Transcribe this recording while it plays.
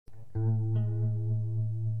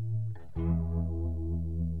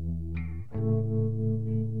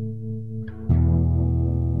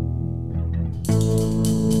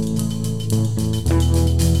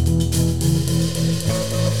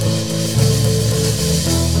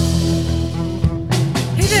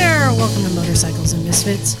Welcome to Motorcycles and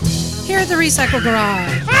Misfits here at the Recycle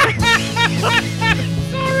Garage.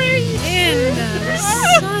 Sorry. In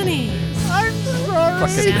sunny. I'm sorry.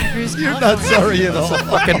 Santa Cruz, You're not sorry at all.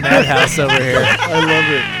 Fucking madhouse over here. I love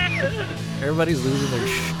it. Everybody's losing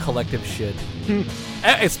their collective shit.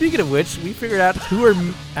 Speaking of which, we figured out who are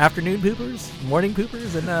afternoon poopers, morning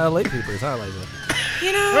poopers, and late poopers. Huh, Liza?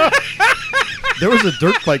 You know, There was a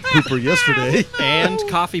dirt bike pooper yesterday. And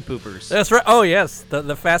coffee poopers. That's right. Oh, yes.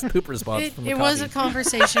 The fast poop response from the it was a coffee.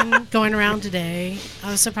 conversation going around today. I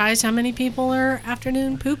was surprised how many people are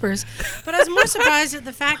afternoon poopers. But I was more surprised at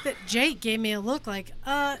the fact that Jake gave me a look like,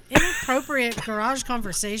 inappropriate garage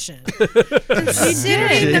conversation.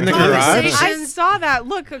 Considering In the the garage? I conversations. saw that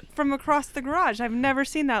look from across the garage. I've never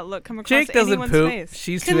seen that look come across Jake doesn't anyone's poop. face.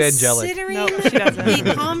 She's too angelic. Considering No, she doesn't.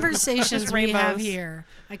 the conversations Just we have rainbows. here,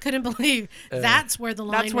 I couldn't believe that's where the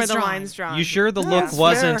line That's where was the drawn. line's drawn. You sure the look That's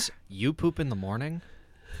wasn't fair. you poop in the morning?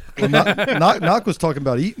 Well, Knock was talking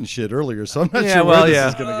about eating shit earlier, so I'm not Yeah, sure well, where this yeah.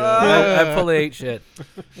 is going to go. I fully ate shit.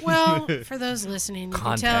 Well, for those listening, you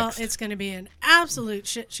can tell Context. it's going to be an absolute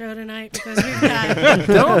shit show tonight because we've got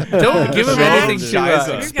Don't give him anything to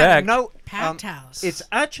Liza. expect. No, packed house.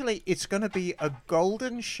 it's going to be a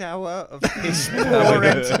golden shower of piss poor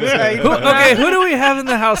entertainment. Who do we have in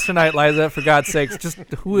the house tonight, Liza? For God's sakes, just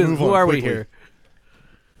who Move on are we quickly. here?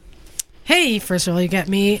 Hey, first of all, you got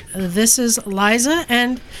me. This is Liza,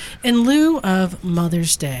 and in lieu of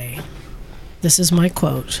Mother's Day, this is my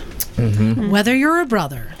quote. Whether you're a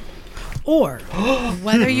brother or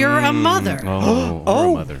whether you're a mother,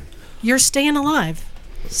 Oh. Mother. you're staying alive.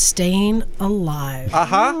 Staying alive.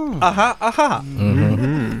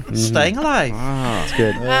 Staying alive. That's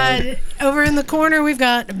good. Over in the corner, we've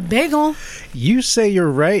got Bagel. You say you're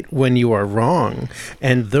right when you are wrong,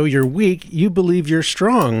 and though you're weak, you believe you're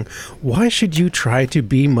strong. Why should you try to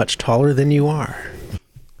be much taller than you are?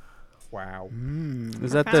 Wow.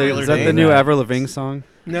 Is that Taylor the Dayne. new Avril Lavigne song?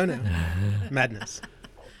 No. Madness.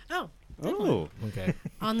 Oh, Oh. Okay.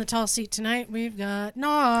 on the tall seat tonight, we've got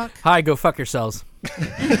Knock. Hi, go fuck yourselves.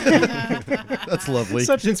 That's lovely.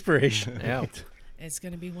 Such inspiration. Yeah. It's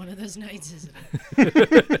going to be one of those nights, isn't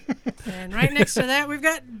it? And right next to that, we've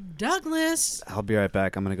got Douglas. I'll be right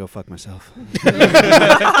back. I'm going to go fuck myself. Can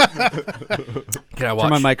I Turn watch?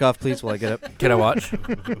 my mic off, please, while I get up. Can I watch?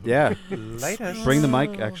 Yeah. Later. Bring the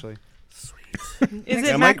mic, actually. Is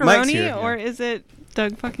Yeah, it Mike's macaroni here, or is it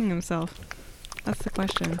Doug fucking himself? That's the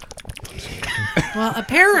question. Well,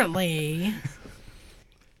 apparently,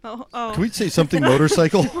 Oh. Can we say something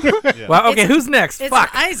motorcycle? Wow. Okay, who's next? it's Fuck.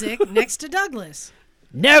 Isaac next to Douglas.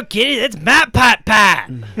 No, kitty, that's my pot pie.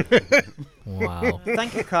 Wow.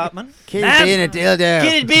 Thank you, Cartman. Kitty being a dildo.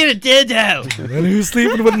 Kitty being a dildo. And who's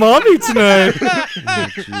sleeping with mommy tonight?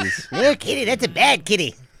 Jeez. No, kitty, that's a bad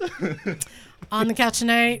kitty. On the couch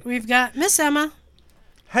tonight, we've got Miss Emma.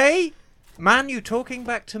 Hey, man, you talking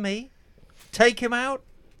back to me? Take him out.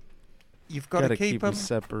 You've got to Gotta keep keep him them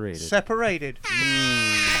separated. separated.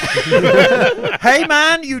 Hey,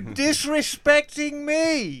 man, you disrespecting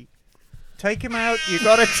me. Take him out. You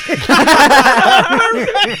got to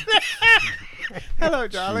Hello,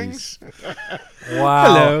 darlings. Wow.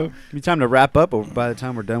 Hello. Be time to wrap up by the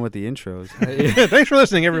time we're done with the intros. Thanks for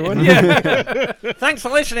listening, everyone. Thanks for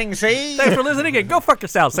listening, see? Thanks for listening and go fuck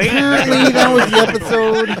yourself. See? Apparently, that was the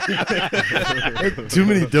episode. Too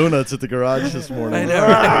many donuts at the garage this morning.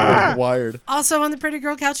 I know. Wired. Also on the Pretty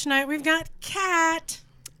Girl couch tonight, we've got Kat.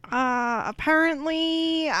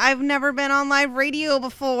 Apparently, I've never been on live radio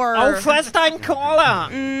before. Oh, first time caller.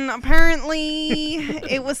 Apparently,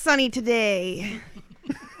 it was sunny today.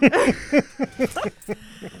 All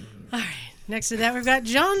right. Next to that, we've got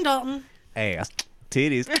John Dalton. Ass,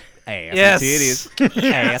 titties, ass, Yes. and titties.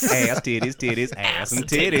 Ass, titties, titties, ass, and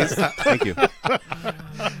titties. Thank you.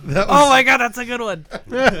 That Oh was, my God, that's a good one.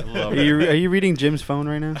 Are you reading Jim's phone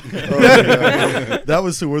right now? that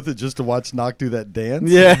was so worth it just to watch Knock do that dance.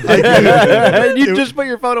 Yeah. You It- just put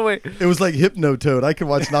your phone away. It was like Hypnotoad. I could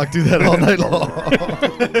watch Knock do that all night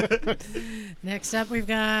long. Next up, we've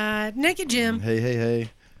got Naked Jim. Hey.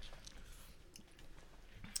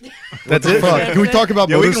 That's What the it. fuck? Can we talk about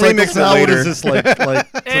Yeah, we can motorcycles remix it now? What later. is this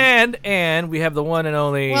like? And we have the one and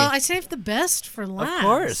only. Well, I saved the best for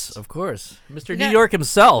last. Of course, Mr. We New got- York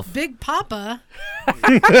himself. Big Papa.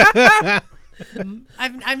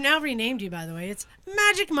 I've now renamed you, by the way. It's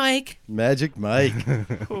Magic Mike. Magic Mike.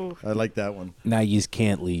 I like that one. Now you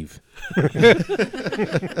can't leave.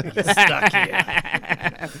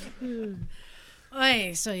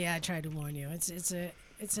 Hey, so yeah, I tried to warn you. It's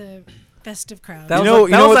a festive crowd. That You was know, a- you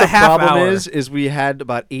that know was what a the half problem hour. is we had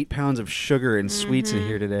about 8 pounds of sugar and sweets in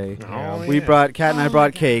here today. Oh, We brought Kat and Oh I my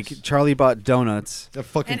brought gosh. cake. Charlie bought donuts. That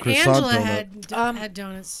fucking and croissant Angela donut. had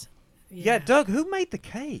donuts. Yeah, Doug, who made the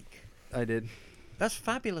cake? I did. That's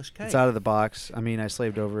fabulous cake. It's out of the box. I mean, I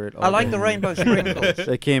slaved over it. I all like day. the rainbow sprinkles.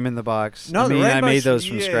 They came in the box. No, I the mean, I rainbow made s- those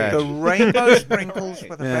from yeah, scratch. The rainbow sprinkles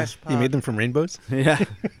were the Yeah. best part. You made them from rainbows? Yeah.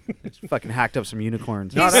 Just fucking hacked up some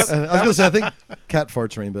unicorns. No, I was gonna say I think cat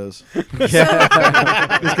farts rainbows.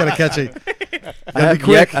 Yeah. Just gotta catch it. I have be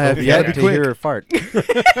quick. yet, I have You yet gotta be to quick. hear her fart.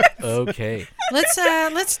 Okay. Let's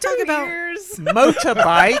talk about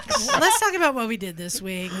motorbikes. let's talk about what we did this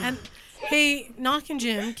week. And hey, Knock and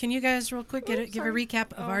Jim, can you guys real quick give a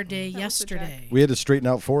recap of our day yesterday? We had to straighten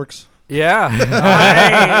out forks. Yeah.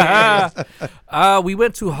 We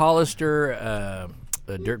went to Hollister, a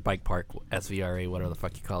dirt bike park, SVRA, whatever the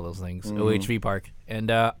fuck you call those things, OHV park.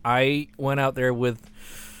 And I went out there with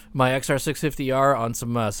my XR650R on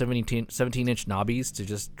some 17-inch knobbies to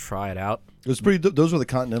just try it out. It was pretty. Those were the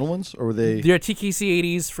Continental ones, or were they? They're TKC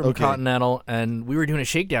 80s from Okay. Continental, and we were doing a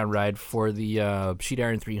shakedown ride for the Sheet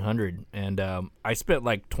Iron 300, and I spent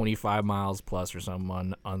like 25 miles plus or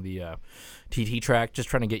something on the TT track, just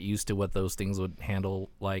trying to get used to what those things would handle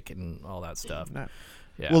like and all that stuff. No.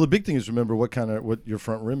 Yeah. Well, the big thing is remember what your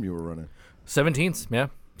front rim you were running. 17s, yeah.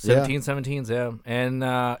 17s, yeah. And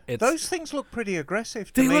it's Those things look pretty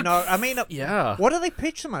aggressive to They me. look I mean, yeah. what do they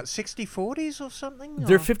pitch them at? 60-40s or something?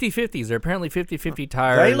 They're Or- 50-50s. They're apparently 50-50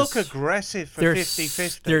 tires. They look aggressive for They're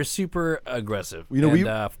 50-50. They're super aggressive. You know, and,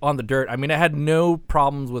 we- on the dirt. I mean, I had no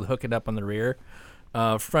problems with hooking up on the rear.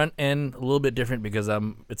 Front end a little bit different because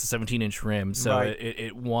it's a 17-inch rim, so Right.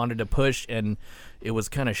 it wanted to push and it was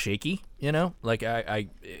kind of shaky. You know, like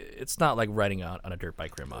it's not like riding out on a dirt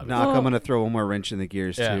bike rim. Obviously. Knock, I'm going to throw one more wrench in the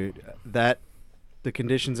gears, Yeah. too. The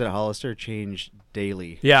conditions at Hollister change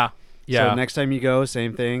daily. Yeah, yeah. So next time you go,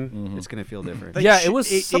 same thing. It's going to feel different. They Yeah, ch- it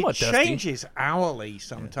was somewhat it dusty. changes hourly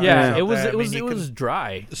sometimes. yeah, out it was there. I it was mean, it you was can-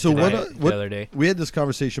 dry. So tonight, what? the other day? We had this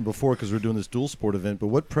conversation before because we're doing this dual sport event. But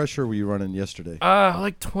what pressure were you running yesterday?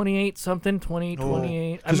 Like 28 something,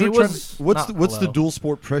 28. I 'Cause mean, we're it trying was to- what's not the what's the low. dual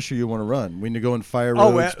sport pressure you want to run when you go in fire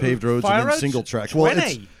Oh, roads, paved roads, fire and then roads? single track?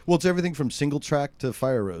 20. Well, it's everything from single track to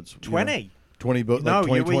fire roads. 20. 20 boat No, like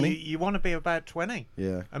 20, you, 20? you want to be about 20.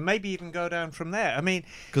 Yeah. And maybe even go down from there. I mean,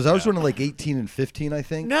 Because I was running like 18 and 15, I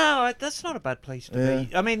think. no, that's not a bad place to Yeah.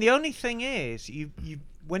 be. I mean, the only thing is, you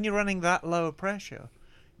when you're running that lower pressure,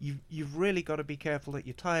 you've really got to be careful that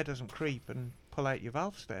your tire doesn't creep and pull out your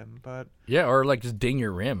valve stem. But Yeah, or like just ding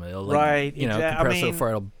your rim. It'll like, Right, you know, exact- I compress so mean- far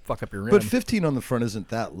it'll fuck up your rim. But 15 on the front isn't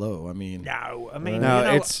that low. I mean, no, I mean, No,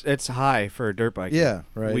 you know, it's high for a dirt bike. Yeah,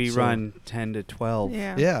 right, We so- run 10 to 12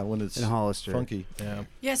 Yeah. yeah, when it's in Hollister. funky. yeah.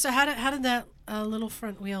 Yeah. So how did that little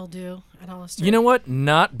front wheel do at Hollister? You know what?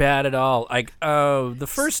 Not bad at all. Like the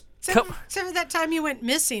first Except couple. for that time you went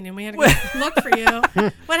missing and we had to go look for you.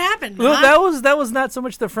 What happened? Well, Knock? that was not so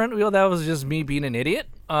much the front wheel. That was just me being an idiot.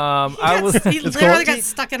 I was. He It's literally called- got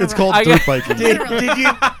stuck in a It's rut. called I dirt got- biking. did you?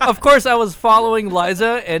 Of course, I was following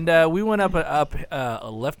Liza, and we went up a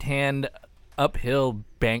left-hand uphill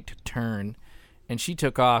banked turn, and she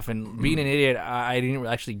took off. And being an idiot, I didn't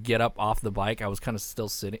actually get up off the bike. I was kind of still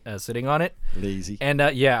sitting on it. Lazy. And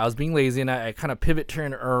yeah, I was being lazy, and I kind of pivot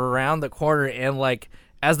turned around the corner, and like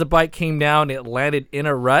as the bike came down, it landed in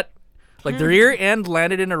a rut. Like the rear end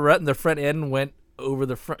landed in a rut, and the front end went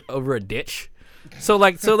over a ditch. So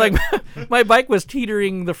like my bike was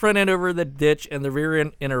teetering, the front end over the ditch, and the rear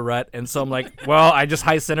end in a rut. And so I'm like, well, I just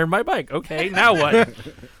high centered my bike. Okay, now what?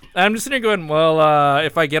 And I'm just sitting there going, well,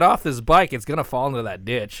 if I get off this bike, it's gonna fall into that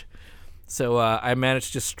ditch. So I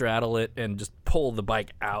managed to straddle it and just pull the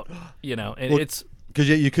bike out. You know, and Well, it's. Because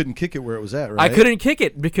you couldn't kick it where it was at, right? I couldn't kick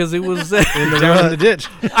it because it was Down in the ditch.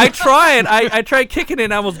 I tried. I tried kicking it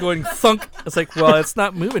and I was going thunk. It's like, well, it's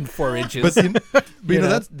not moving 4 inches. But you know,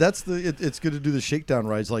 know? that's it's good to do the shakedown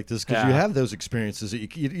rides like this because you Yeah. have those experiences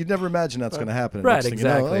that you never imagine that's going to happen. And Right, next thing you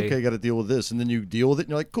know, exactly. okay, got to deal with this, and then you deal with it,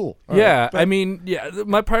 and you're like, cool. all right. Yeah, I mean,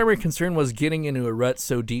 my primary concern was getting into a rut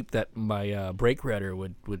so deep that my brake rudder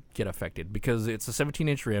would get affected because it's a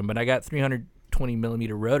 17-inch rim, but I got 320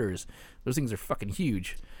 millimeter rotors. Those things are fucking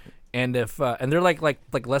huge. And if and they're like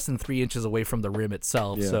less than 3 inches away from the rim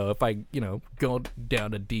itself. Yeah. So if I go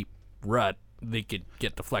down a deep rut, they could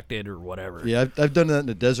get deflected or whatever. Yeah, I've done that in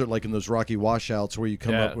the desert, like in those rocky washouts where you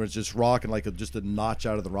come Yeah. up where it's just rock and like just a notch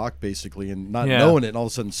out of the rock basically, and not Yeah. knowing it, and all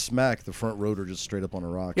of a sudden smack the front rotor just straight up on a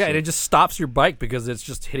rock. Yeah, so. and it just stops your bike because it's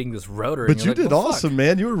just hitting this rotor. But and you you're like, did "Well, fuck." awesome,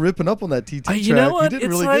 man. You were ripping up on that TT track. You know what? You did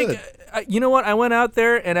It's really like, good. you know what? I went out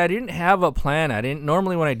there and I didn't have a plan. I didn't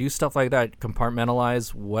normally when I do stuff like that, I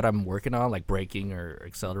compartmentalize what I'm working on, like braking or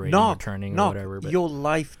accelerating or turning or whatever. But Your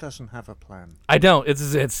life doesn't have a plan. I don't.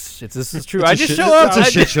 It's this is true. It's I a just shit- show up. it's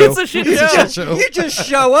a shit show. It's a shit It's a show. shit show. You just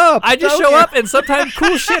show up. I just don't show you? up, and sometimes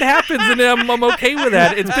cool shit happens, and I'm okay with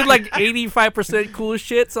that. It's been like 85% cool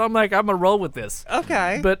shit, so I'm like, I'm gonna roll with this.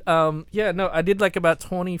 Okay. But yeah, no, I did like about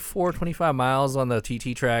 24, 25 miles on the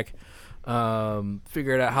TT track.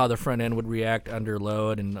 Figured out how the front end would react under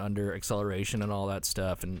load and under acceleration and all that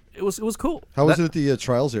stuff, and it was cool. How was it at the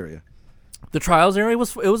trials area? The trials area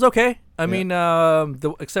was okay. I mean,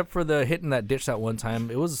 except for the hitting that ditch that one time,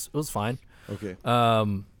 it was fine. Okay.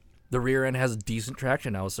 The rear end has decent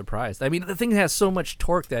traction. I was surprised. I mean, the thing has so much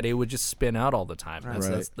torque that it would just spin out all the time.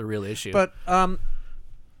 That's the real issue. But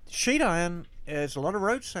sheet iron, there's a lot of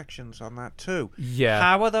road sections on that too. Yeah.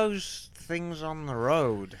 How are those things on the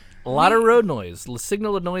road? A lot of road noise,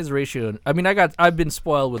 signal to noise ratio. I mean, I've been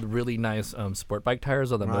spoiled with really nice sport bike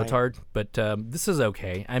tires on the Right. Motard, but this is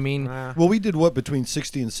okay. I mean, Well, we did what between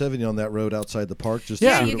 60 and 70 on that road outside the park just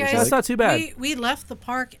Yeah, to see you what it guys, was that's like. not too bad. We left the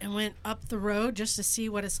park and went up the road just to see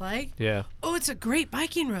what it's like. Yeah, Oh, it's a great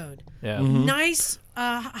biking road. yeah. Mm-hmm. Nice,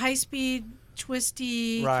 high speed,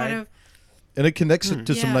 twisty Right. kind of. And it connects it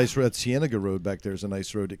to some Yeah. nice road. Cienega Road back there is a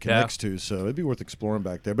nice road it connects to, so it'd be worth exploring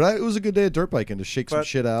back there. But it was a good day of dirt biking to shake some But-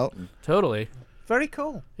 shit out. And Totally. Very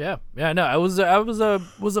cool. Yeah, yeah. No, it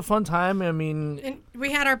was a fun time. I mean, And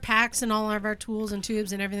we had our packs and all of our tools and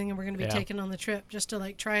tubes and everything, and we're going to be Yeah. taking on the trip just to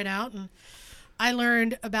like try it out. And I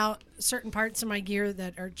learned about certain parts of my gear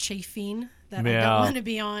that are chafing that I Yeah. don't want to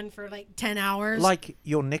be on for like 10 hours. Like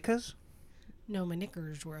your knickers? No, my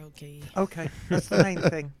knickers were okay. Okay, that's the main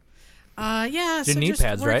thing. Yeah, so knee just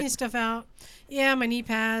pads, working right? stuff out. Yeah, my knee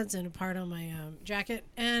pads and a part on my jacket,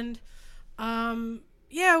 and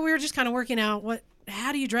yeah, we were just kind of working out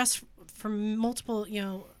how do you dress for multiple,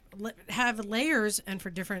 have layers and for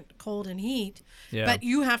different cold and heat, Yeah. but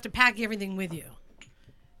you have to pack everything with you.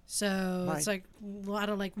 So Right. it's like a lot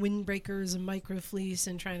of like windbreakers and micro fleece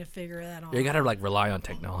and trying to figure that all you out. gotta like rely on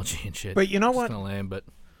technology and shit. But you know It's what? kinda lame, but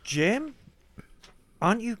Jim,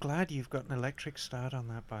 aren't you glad you've got an electric start on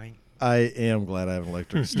that bike? I am glad I have an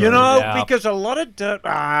electric start. You know, Yeah. because a lot of dirt,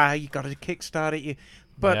 you got to kickstart it.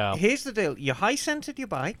 But Yeah. here's the deal: you high-centered your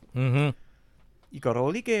bike, mm-hmm. you got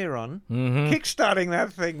all your gear on. Mm-hmm. Kickstarting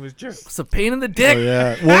that thing was just It's a pain in the dick. Oh,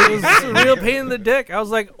 yeah. It was a real pain in the dick. I was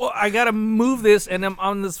like, well, I gotta move this, and I'm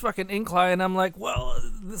on this fucking incline. And I'm like, well,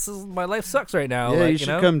 this is my life sucks right now. Yeah, like, you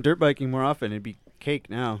should come dirt biking more often. It'd be cake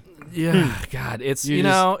now. Yeah, God, it's You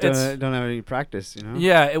know, just it's don't have any practice. You know.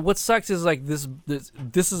 yeah. What sucks is like this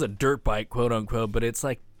is a dirt bike, quote unquote, but it's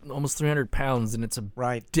like almost 300 pounds, and it's a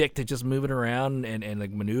right. dick to just move it around and like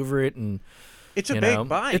maneuver it and It's a you big know,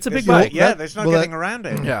 bike. it's a big There's no- bike. Yeah, That- there's no well, getting that- around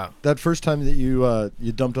it. yeah. That first time that you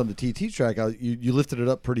dumped on the TT track, you lifted it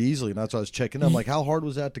up pretty easily, and that's why I was checking. I'm like, how hard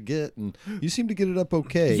was that to get? And you seem to get it up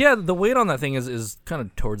okay. Yeah, the weight on that thing is kind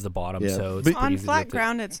of towards the bottom, Yeah. so it's But- pretty On easy to flat lift it.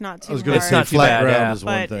 ground, it's not too I was going to hard. say not too flat bad, ground yeah. is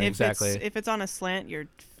one but thing. Exactly. if it's on a slant, you're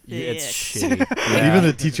Yeah, it's fixed. shitty. Yeah, Yeah. even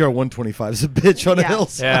the TTR 125 is a bitch on a Yeah.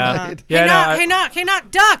 hillside. Yeah. Hey, Yeah, no, knock, I- hey, knock, hey,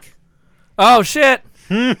 knock, duck! Oh shit!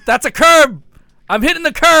 That's a curb. I'm hitting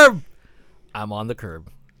the curb. I'm on the curb.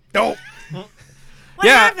 What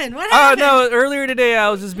happened? What Oh happened? no! Earlier today, I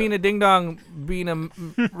was just being a ding dong, being a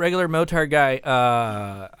regular motard guy.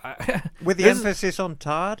 With the This- emphasis on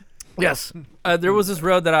Todd. Yes. There was this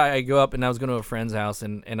road that I go up, and I was going to a friend's house,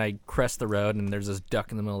 and I crest the road, and there's this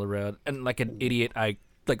duck in the middle of the road, and like an idiot, I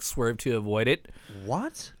like swerved to avoid it.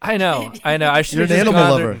 What? I know. I should You're have an just animal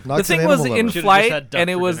gone lover. there. The Knox an thing was animal in lover. Should've just flight, had duck and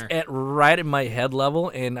it for was dinner. at right at my head level,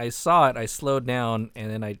 and I saw it. I slowed down, and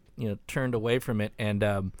then I turned away from it, and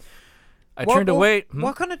I turned away.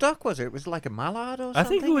 What kind of duck was it? It was like a mallard or something? I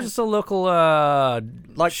think it was just a local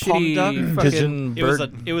Like shitty pond duck? fucking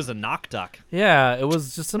bird. It was a knock duck. Yeah, it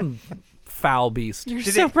was just some foul beast. You're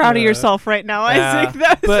Did so it- proud of yourself right now, Isaac.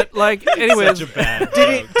 That's But like, anyways, Such a bad. Did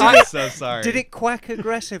it? I'm so sorry. Did it quack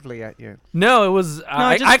aggressively at you? no, it was.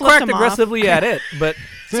 I just flipped cracked him off. aggressively at it, but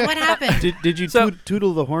So what happened? Did you So-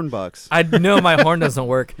 tootle the horn box? I know my horn doesn't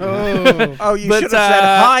work. Oh, you But, should have said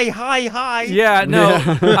uh, hi, hi, hi. Yeah, no,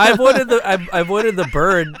 I avoided the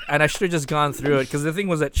bird, and I should have just gone through it because the thing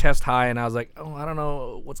was at chest high, and I was like, oh, I don't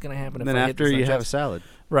know what's gonna happen And if then I hit after this on you have a chest. salad.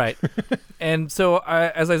 Right. And so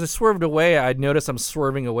as I just swerved away, I noticed I'm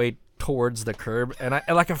swerving away towards the curb, and I,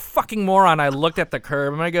 like a fucking moron, I looked at the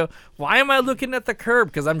curb, and I go, why am I looking at the curb?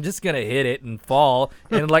 Because I'm just gonna hit it and fall.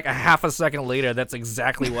 And like a half a second later, that's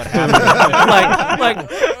exactly what happened.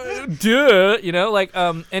 Duh, you know, like,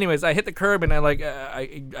 anyways, I hit the curb, and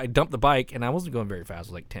I dumped the bike, and I wasn't going very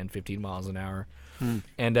fast, like 10, 15 miles an hour.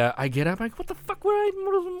 And I get up, like, what the fuck? What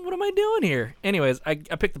am I doing here? Anyways, I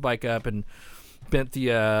picked the bike up and bent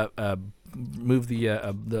the moved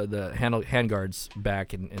the hand guards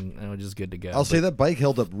back, and I was just good to go. I'll say that bike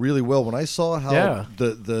held up really well. When I saw how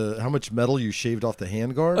how much metal you shaved off the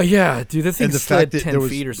hand guard. Oh yeah, dude, that thing and the slid fact that 10 there was,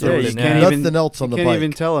 feet or there something. was nothing else on the bike. You can't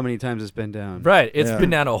even tell how many times it's been down. Right, it's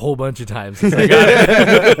been down a whole bunch of times since I got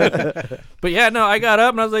it. But yeah, no, I got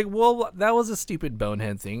up and I was like, well, that was a stupid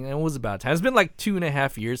bonehead thing. And it was about time. It's been like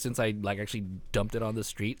 2.5 years since I like actually dumped it on the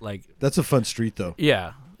street. Like, that's a fun street though.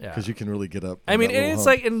 Yeah. Because you can really get up. I mean, and it's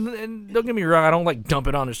like, and don't get me wrong, I don't like dump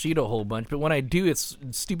it on the street a whole bunch, but when I do, it's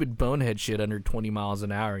stupid bonehead shit under 20 miles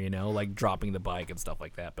an hour, you know, like dropping the bike and stuff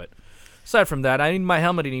like that. But aside from that, I mean, my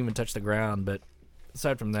helmet didn't even touch the ground, but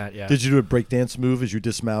aside from that, yeah. Did you do a breakdance move as you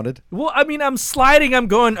dismounted? Well, I mean, I'm sliding. I'm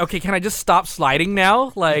going, okay, can I just stop sliding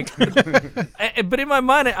now? Like, but in my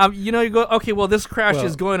mind, you know, you go, okay, well, this crash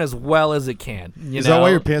is going as well as it can. Is that why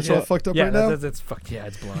your pants are all fucked up right now? It's fucked. Yeah,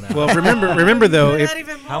 it's blown out. Well, remember though, if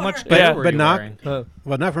how much gear were you wearing?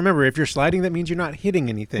 Remember, if you're sliding, that means you're not hitting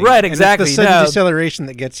anything. Right, exactly. And it's the sudden deceleration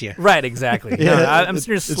that gets you. Right, exactly. Yeah, no, I'm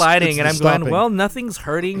sitting here sliding, it's and I'm stopping. going, well, nothing's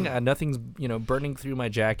hurting, nothing's, burning through my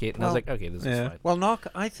jacket, and I was like, okay, this is fine. Well, Knock,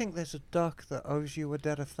 I think there's a duck that owes you a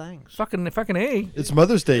debt of thanks. Fucking A. It's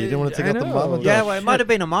Mother's Day. You didn't want to take out the mama duck. Yeah, well, it might have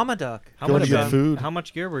been a mama duck. Going to get food. How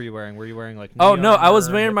much gear were you wearing? Were you wearing like? Oh no, I was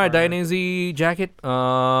armor, wearing my hip armor? Dainese jacket,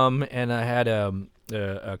 and I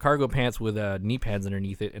had cargo pants with knee pads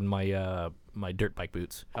underneath it, and my dirt bike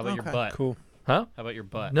boots. How about your butt? Cool. Huh? How about your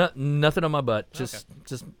butt? No, nothing on my butt. Just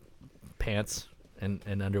pants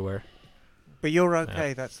and underwear. But you're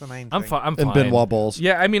okay. That's the main thing. I'm fine. And Benoit balls.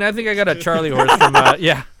 Yeah, I mean, I think I got a Charlie horse from.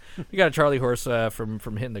 You got a Charlie horse from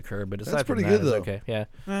hitting the curb, but aside That's from pretty that, good, it's though. okay.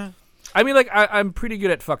 Yeah. I mean, like I'm pretty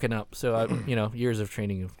good at fucking up, so years of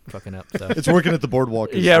training of fucking up. So It's working at the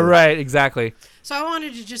boardwalk. yeah, right, exactly. So I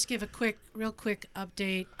wanted to just give a real quick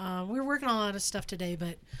update. We're working on a lot of stuff today,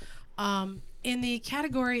 but in the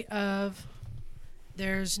category of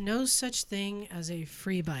there's no such thing as a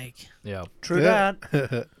free bike. Yeah, True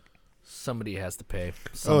that. somebody has to pay. Oh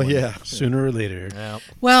Someone. yeah. Sooner or later. Yeah.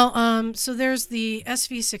 Well, so there's the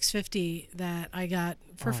SV650 that I got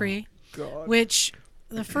for free, which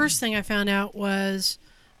the first thing I found out was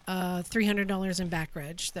 $300 in back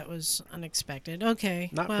reg. That was unexpected. Okay.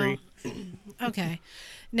 Not free. Okay.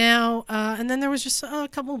 Now, and then there was just a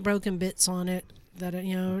couple broken bits on it that,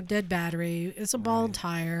 dead battery. It's a bald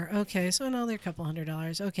tire. Okay. So another couple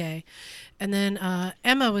 $100. Okay. And then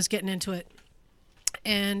Emma was getting into it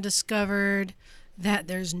and discovered that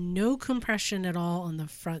there's no compression at all on the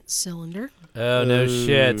front cylinder. Oh no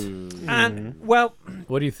shit. And, well,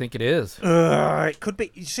 What do you think it is? it could be.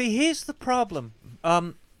 You see, here's the problem.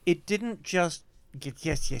 It didn't just...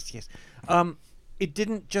 Yes. It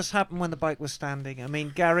didn't just happen when the bike was standing. I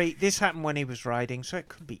mean, Gary, this happened when he was riding, so it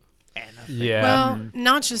could be anything. Yeah. Well,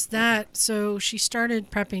 not just that. So she started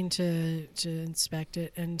prepping to inspect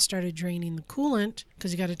it and started draining the coolant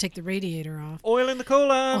because you got to take the radiator off. Oil in the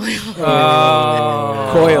cooler.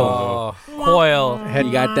 Coil. Coil.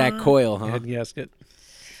 You got that coil, huh? Head gasket.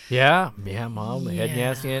 Yeah, Mom. The head Yeah.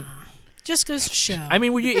 gasket. Just goes to show. I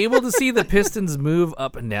mean, were you able to see the pistons move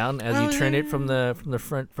up and down as Oh, you turn yeah. it from the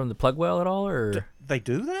front plug well at all, or They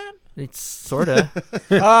do that? it's sorta?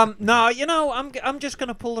 No, I'm just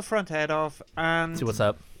gonna pull the front head off and See what's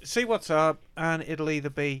up. see what's up, and it'll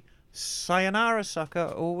either be sayonara,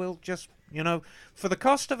 sucker, or we'll just, for the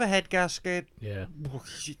cost of a head gasket, Yeah.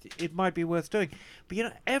 it might be worth doing.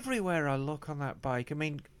 But everywhere I look on that bike, I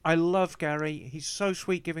mean, I love Gary. He's so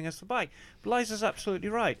sweet giving us the bike. But Liza's absolutely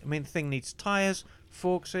right. I mean, the thing needs tires,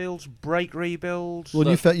 fork seals, brake rebuilds. Well,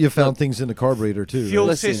 you found things in the carburetor too. Fuel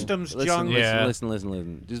right? systems, junk. Yeah.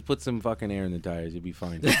 Listen. Just put some fucking air in the tires. You'll be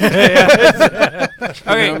fine. You Okay.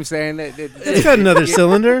 know what I'm saying? It's got another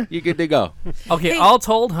cylinder. You're good to go. Okay. Hey. All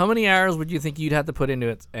told, how many hours would you think you'd have to put into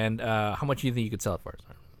it, and how much do you think you could sell it for?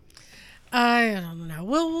 I don't know.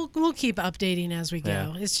 We'll keep updating as we go.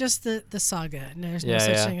 Yeah. It's just the saga. And there's no Yeah,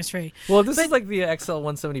 such yeah. thing as free. Well, this is like the XL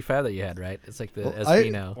 175 that you had, right? It's like the Well, SP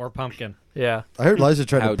now. Or pumpkin. Yeah. I heard Liza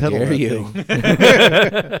tried How to pedal dare that you?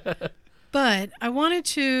 thing. But I wanted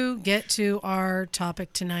to get to our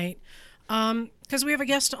topic tonight because we have a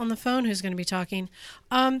guest on the phone who's going to be talking.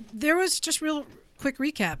 There was just real quick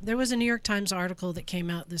recap. There was a New York Times article that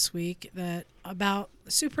came out this week about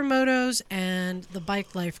supermotos and the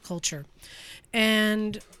bike life culture.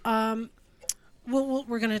 And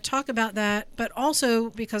we're going to talk about that, but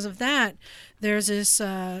also because of that, there's this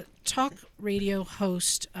talk radio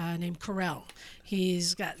host named Carell.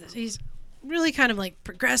 He's really kind of like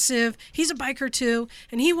progressive. He's a biker too,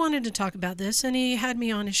 and he wanted to talk about this, and he had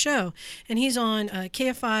me on his show. And he's on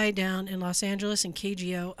KFI down in Los Angeles and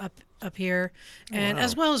KGO up here, and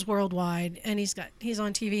as well as worldwide. And he's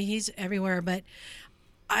on TV. He's everywhere. But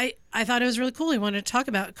I thought it was really cool. He wanted to talk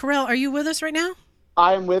about it. Carell, are you with us right now?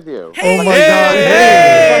 I am with you. Hey! Oh my God!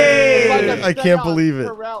 It's like a I can't seance. believe it.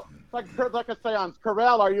 Carell, it's like a seance.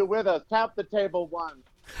 Carell, are you with us? Tap the table once.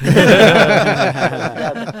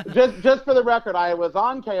 Just for the record, I was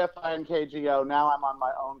on KFI and KGO. Now I'm on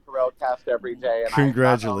my own Carell Cast every day. And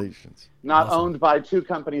Congratulations. Not owned by two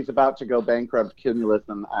companies about to go bankrupt, Cumulus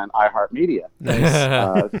and iHeartMedia.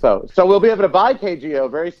 Nice. So we'll be able to buy KGO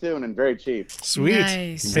very soon and very cheap. Sweet.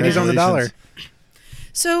 Nice. Pennies on the dollar.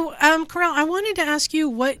 So, Carell, I wanted to ask you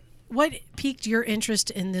what piqued your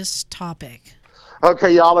interest in this topic.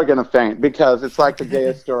 Okay, y'all are gonna faint because it's like the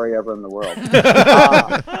gayest story ever in the world.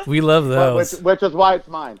 We love those. Which is why it's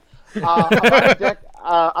mine.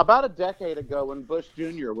 About a decade ago, when Bush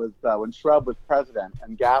Jr. when Shrub was president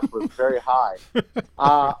and gas was very high,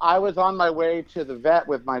 I was on my way to the vet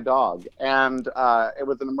with my dog, and it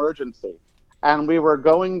was an emergency. And we were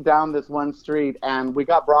going down this one street, and we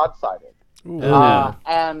got broadsided.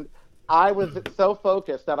 And I was so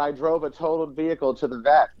focused that I drove a totaled vehicle to the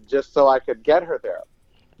vet just so I could get her there.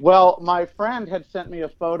 Well, my friend had sent me a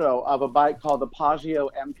photo of a bike called the Pagio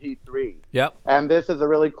MP3. Yep. And this is a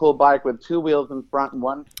really cool bike with two wheels in front and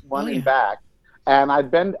one in back. And I'm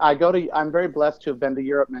very blessed to have been to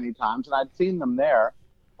Europe many times, and I'd seen them there.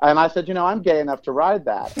 And I said, I'm gay enough to ride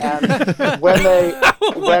that. And when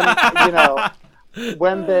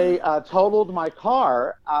they totaled my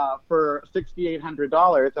car for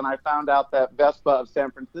 $6,800, and I found out that Vespa of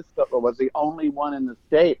San Francisco was the only one in the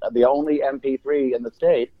state, the only MP3 in the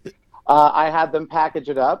state, I had them package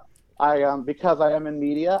it up. Because I am in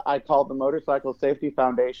media, I called the Motorcycle Safety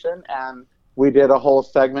Foundation, and we did a whole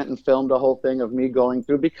segment and filmed a whole thing of me going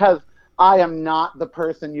through, because I am not the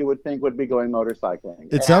person you would think would be going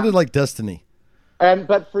motorcycling. It sounded like destiny.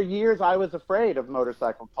 But for years, I was afraid of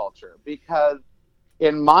motorcycle culture because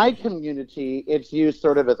in my community, it's used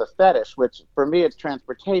sort of as a fetish, which for me, it's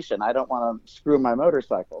transportation. I don't want to screw my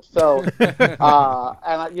motorcycle. So,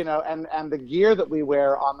 and the gear that we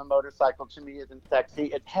wear on the motorcycle to me isn't sexy.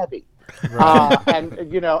 It's heavy. Right.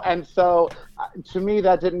 And so to me,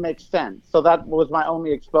 that didn't make sense. So that was my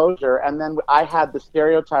only exposure. And then I had the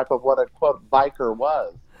stereotype of what a quote biker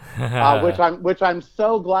was. Which I'm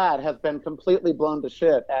so glad has been completely blown to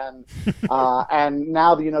shit, and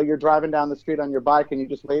now you're driving down the street on your bike and you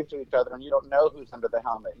just wave to each other and you don't know who's under the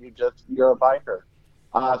helmet. You're a biker.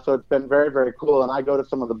 So it's been very, very cool, and I go to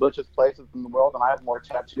some of the butchest places in the world, and I have more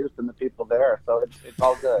tattoos than the people there, so it's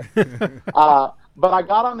all good. But I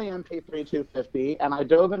got on the MP3 250 and I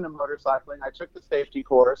dove into motorcycling. I took the safety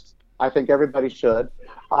course. I think everybody should.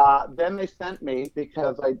 Then they sent me,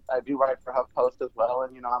 because I do write for HuffPost as well,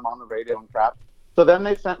 and I'm on the radio and crap. So then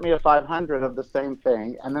they sent me a 500 of the same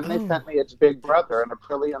thing, and then they sent me its big brother, an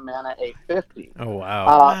Aprilia Mana 850. Oh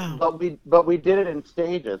wow! But we did it in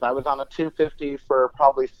stages. I was on a 250 for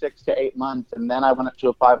probably 6 to 8 months, and then I went up to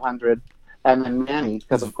a 500, and then Manny,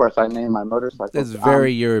 because of course I named my motorcycle. That's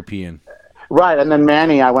very European. Right, and then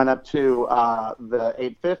Manny, I went up to the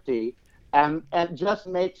 850. And it just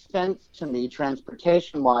makes sense to me,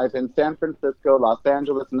 transportation-wise, in San Francisco, Los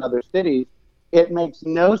Angeles, and other cities. It makes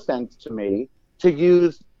no sense to me to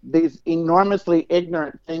use these enormously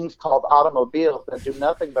ignorant things called automobiles that do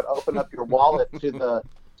nothing but open up your wallet to the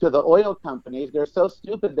oil companies. They're so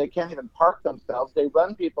stupid they can't even park themselves. They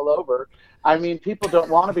run people over. I mean, people don't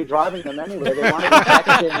want to be driving them anyway. They want to be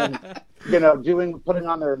texting and, putting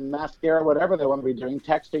on their mascara, whatever they want to be doing,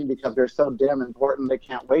 texting because they're so damn important they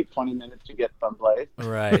can't wait 20 minutes to get someplace.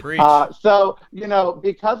 Right. So,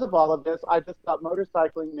 because of all of this, I just thought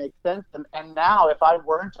motorcycling makes sense. And now, if I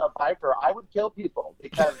weren't a biker, I would kill people,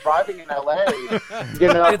 because driving in LA,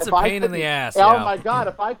 it's a pain in the ass. Oh my God,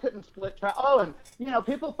 if I couldn't split and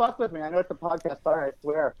people fuck with me. I know it's a podcast. Sorry, I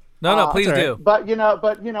swear. No, please do. But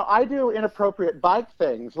I do inappropriate bike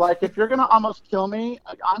things. Like, if you're gonna almost kill me,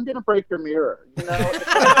 I'm gonna break your mirror.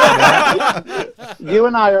 You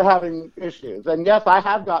and I are having issues. And yes, I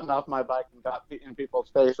have gotten off my bike and got in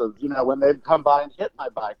people's faces. When they've come by and hit my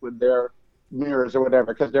bike with their mirrors or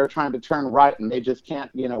whatever, because they're trying to turn right and they just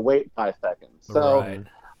can't, wait 5 seconds. So. Right.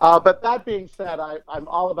 But that being said, I'm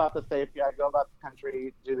all about the safety. I go about the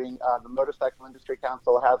country doing, the Motorcycle Industry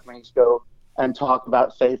Council has me go and talk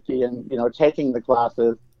about safety and, taking the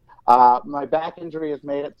classes. My back injury has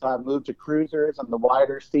made it so I've moved to cruisers and the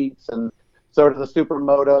wider seats and sort of the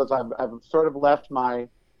supermotos. I've sort of left my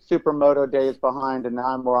supermoto days behind, and now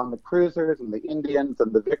I'm more on the cruisers and the Indians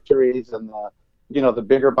and the Victories and the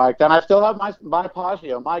bigger bikes. And I still have my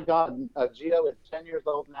Paggio. My God, Gio is 10 years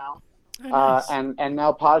old now. Oh, nice. And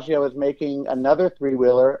now Paggio is making another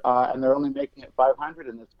three-wheeler, and they're only making it 500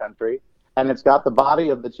 in this country. And it's got the body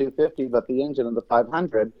of the 250, but the engine of the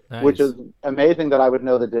 500, Nice. which is amazing that I would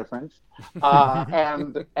know the difference.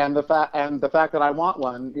 And the fact that I want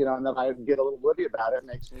one, and that I get a little woody about it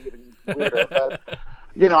makes me even weirder. But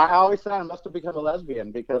I always say I must have become a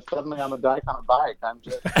lesbian because suddenly I'm a dyke on a bike. I'm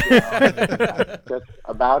just, I'm just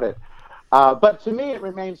about it. But to me, it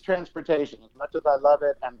remains transportation. As much as I love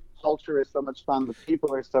it, and culture is so much fun, the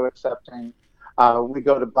people are so accepting. We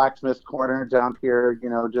go to Blacksmith's Corner down here,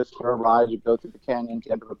 just for a ride. You go through the canyon,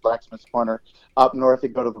 get to the Blacksmith's Corner. Up north, you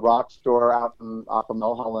go to the Rock Store off of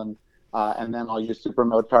Mulholland, and then all you super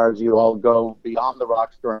motards, you all go beyond the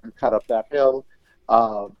Rock Store and cut up that hill,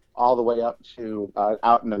 all the way up to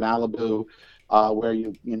out into Malibu, where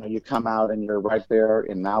you come out and you're right there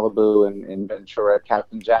in Malibu and in Ventura at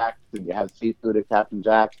Captain Jack's, and you have seafood at Captain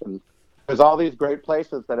Jack's, and there's all these great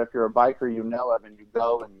places that if you're a biker you know of, and you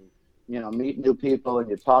go and meet new people and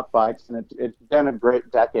you talk bikes, and it's been a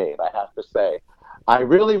great decade, I have to say. I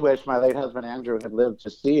really wish my late husband Andrew had lived to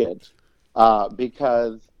see it,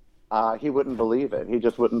 because he wouldn't believe it. He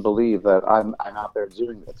just wouldn't believe that I'm out there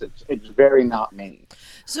doing this. It's very not me.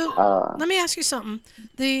 So let me ask you something.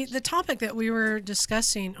 The topic that we were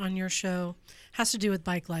discussing on your show has to do with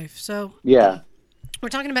bike life. So yeah, we're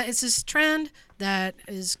talking about, it's this trend that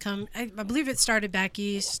is I believe it started back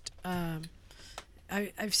east.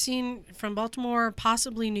 I've seen from Baltimore,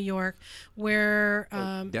 possibly New York, where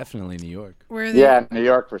definitely New York. Where New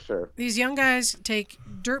York for sure. These young guys take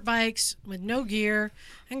dirt bikes with no gear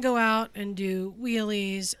and go out and do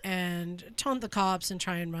wheelies and taunt the cops and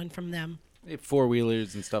try and run from them.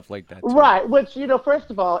 Four-wheelers and stuff like that, too. Right, which, first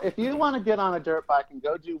of all, if you want to get on a dirt bike and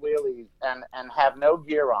go do wheelies and have no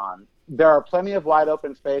gear on, there are plenty of wide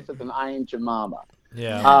open spaces, and I ain't your mama.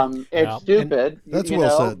 Yeah. It's stupid. That's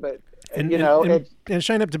well said. But, and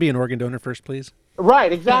sign up to be an organ donor first, please.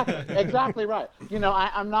 Right, exactly right.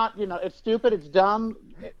 I'm not. It's stupid. It's dumb.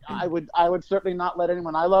 I would certainly not let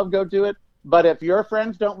anyone I love go do it. But if your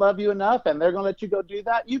friends don't love you enough and they're going to let you go do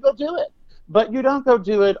that, you go do it. But you don't go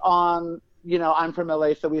do it on. I'm from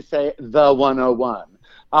LA, so we say the 101.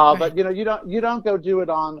 But you don't go do it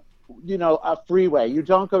on a freeway. You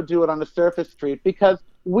don't go do it on a surface street, because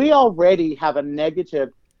we already have a negative.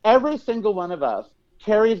 Every single one of us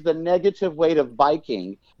carries the negative weight of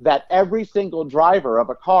biking that every single driver of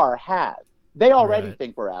a car has. They already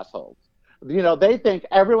think we're assholes. They think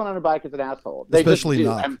everyone on a bike is an asshole. They Especially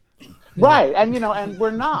just do. not. Right, and we're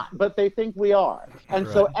not, but they think we are. And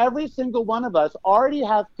so every single one of us already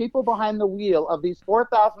has people behind the wheel of these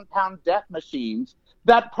 4,000-pound death machines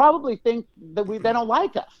that probably think that they don't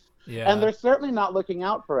like us. Yeah. And they're certainly not looking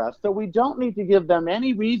out for us. So we don't need to give them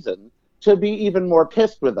any reason to be even more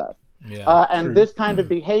pissed with us. Yeah, and this kind of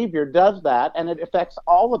behavior does that, and it affects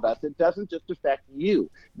all of us. It doesn't just affect you.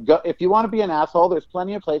 If you want to be an asshole, there's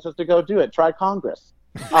plenty of places to go do it. Try Congress.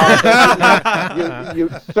 You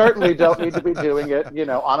certainly don't need to be doing it,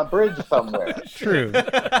 on a bridge somewhere. True.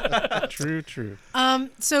 True.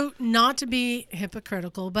 So not to be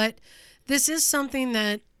hypocritical, but this is something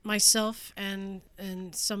that myself and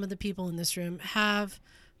some of the people in this room have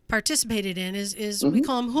participated in. Is we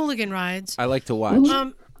call them hooligan rides. I like to watch.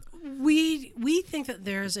 We think that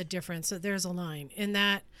there's a difference, that there's a line in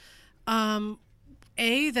that,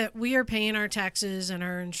 that we are paying our taxes and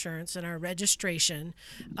our insurance and our registration.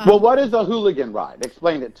 Well, what is a hooligan ride?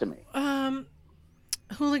 Explain it to me.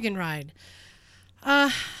 Hooligan ride.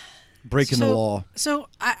 Breaking the law. So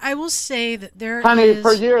I will say that there Honey,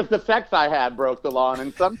 for years the sex I had broke the law, and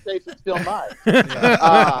in some states it still might.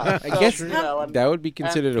 I guess that would be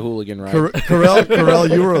considered a hooligan ride.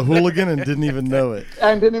 Carell, you were a hooligan and didn't even know it.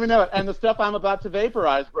 And the stuff I'm about to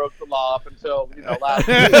vaporize broke the law up until last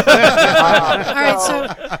week. All right, so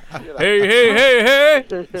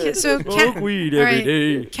hey. So smoke weed every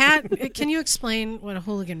day. Kat, can you explain what a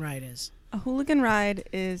hooligan ride is? A hooligan ride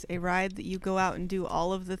is a ride that you go out and do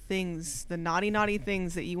all of the things, the naughty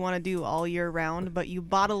things that you want to do all year round, but you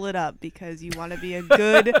bottle it up because you want to be a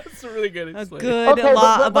good, That's really good.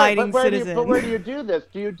 law-abiding citizen. But where do you do this?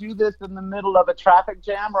 Do you do this in the middle of a traffic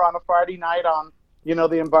jam or on a Friday night on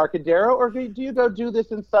the Embarcadero, or do you go do this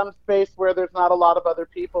in some space where there's not a lot of other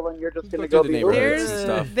people and you're just going to go be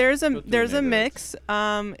There's a mix.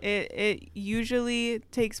 It usually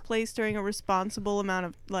takes place during a responsible amount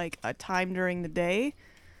of a time during the day.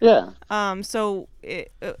 Yeah. So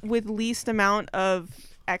with least amount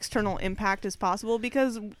of external impact as possible,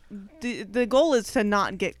 because the goal is to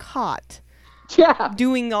not get caught. Yeah.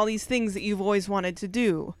 Doing all these things that you've always wanted to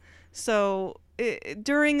do. So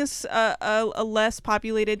during a less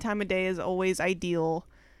populated time of day is always ideal,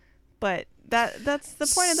 but that's the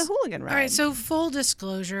point of the hooligan ride. All right, so full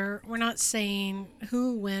disclosure, we're not saying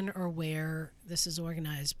who, when, or where this is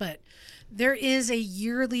organized, but there is a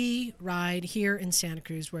yearly ride here in Santa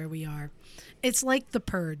Cruz where we are. It's like the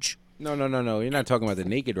Purge. No. You're not talking about the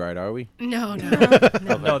naked ride, are we? No.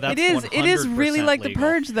 No, that's it is really like legal. the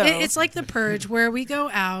Purge, though. It's like the Purge where we go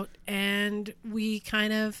out and we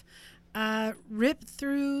kind of rip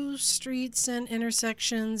through streets and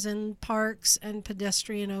intersections and parks and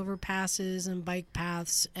pedestrian overpasses and bike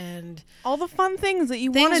paths and all the fun things that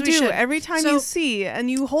you want to do every time you see, and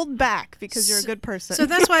you hold back because you're a good person. So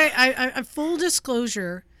that's why I full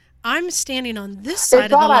disclosure, I'm standing on this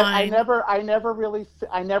side of the line. I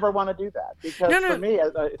never want to do that, because for me,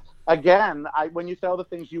 again, when you say all the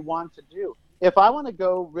things you want to do, if I want to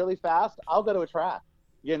go really fast, I'll go to a track.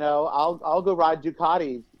 I'll go ride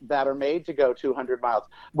Ducatis that are made to go 200 miles.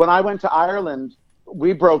 When I went to Ireland,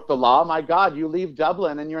 we broke the law. My God, you leave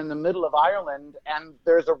Dublin and you're in the middle of Ireland and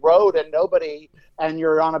there's a road and nobody, and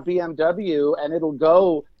you're on a BMW and it'll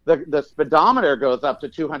go, the speedometer goes up to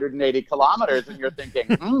 280 kilometers and you're thinking,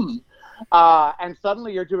 and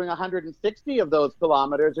suddenly you're doing 160 of those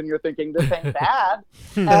kilometers and you're thinking, this ain't bad.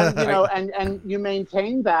 And, and you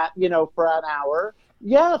maintain that, for an hour.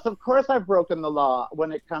 Yes, of course I've broken the law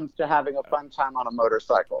when it comes to having a fun time on a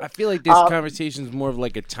motorcycle. I feel like this conversation is more of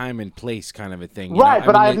like a time and place kind of a thing. Right,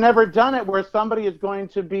 but I've never done it where somebody is going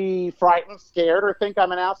to be frightened, scared, or think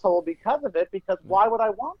I'm an asshole because of it, because why would I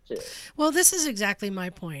want to? Well, this is exactly my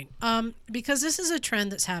point. Because this is a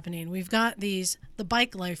trend that's happening. We've got the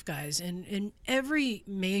bike life guys in every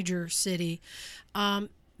major city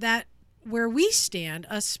that where we stand,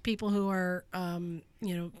 us people who are,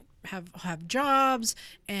 have jobs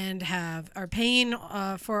and are paying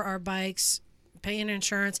for our bikes, paying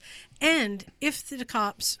insurance, and if the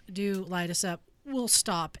cops do light us up, we'll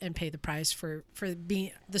stop and pay the price for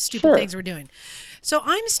being the stupid things we're doing. So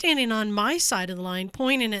I'm standing on my side of the line,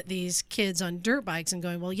 pointing at these kids on dirt bikes and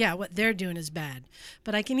going, well, yeah, what they're doing is bad.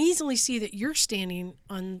 But I can easily see that you're standing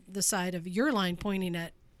on the side of your line, pointing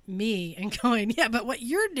at me and going, yeah, but what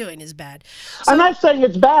you're doing is bad. So, I'm not saying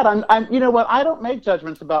it's bad. I'm you know what? I don't make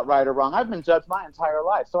judgments about right or wrong. I've been judged my entire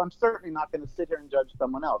life, so I'm certainly not going to sit here and judge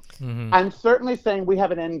someone else. Mm-hmm. I'm certainly saying we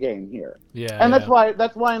have an end game here. Yeah, and that's why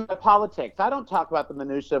in my politics, I don't talk about the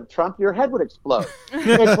minutia of Trump. Your head would explode.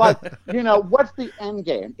 It's like, what's the end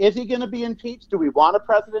game? Is he going to be impeached? Do we want a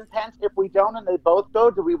President Pence? If we don't and they both go,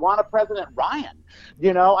 do we want a President Ryan?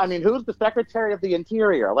 Who's the Secretary of the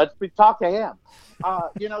Interior? Let's talk to him.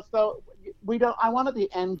 So we don't. I wanted the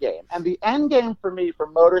end game, and the end game for me for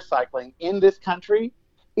motorcycling in this country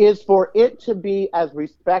is for it to be as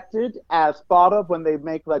respected, as thought of when they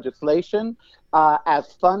make legislation,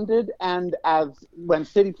 as funded, and as when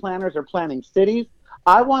city planners are planning cities.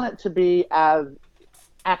 I want it to be as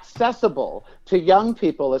accessible to young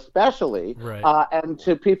people, especially, right. And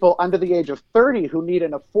to people under the age of 30 who need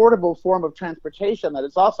an affordable form of transportation that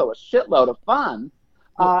is also a shitload of fun.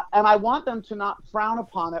 And I want them to not frown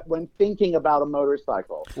upon it when thinking about a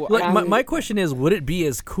motorcycle. Well, my question is, would it be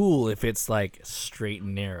as cool if it's like straight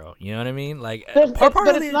and narrow? You know what I mean? Like, it's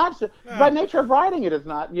not. By nature of riding, it is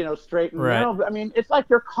not, straight and narrow. I mean, it's like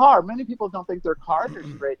your car. Many people don't think their cars are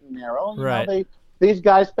straight and narrow. Right. These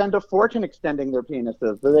guys spend a fortune extending their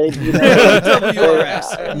penises. It's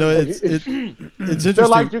interesting. They're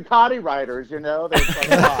like Ducati riders,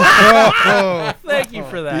 Thank you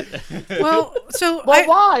for that.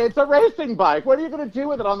 Why? It's a racing bike. What are you going to do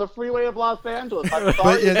with it on the freeway of Los Angeles? I'm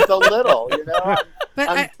sorry, it's so little.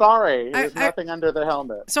 I'm sorry. There's nothing under the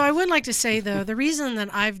helmet. So I would like to say, though, the reason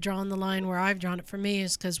that I've drawn the line where I've drawn it for me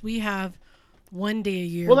is because we have one day a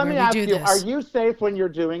year. Well, let me ask you: are you safe when you're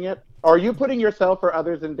doing it? Are you putting yourself or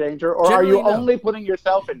others in danger, or are you only putting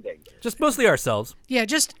yourself in danger? Just mostly ourselves. Yeah,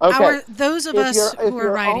 just okay. those of us who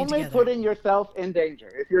are riding together. If you're only putting yourself in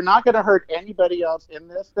danger, if you're not going to hurt anybody else in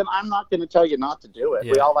this, then I'm not going to tell you not to do it.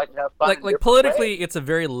 Yeah. We all like to have fun. Like politically, it's a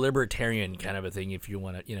very libertarian kind of a thing. If you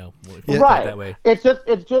want to, put it that way. It's just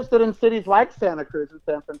that in cities like Santa Cruz and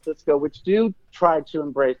San Francisco, which do try to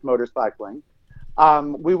embrace motorcycling,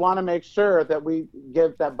 we want to make sure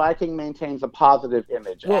that biking maintains a positive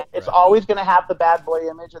image. It's always going to have the bad boy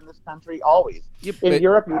image in this country, always. In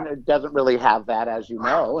Europe, it doesn't really have that, as you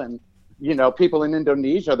know. And, people in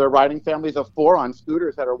Indonesia, they're riding families of 4 on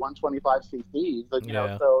scooters that are 125 cc's.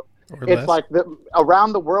 So it's like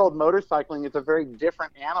around the world, motorcycling is a very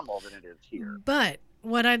different animal than it is here. But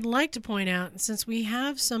what I'd like to point out, since we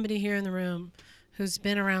have somebody here in the room who's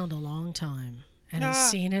been around a long time and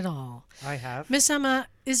has seen it all. I have. Miss Emma,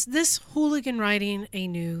 is this hooligan riding a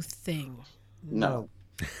new thing? No.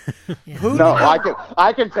 Yeah. No,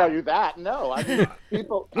 I can tell you that. No, I mean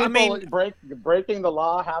people breaking the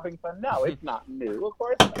law, having fun. No, it's not new. Of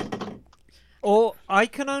course not. Or I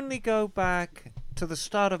can only go back to the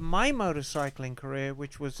start of my motorcycling career,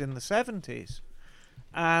 which was in the 70s,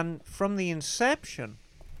 and from the inception,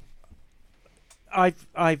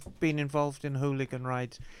 I've been involved in hooligan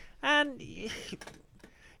rides, and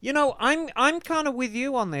I'm kind of with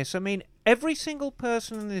you on this. I mean, every single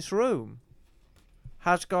person in this room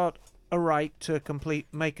has got a right to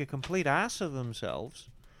make a complete ass of themselves,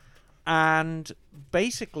 and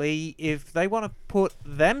basically, if they want to put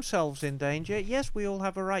themselves in danger, yes, we all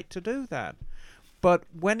have a right to do that. But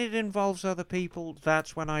when it involves other people,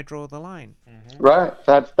 that's when I draw the line. Mm-hmm. Right.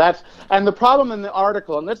 That's and the problem in the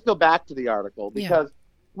article, and let's go back to the article, because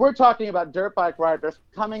we're talking about dirt bike riders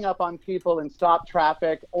coming up on people in stop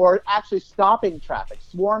traffic, or actually stopping traffic,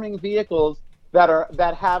 swarming vehicles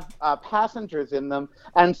that have passengers in them,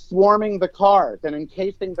 and swarming the cars and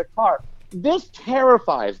encasing the car. This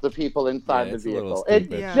terrifies the people inside the vehicle. It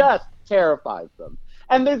just terrifies them.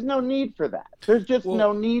 And there's no need for that. There's just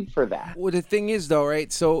no need for that. Well, the thing is, though,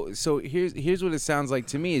 right? So here's what it sounds like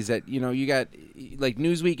to me is that, you got, like,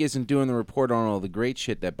 Newsweek isn't doing the report on all the great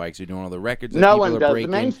shit that bikes are doing, all the records that no people one are does.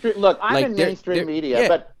 breaking. The mainstream, look, I'm in mainstream media,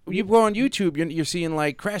 but you go on YouTube, you're seeing,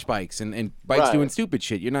 like, crash bikes and bikes doing stupid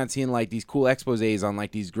shit. You're not seeing, like, these cool exposés on,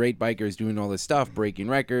 like, these great bikers doing all this stuff, breaking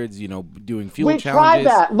records, doing fuel challenges. We tried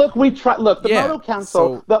that. Look, the Moto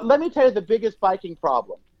Council, let me tell you the biggest biking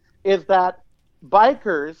problem is that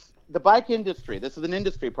bikers, the bike industry, this is an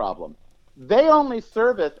industry problem. They only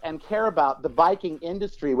service and care about the biking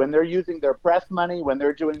industry when they're using their press money, when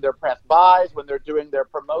they're doing their press buys, when they're doing their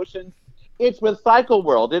promotions. It's with Cycle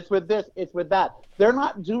World, it's with this, it's with that. They're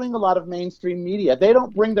not doing a lot of mainstream media. They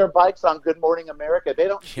don't bring their bikes on Good Morning America. They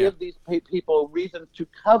don't give these people reasons to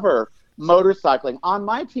cover motorcycling. On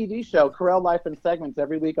my TV show, Corel Life in Segments,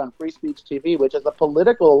 every week on Free Speech TV, which is a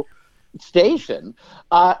political station,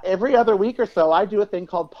 every other week or so I do a thing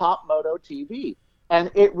called Pop Moto TV,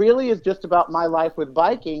 and it really is just about my life with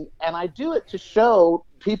biking, and I do it to show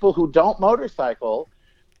people who don't motorcycle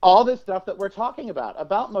all this stuff that we're talking about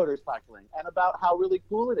motorcycling and about how really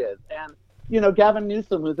cool it is. And Gavin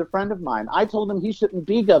Newsom, who's a friend of mine, I told him he shouldn't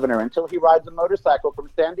be governor until he rides a motorcycle from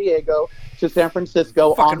San Diego to San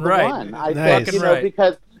Francisco on the one. I thought,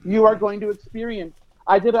 because you are going to experience.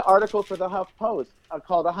 I did an article for the HuffPost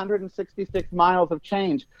called 166 Miles of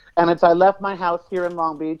Change. And I left my house here in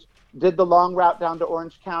Long Beach, did the long route down to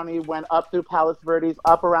Orange County, went up through Palos Verdes,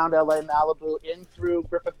 up around LA, Malibu, in through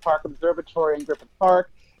Griffith Park Observatory in Griffith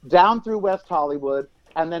Park, down through West Hollywood,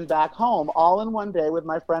 and then back home, all in one day with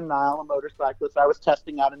my friend Niall, a motorcyclist. I was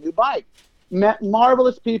testing out a new bike. Met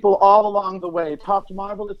marvelous people all along the way, talked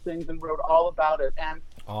marvelous things, and wrote all about it. And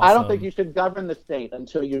awesome. I don't think you should govern the state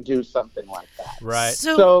until you do something like that. Right.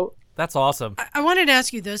 So that's awesome. I wanted to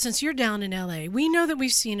ask you, though, since you're down in LA, we know that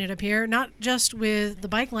we've seen it up here, not just with the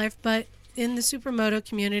bike life, but in the supermoto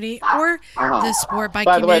community or the sport bike community.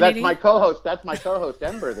 By the way, that's my co-host. That's my co-host,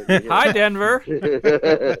 Denver. That you hear. Hi,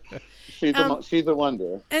 Denver. She's a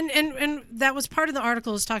wonder. And that was part of the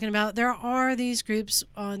article is talking about there are these groups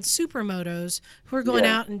on supermotos who are going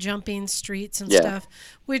out and jumping streets and stuff,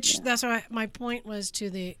 which that's why my point was to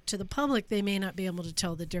the public, they may not be able to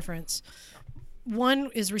tell the difference. One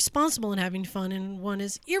is responsible in having fun and one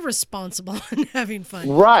is irresponsible in having fun.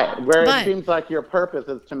 Right, it seems like your purpose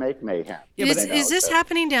is to make mayhem. Is this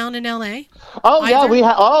happening down in LA? Oh,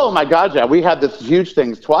 yeah, oh my God, yeah. We had this huge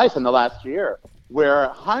things twice in the last year where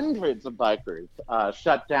hundreds of bikers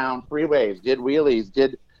shut down freeways, did wheelies,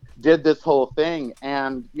 did this whole thing.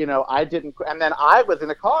 And, I didn't, and then I was in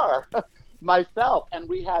a car myself, and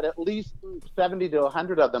we had at least 70 to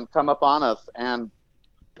 100 of them come up on us and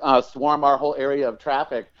swarm our whole area of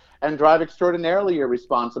traffic and drive extraordinarily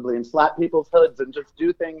irresponsibly and slap people's hoods and just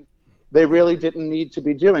do things they really didn't need to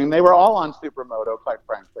be doing. They were all on supermoto, quite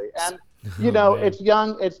frankly. And, it's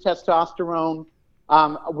young, it's testosterone.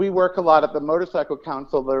 We work a lot at the Motorcycle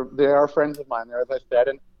Council. They are friends of mine there, as I said,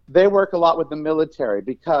 and they work a lot with the military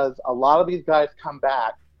because a lot of these guys come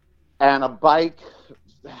back and a bike,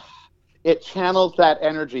 it channels that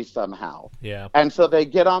energy somehow. Yeah. And so they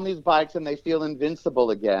get on these bikes and they feel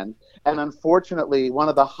invincible again. And unfortunately, one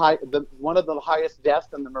of the highest deaths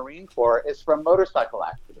in the Marine Corps is from motorcycle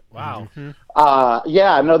accidents. Wow.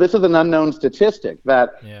 This is an unknown statistic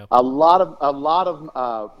that a lot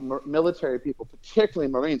of military people,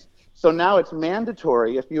 particularly Marines. So now it's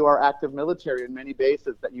mandatory if you are active military in many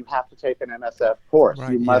bases that you have to take an MSF course.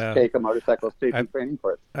 Right, you must take a motorcycle safety training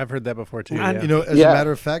course. I've heard that before too. And, as a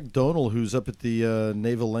matter of fact, Donal, who's up at the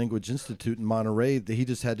Naval Language Institute in Monterey, he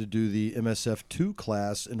just had to do the MSF2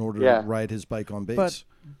 class in order to ride his bike on base.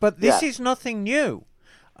 But this is nothing new.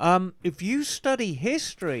 If you study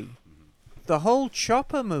history, the whole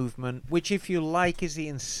chopper movement, which if you like is the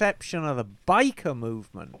inception of the biker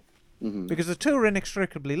movement, because the two are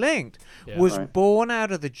inextricably linked, was born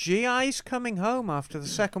out of the GIs coming home after the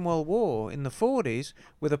Second World War in the 40s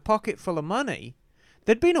with a pocket full of money.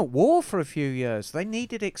 They'd been at war for a few years. They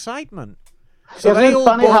needed excitement. So Isn't it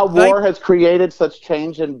funny how war has created such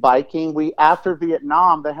change in biking? After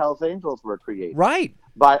Vietnam, the Hells Angels were created. Right.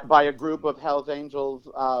 By a group of Hells Angels,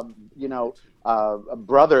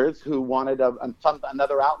 brothers who wanted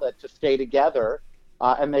another outlet to stay together.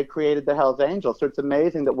 And they created the Hells Angels. So it's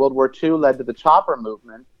amazing that World War II led to the chopper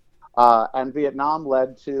movement, and Vietnam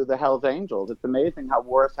led to the Hells Angels. It's amazing how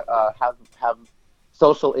wars have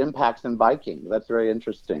social impacts in biking. That's very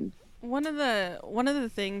interesting. One of the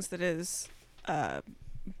things that is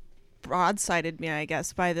broadsided me, I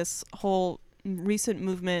guess, by this whole recent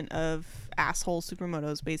movement of asshole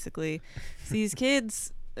supermotos, basically, is these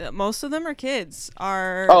kids. Most of them are kids.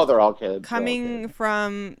 They're all kids. Coming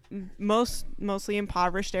from mostly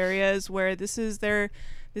impoverished areas where this is their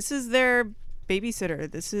babysitter.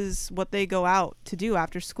 This is what they go out to do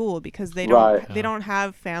after school because they don't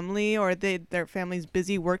have family, or their family's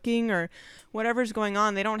busy working, or whatever's going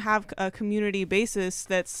on. They don't have a community basis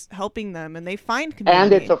that's helping them, and they find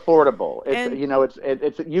community. And it's affordable.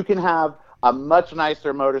 It's you can have a much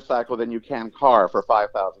nicer motorcycle than you can car for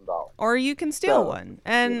 $5,000. Or you can steal one.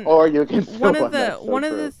 And or you can steal one. One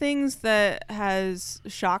of the things that has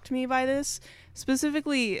shocked me by this,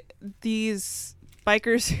 specifically these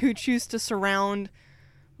bikers who choose to surround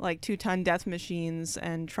like 2-ton death machines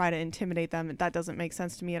and try to intimidate them, that doesn't make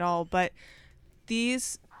sense to me at all. But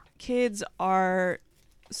these kids are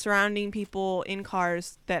surrounding people in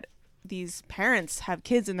cars that these parents have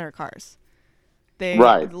kids in their cars.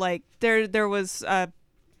 Like there was a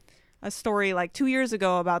story like 2 years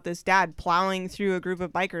ago about this dad plowing through a group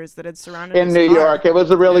of bikers that had surrounded in New York. It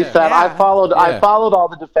was a really sad. I followed all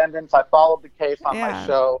the defendants. I followed the case on my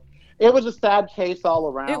show. It was a sad case all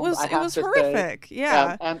around. It was horrific.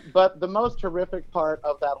 But the most horrific part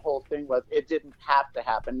of that whole thing was it didn't have to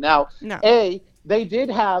happen. Now, they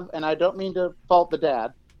did have, and I don't mean to fault the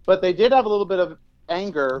dad, but they did have a little bit of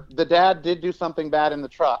anger. The dad did do something bad in the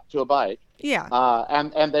truck to a bike. Yeah.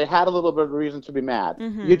 And they had a little bit of reason to be mad.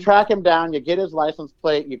 Mm-hmm. You track him down, you get his license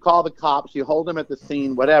plate, you call the cops, you hold him at the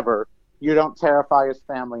scene, whatever. You don't terrify his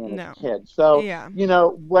family and his kids. So,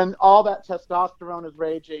 when all that testosterone is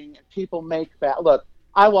raging, people make that. Look,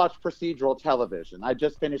 I watch procedural television. I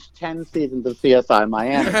just finished 10 seasons of CSI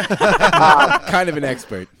Miami. Kind of an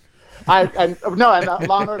expert. And Law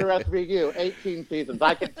 & Order SVU, 18 seasons.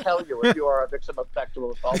 I can tell you if you are a victim of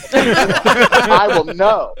sexual assault. I will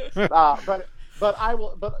know.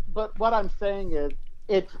 But what I'm saying is,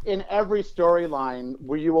 it's in every storyline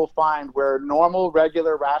where you will find where normal,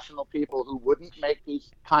 regular, rational people who wouldn't make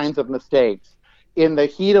these kinds of mistakes in the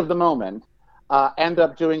heat of the moment end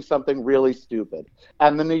up doing something really stupid.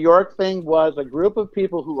 And the New York thing was a group of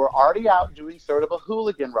people who were already out doing sort of a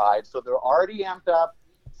hooligan ride, so they're already amped up.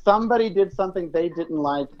 Somebody did something they didn't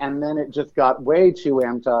like, and then it just got way too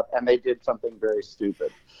amped up, and they did something very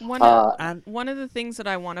stupid. One of the things that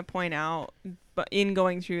I want to point out in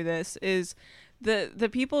going through this is the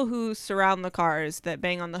people who surround the cars, that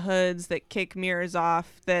bang on the hoods, that kick mirrors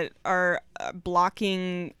off, that are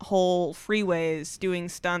blocking whole freeways, doing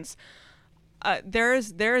stunts.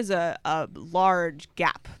 There's a large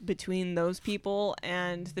gap between those people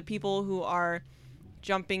and the people who are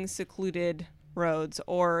jumping secluded roads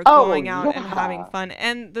or going out and having fun.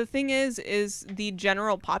 And the thing is the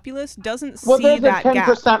general populace doesn't see that gap.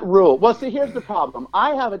 There's a 10% rule. Well, see, here's the problem.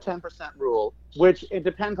 I have a 10% rule, which it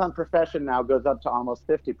depends on profession now, goes up to almost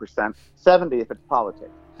 50%, 70% if it's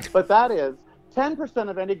politics. But that is 10%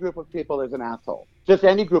 of any group of people is an asshole. Just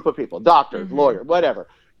any group of people, doctors, lawyer, whatever.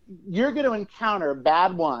 You're going to encounter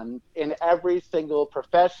bad ones in every single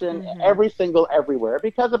profession, everywhere,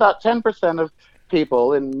 because about 10% of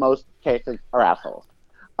people in most cases are assholes.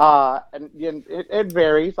 And it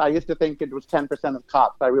varies. I used to think it was 10% of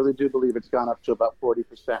cops. I really do believe it's gone up to about 40%,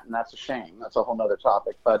 and that's a shame. That's a whole other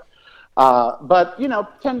topic. But 10%,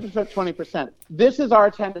 20%. This is our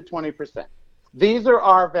 10 to 20%. These are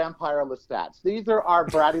our vampire Lestats. These are our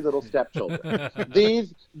bratty little stepchildren.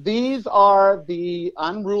 These are the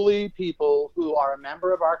unruly people who are a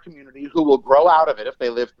member of our community who will grow out of it if they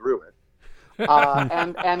live through it.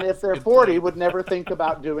 And if they're 40, would never think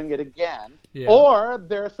about doing it again. Yeah. Or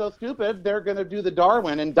they're so stupid, they're going to do the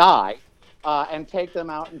Darwin and die and take them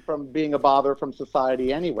out from being a bother from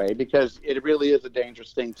society anyway, because it really is a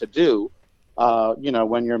dangerous thing to do.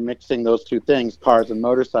 When you're mixing those two things, cars and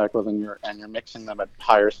motorcycles, and you're mixing them at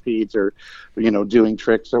higher speeds, or doing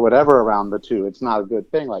tricks or whatever around the two, it's not a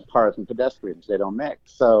good thing. Like cars and pedestrians, they don't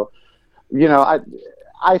mix. So,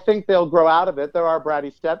 I think they'll grow out of it. There are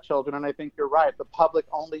bratty stepchildren, and I think you're right. The public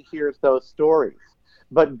only hears those stories,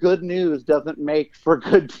 but good news doesn't make for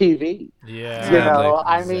good TV. Yeah, when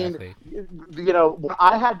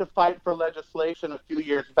I had to fight for legislation a few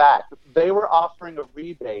years back, they were offering a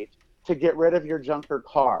rebate to get rid of your junker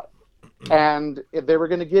car, and if they were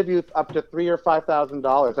going to give you up to $3,000 or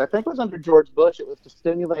 $5,000. I think it was under George Bush. It was to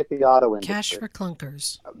stimulate the auto industry. Cash for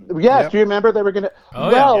clunkers. Yes, do you remember they were going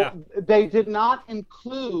to? They did not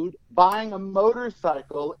include buying a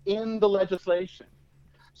motorcycle in the legislation.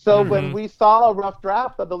 So when we saw a rough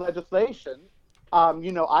draft of the legislation,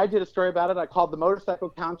 I did a story about it. I called the Motorcycle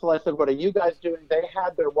Council. I said, "What are you guys doing?" They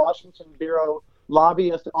had their Washington Bureau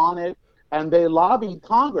lobbyists on it. And they lobbied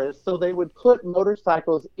Congress so they would put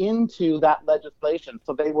motorcycles into that legislation.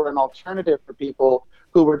 So they were an alternative for people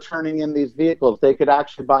who were turning in these vehicles. They could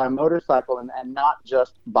actually buy a motorcycle and not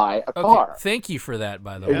just buy a car. Thank you for that,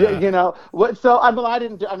 by the way. So I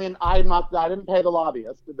didn't pay the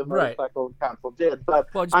lobbyist. The Motorcycle Council did, but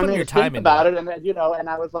I mean, think about it, and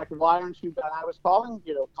I was like, why aren't you? And I was calling,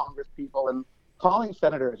 Congress people and calling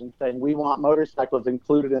senators and saying, we want motorcycles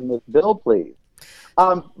included in this bill, please.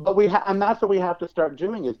 But and that's what we have to start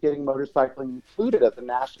doing, is getting motorcycling included as a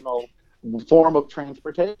national form of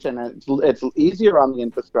transportation. And it's easier on the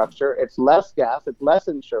infrastructure. It's less gas. It's less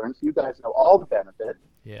insurance. You guys know all the benefits.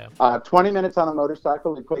 Yeah. 20 minutes on a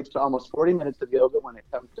motorcycle equates to almost 40 minutes of yoga when it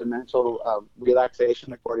comes to mental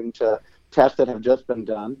relaxation, according to tests that have just been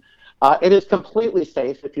done. It is completely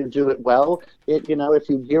safe if you do it well. If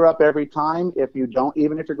you gear up every time,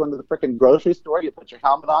 even if you're going to the frickin' grocery store, you put your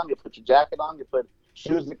helmet on, you put your jacket on, you put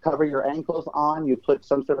shoes that cover your ankles on, you put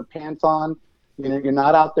some sort of pants on. You're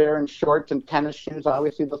not out there in shorts and tennis shoes. I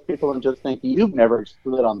always see those people and just think, you've never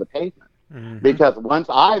slid on the pavement. Mm-hmm. Because once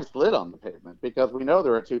I've slid on the pavement, because we know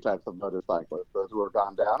there are two types of motorcyclists, those who have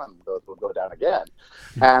gone down and those who will go down again.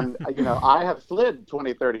 And, I have slid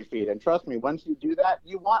 20, 30 feet. And trust me, once you do that,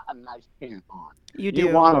 you want a nice pant on. You do.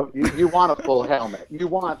 You want a full helmet. You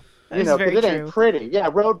want, because it ain't pretty. Yeah,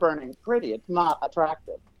 road burning, pretty. It's not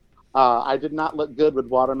attractive. I did not look good with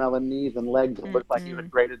watermelon knees and legs. It looked like you had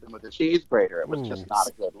grated them with a cheese grater. It was just not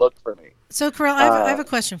a good look for me. So, Carell, I have a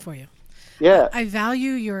question for you. Yeah. I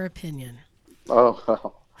value your opinion. Oh,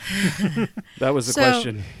 well. That was the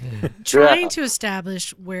question. Trying to establish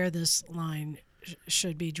where this line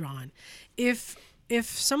should be drawn. If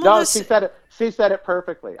some of us... She said it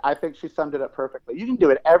perfectly. I think she summed it up perfectly. You can do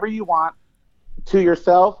whatever you want to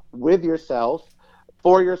yourself, with yourself,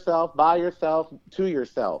 for yourself, by yourself, to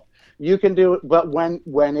yourself. You can do it, but when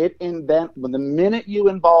the minute you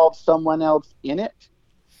involve someone else in it,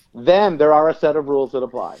 then there are a set of rules that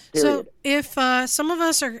apply. Period. So if some of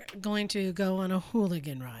us are going to go on a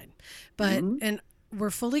hooligan ride, and we're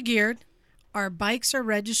fully geared, our bikes are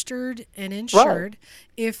registered and insured,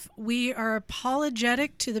 if we are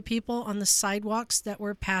apologetic to the people on the sidewalks that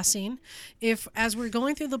we're passing, if as we're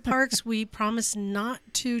going through the parks we promise not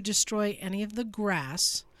to destroy any of the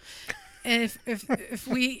grass, and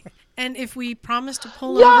if we promise to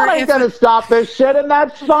pull over, I ain't gonna stop this shit, and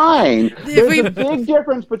that's fine. There's a big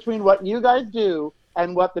difference between what you guys do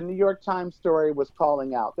and what the New York Times story was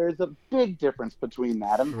calling out. There's a big difference between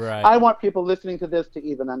that. And I want people listening to this to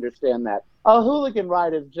even understand that. A hooligan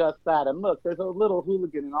ride is just that. And look, there's a little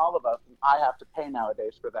hooligan in all of us, and I have to pay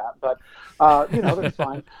nowadays for that. But, that's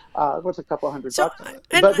fine. What's a couple $100 bucks?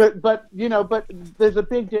 But there's a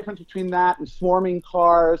big difference between that and swarming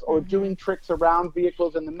cars or doing tricks around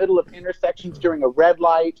vehicles in the middle of intersections during a red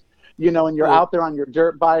light. And you're out there on your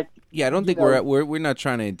dirt bike. Yeah, I don't think we're not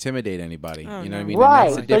trying to intimidate anybody. Oh, you know what I mean? Right.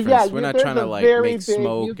 And that's the difference. So, we're not trying to make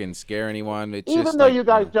smoke and scare anyone. It's even just though you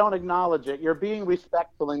guys don't acknowledge it, you're being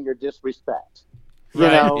respectful in your disrespect. You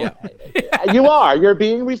know, you are. You're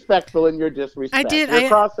being respectful in your disrespect. I did. You're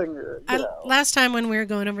crossing. Last time when we were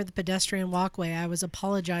going over the pedestrian walkway, I was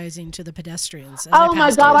apologizing to the pedestrians. Oh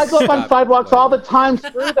my God! I go up on sidewalks all the time.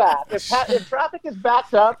 Screw that. If traffic is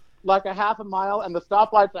backed up like a half a mile and the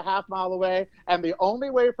stoplight's a half mile away, and the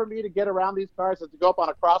only way for me to get around these cars is to go up on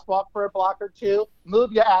a crosswalk for a block or two,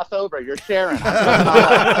 move your ass over. You're sharing.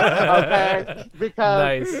 Okay?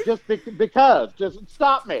 Because just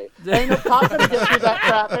stop me. Ain't no cop gonna get through that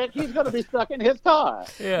traffic. He's gonna be stuck in his car.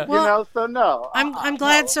 Yeah. You know. So no. I'm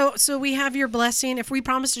glad. No. So we have your blessing. If we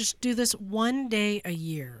promise to just do this one day a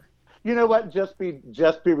year. You know what? Just be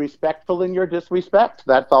respectful in your disrespect.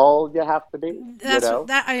 That's all you have to be.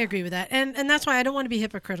 That I agree with that, and that's why I don't want to be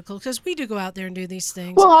hypocritical, because we do go out there and do these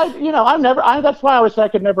things. Well, that's why I always say I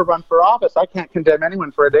could never run for office. I can't condemn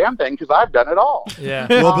anyone for a damn thing because I've done it all. Yeah.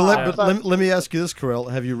 Well, but let me ask you this, Carell.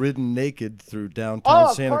 Have you ridden naked through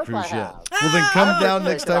downtown Santa Cruz yet? Well, then come down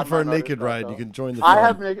next time for a naked ride. You can join the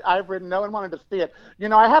fun. I've ridden. No one wanted to see it. You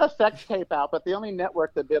know, I had a sex tape out, but the only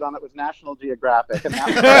network that bid on it was National Geographic, and that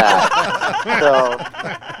was bad. So,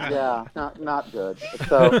 yeah, not good.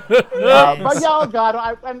 So, but yeah, oh God,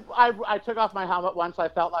 I took off my helmet once. I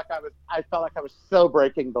felt like I was so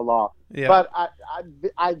breaking the law. Yeah. But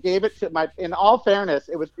I gave it to in all fairness,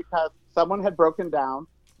 it was because someone had broken down,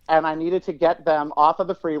 and I needed to get them off of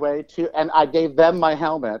the freeway and I gave them my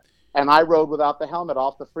helmet. And I rode without the helmet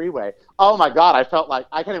off the freeway. Oh my God! I felt like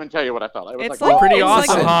I can't even tell you what I felt. It was it's like pretty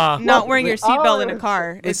awesome, huh? Not wearing your seatbelt in a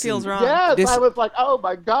car. It feels wrong. Yes, I was like, oh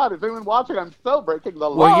my God! Is anyone watching? I'm so breaking the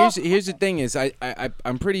law. Well, here's the thing: is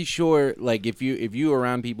I'm pretty sure, like, if you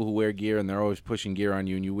around people who wear gear and they're always pushing gear on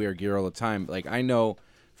you and you wear gear all the time, like, I know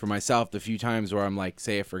for myself the few times where I'm like,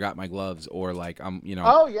 say I forgot my gloves, or like I'm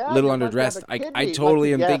little underdressed, I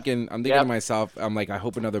totally am thinking to myself, I'm like, I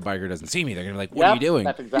hope another biker doesn't see me. They're gonna be like, what are you doing?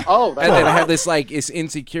 That's and then I have this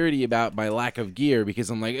insecurity about my lack of gear because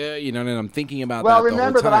I'm like, and I'm thinking about that the whole time. Well,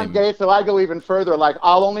 remember that I'm gay, so I go even further. Like,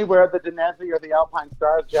 I'll only wear the Danesi or the Alpine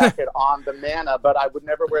Stars jacket on the Mana, but I would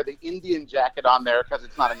never wear the Indian jacket on there because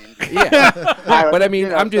it's not an Indian. Yeah, but I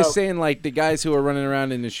mean, I'm just saying, like, the guys who are running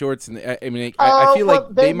around in the shorts, and I feel like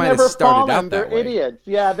they might have started out that way. They're idiots.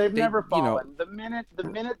 Yeah, they've never fallen. The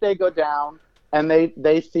minute they go down and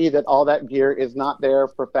they see that all that gear is not there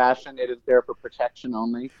for fashion, it is there for protection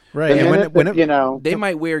only. Right. And they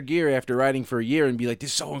might wear gear after riding for a year and be like,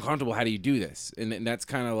 "This is so uncomfortable. How do you do this?" And that's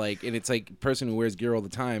kind of like, and it's like a person who wears gear all the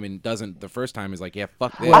time and doesn't the first time is like, "Yeah,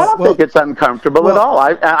 fuck this." I don't think it's uncomfortable at all.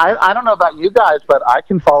 I don't know about you guys, but I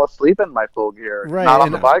can fall asleep in my full gear. Right. Not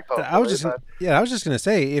on the bike. I was just gonna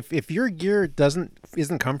say, if your gear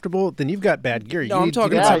isn't comfortable, then you've got bad gear. No, I'm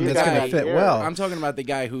talking about something that's gonna fit well. I'm talking about the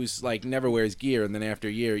guy who's like never wears gear, and then after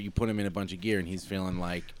a year you put him in a bunch of gear and he's feeling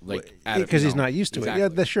like because he's not used to it. Yeah,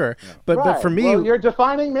 sure. Yeah. But for me, you're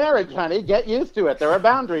defining marriage, honey. Get used to it. There are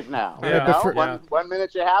boundaries now. Yeah. One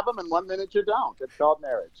minute you have them, and 1 minute you don't. It's called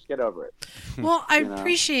marriage. Get over it. Well, I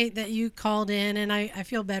appreciate that you called in, and I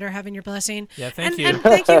feel better having your blessing. Yeah, thank you. And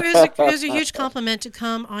thank you. It was a huge compliment to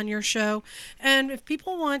come on your show. And if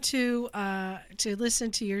people want to listen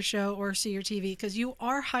to your show or see your TV, because you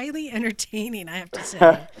are highly entertaining, I have to say.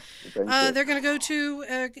 They're going to go to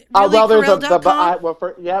reallycarell.com.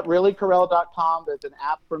 reallycarell.com. There's an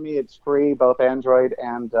app for me. It's free, both Android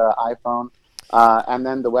and iPhone. And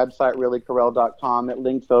then the website, reallycarell.com. It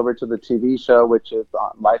links over to the TV show, which is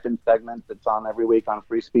on Life in Segments. It's on every week on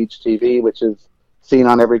Free Speech TV, which is seen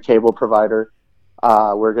on every cable provider.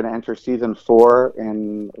 We're going to enter season 4,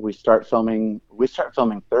 and we start filming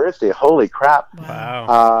Thursday. Holy crap!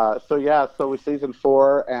 Wow. So we're season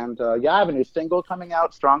 4, and I have a new single coming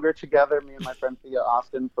out, Stronger Together. Me and my friend Thea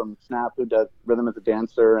Austin from Snap, who does Rhythm as a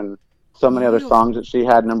Dancer and so many other songs that she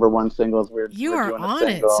had #1 singles. We're doing on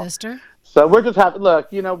it, sister. So we're just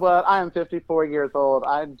look, you know what? I am 54 years old.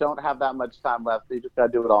 I don't have that much time left. So you just got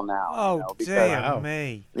to do it all now. Oh, damn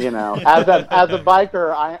me. You know, as a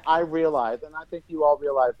biker, I realize, and I think you all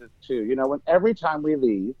realize this too, you know, every time we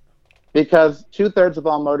leave, because 2/3 of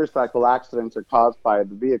all motorcycle accidents are caused by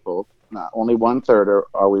the vehicles, only 1/3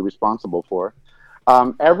 are we responsible for.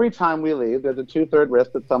 Every time we leave, there's a 2/3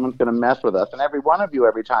 risk that someone's going to mess with us. And every one of you,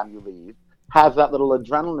 every time you leave, has that little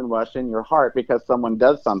adrenaline rush in your heart because someone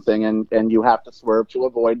does something and you have to swerve to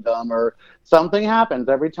avoid them, or something happens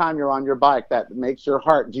every time you're on your bike that makes your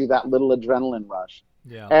heart do that little adrenaline rush.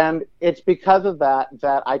 Yeah. And it's because of that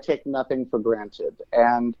I take nothing for granted.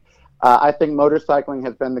 And I think motorcycling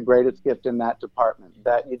has been the greatest gift in that department,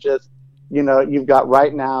 that you just, you know, you've got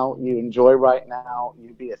right now, you enjoy right now,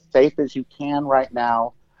 you be as safe as you can right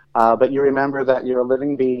now. But you remember that you're a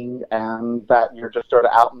living being and that you're just sort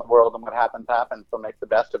of out in the world, and what happens, happens. So make the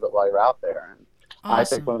best of it while you're out there. And I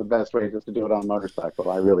think one of the best ways is to do it on a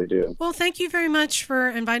motorcycle. I really do. Well, thank you very much for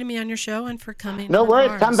inviting me on your show and for coming. No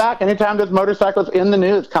worries. Come back anytime there's motorcycles in the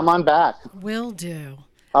news. Come on back. Will do.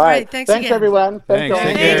 All right. Thanks again. Everyone. Thanks.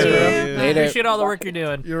 Thank you. Later. Appreciate all the work you're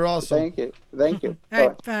doing. You're awesome. Thank you. Thank you. All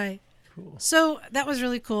right. Bye. Cool. So that was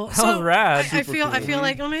really cool. That was rad. I feel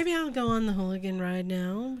like, well, maybe I'll go on the hooligan ride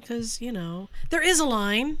now because there is a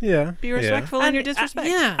line. Yeah. Be respectful in your disrespect.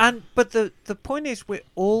 But the point is, we're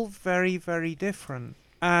all very, very different,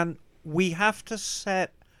 and we have to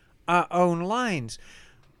set our own lines.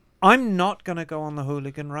 I'm not going to go on the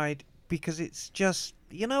hooligan ride because it's just,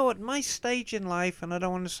 at my stage in life, and I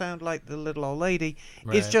don't want to sound like the little old lady,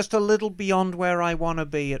 it's just a little beyond where I want to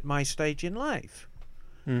be at my stage in life.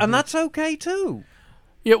 Mm-hmm. And that's okay too.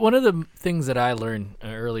 Yeah, one of the things that I learned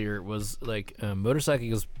earlier was like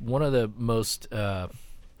motorcycling is one of the most.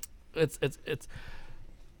 It's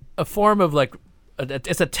a form of like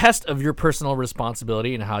it's a test of your personal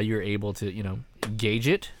responsibility and how you're able to gauge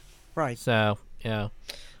it. Right. So yeah.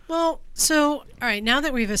 Well, so all right. Now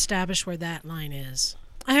that we've established where that line is,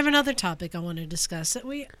 I have another topic I want to discuss.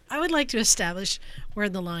 I would like to establish where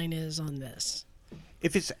the line is on this.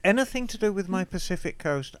 If it's anything to do with my Pacific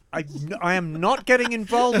Coast, I am not getting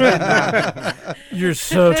involved in that. You're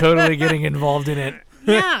so totally getting involved in it.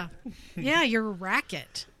 Yeah. Yeah, your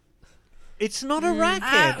racket. It's not a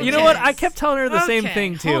racket. Okay. You know what? I kept telling her the same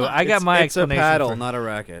thing, too. I got my explanation. It's a paddle, not a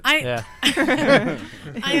racket. I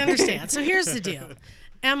understand. So here's the deal.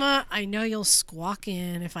 Emma, I know you'll squawk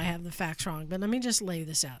in if I have the facts wrong, but let me just lay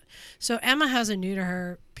this out. So Emma has a new to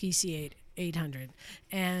her PC 800,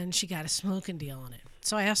 and she got a smoking deal on it.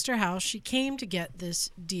 So I asked her how she came to get this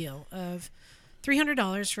deal of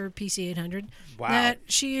 $300 for PC 800 that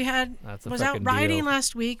she was out riding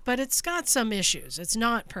last week, but it's got some issues. It's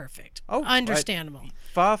not perfect. Oh, understandable.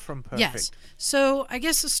 Far from perfect. Yes. So I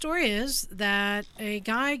guess the story is that a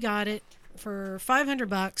guy got it for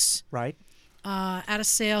 $500. Right. At a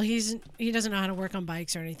sale. He doesn't know how to work on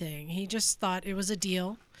bikes or anything. He just thought it was a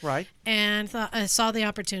deal. Right. And saw the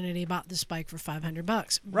opportunity, bought this bike for $500.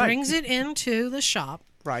 Right. Brings it into the shop.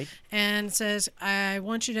 Right. And says, I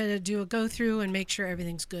want you to do a go through and make sure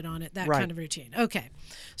everything's good on it. That kind of routine. Okay.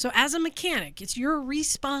 So as a mechanic, it's your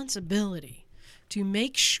responsibility to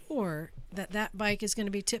make sure that bike is going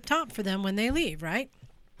to be tip top for them when they leave, right?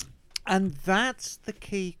 And that's the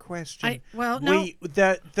key question.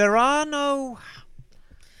 There are no.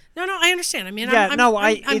 No, I understand. I mean, yeah,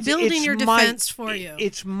 I'm building your defense for you.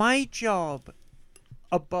 It's my job,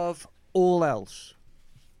 above all else,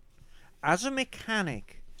 as a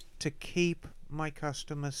mechanic, to keep my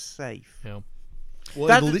customers safe. Yeah.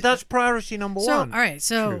 Well, that's priority number one. All right,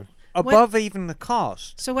 so above even the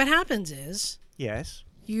cost. So what happens is, yes,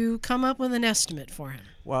 you come up with an estimate for him.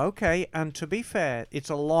 Well, okay, and to be fair, it's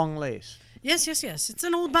a long list. Yes. It's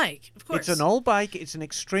an old bike, of course. It's an old bike. It's an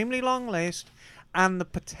extremely long list. And the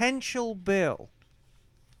potential bill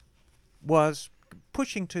was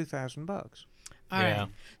pushing $2,000. All right.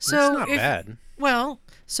 So it's not bad. Well,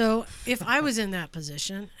 so if I was in that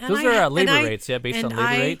position, and those are labor rates, based on labor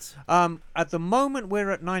rates. At the moment,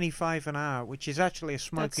 we're at $95 an hour, which is actually a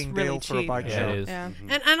smoking really deal for a bike cheap. shop. It is. Yeah.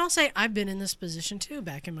 And I'll say I've been in this position too,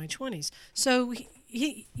 back in my 20s. So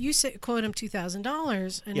you quote him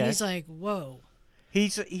 $2,000, and he's like, "Whoa."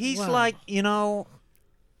 He's like,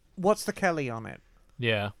 what's the Kelly on it?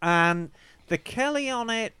 Yeah. And the Kelly on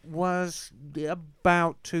it was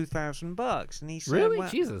about $2,000, and he said, "Really, well,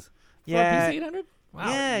 Jesus." Yeah. PC 800? Wow.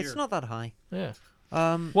 Yeah, it's not that high. Yeah.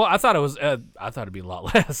 Well, I thought it was. I thought it'd be a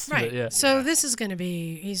lot less. Right. But yeah. So this is going to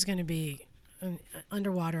be. He's going to be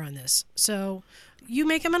underwater on this. So you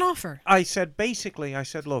make him an offer. I said,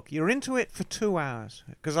 look, you're into it for 2 hours,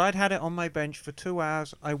 because I'd had it on my bench for 2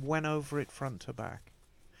 hours. I went over it front to back.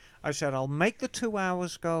 I said, I'll make the 2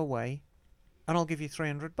 hours go away, and I'll give you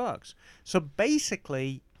 $300. So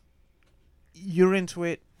basically, you're into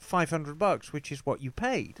it $500, which is what you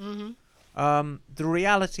paid. Mm-hmm. The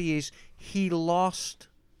reality is he lost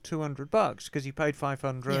 $200 because he paid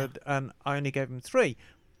 $500 and I only gave him $3.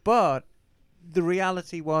 But the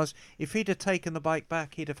reality was, if he'd have taken the bike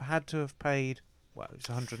back, he'd have had to have paid. Well, it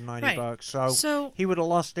was $190, so he would have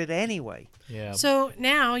lost it anyway. Yeah. So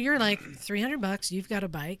now you're like $300. You've got a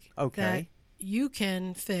bike that Okay. you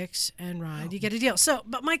can fix and ride. You get a deal. So,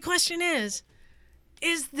 but my question is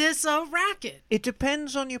this a racket? It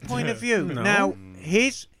depends on your point of view. No. Now,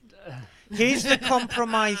 here's the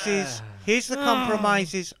compromises. Here's the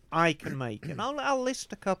compromises I can make, and I'll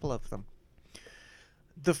list a couple of them.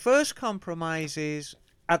 The first compromise is,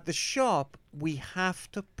 at the shop, we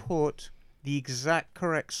have to put the exact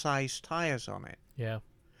correct size tires on it. Yeah.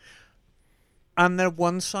 And they're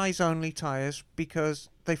one-size-only tires because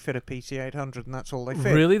they fit a PC800, and that's all they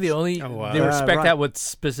fit. Really? They only they respect right. that with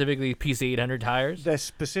specifically PC800 tires? They're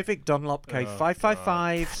specific Dunlop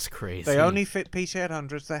K555s. That's crazy. They only fit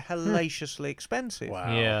PC800s. They're hellaciously expensive.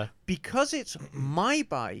 Wow. Yeah. Because it's my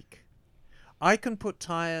bike, I can put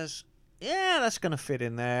tires. Yeah, that's going to fit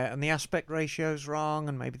in there, and the aspect ratio's wrong,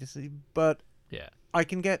 and maybe this is. But yeah, I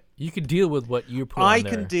can get. You can deal with what you put on I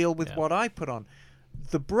there. can deal with what I put on.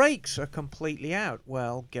 The brakes are completely out.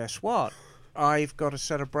 Well, guess what? I've got a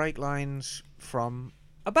set of brake lines from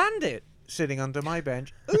a Bandit sitting under my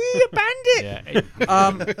bench. Ooh, a Bandit!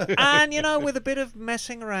 Yeah. And, you know, with a bit of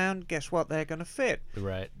messing around, guess what? They're going to fit.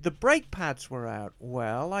 Right. The brake pads were out.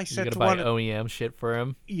 Well, I said you to buy one... OEM shit for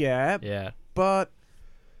him? Yeah. Yeah. But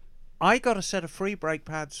I got a set of free brake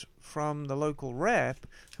pads from the local rep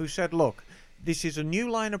who said, look, this is a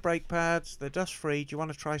new line of brake pads. They're dust-free. Do you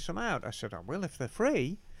want to try some out? I said, I will if they're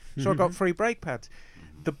free. So I got free brake pads.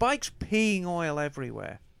 The bike's peeing oil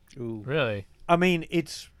everywhere. Ooh. Really? I mean,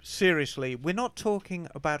 it's seriously, we're not talking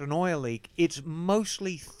about an oil leak. It's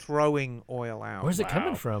mostly throwing oil out. Where's it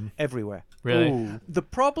coming from? Everywhere. Really? Ooh. The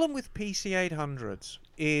problem with PC800s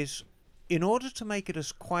is, in order to make it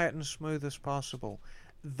as quiet and smooth as possible,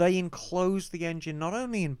 they enclose the engine not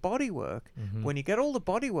only in bodywork. When you get all the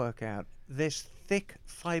bodywork out, there's thick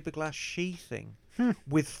fiberglass sheathing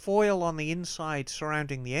with foil on the inside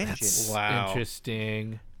surrounding the engine. Wow.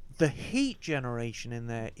 Interesting. The heat generation in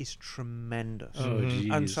there is tremendous. Oh,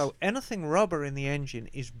 geez. And so anything rubber in the engine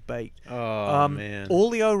is baked. Oh, man.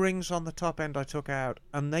 All the O-rings on the top end I took out,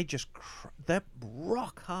 and they just... they're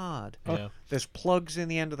rock hard. Yeah. There's plugs in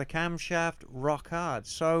the end of the camshaft, rock hard.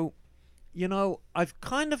 So, you know, I've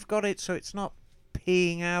kind of got it so it's not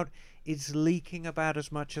peeing out. It's leaking about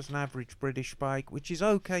as much as an average British bike, which is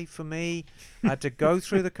okay for me. I had to go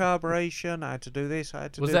through the carburation. I had to do this. I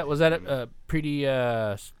had to was that pretty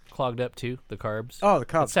clogged up too? The carbs? Oh, the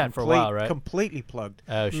carbs. It sat for a while, right? Completely plugged.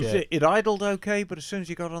 Oh shit! It idled okay, but as soon as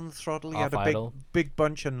you got on the throttle, you had a big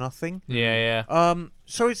bunch of nothing. Yeah, yeah.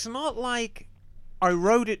 So it's not like I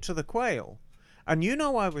rode it to the quail, and you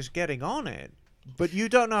know I was getting on it. But you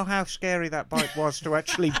don't know how scary that bike was to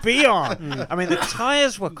actually be on. I mean, the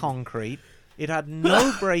tires were concrete. It had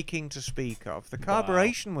no braking to speak of. The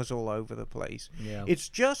carburation was all over the place. Yeah. It's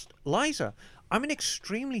just, Liza, I'm an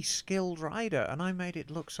extremely skilled rider, and I made it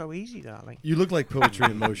look so easy, darling. You look like poetry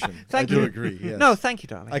in motion. Thank I you. do agree. Yes. No, thank you,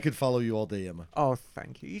 darling. I could follow you all day, Emma. Oh,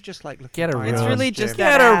 thank you. You just like looking Get a at my room. ass, It's really Jim. just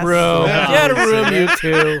Get that a room. No. Get a room, you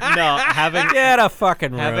two. No, Get a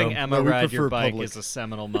fucking room. having Emma No, we ride your prefer bike public. is a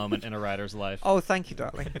seminal moment in a rider's life. Oh, thank you,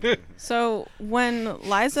 darling. So when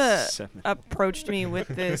Liza approached me with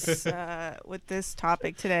this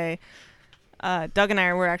topic today, Doug and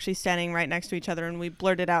I were actually standing right next to each other, and we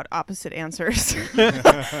blurted out opposite answers.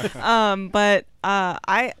 But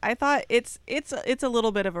I thought it's a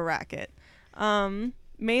little bit of a racket,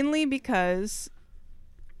 mainly because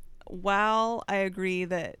while I agree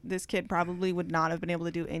that this kid probably would not have been able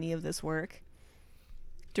to do any of this work,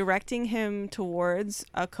 directing him towards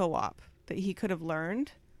a co-op that he could have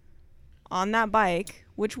learned on that bike,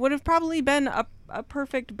 which would have probably been a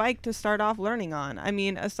perfect bike to start off learning on. I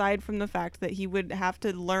mean, aside from the fact that he would have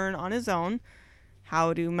to learn on his own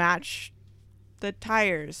how to match the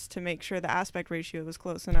tires to make sure the aspect ratio was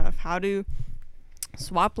close enough, how to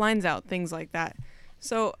swap lines out, things like that.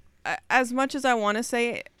 So as much as I want to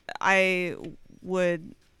say I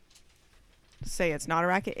would say it's not a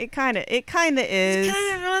racket, it kind of is.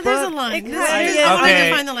 There's a line. It I'm kinda gonna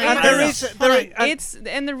is. find the line.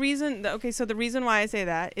 The reason why I say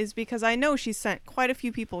that is because I know she sent quite a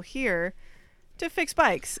few people here to fix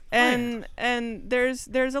bikes, and there's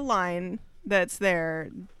a line that's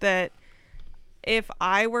there that if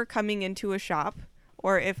I were coming into a shop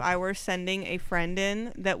or if I were sending a friend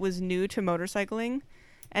in that was new to motorcycling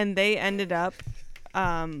and they ended up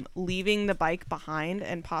leaving the bike behind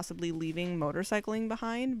and possibly leaving motorcycling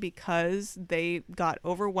behind because they got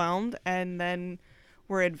overwhelmed and then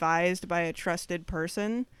were advised by a trusted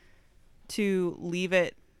person to leave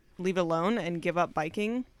it alone and give up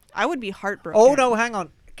biking, I would be heartbroken. Oh, no, hang on,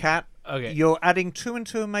 Kat. Okay. You're adding 2 and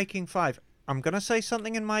 2 and making 5. I'm going to say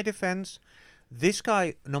something in my defense. This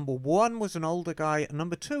guy, number one, was an older guy. And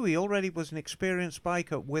number two, he already was an experienced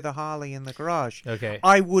biker with a Harley in the garage. Okay.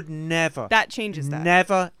 I would never. That changes that.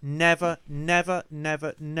 Never.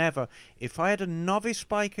 If I had a novice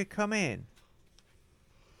biker come in,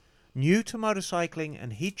 new to motorcycling,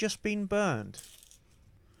 and he'd just been burned,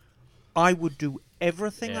 I would do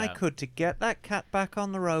everything I could to get that cat back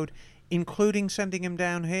on the road, including sending him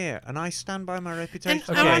down here. And I stand by my reputation.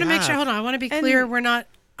 And I want to make sure, hold on, I want to be clear,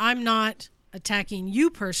 I'm not attacking you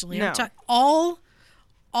personally. No. I'm talking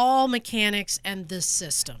all mechanics and this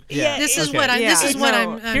system. Yeah, this is okay. what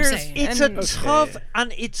I'm saying.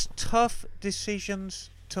 It's tough decisions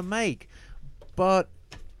to make, but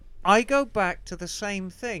I go back to the same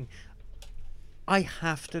thing. I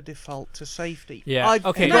have to default to safety. Yeah. I've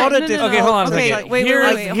okay. got to Okay. Hold on a Okay, second. wait, Here's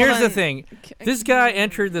hold the on. thing. This guy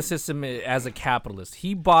entered the system as a capitalist.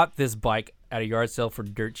 He bought this bike at a yard sale for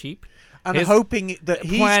dirt cheap. And hoping that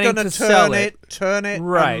he's planning going to sell turn it,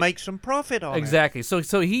 Right. and make some profit on it. Exactly.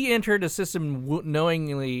 So he entered a system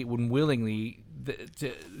knowingly and willingly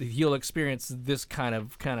that he'll experience this kind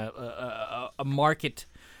of a market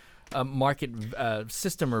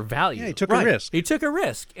system or value. Yeah, he took a risk. He took a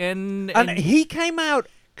risk, and he came out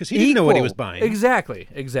because he didn't know what he was buying. Exactly.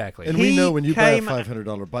 And we know when you buy a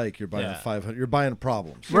 $500 bike, you're buying You're buying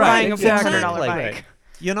problems. You're buying a $400 bike. Right.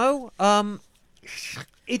 You know,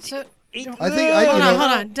 it's. Hold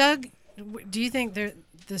on, Doug. Do you think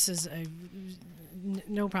this is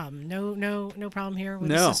no problem? No problem here with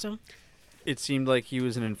the system. It seemed like he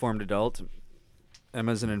was an informed adult.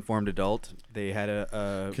 Emma's an informed adult. They had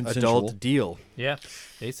a adult deal. Yeah,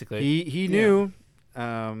 basically. He knew.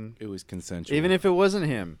 It was consensual. Even if it wasn't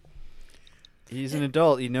him, he's an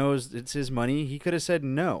adult. He knows it's his money. He could have said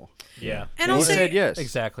no. Yeah, and he said yes.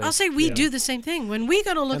 Exactly. I'll say we do the same thing when we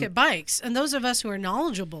go to look at bikes, and those of us who are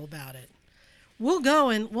knowledgeable about it, we'll go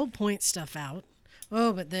and we'll point stuff out.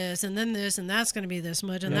 Oh, but this and then this and that's going to be this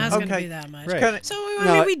much and that's going to be that much. Right.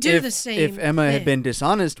 So we do the same. If Emma thing. had been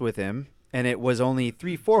dishonest with him and it was only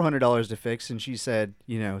 $400 to fix, and she said,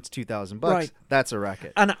 it's $2,000, Right. that's a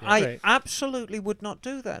racket. And I absolutely would not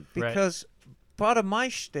do that because part of my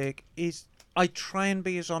shtick is I try and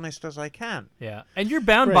be as honest as I can. Yeah, and you're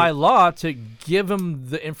bound by law to give them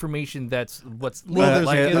the information that's what's Well,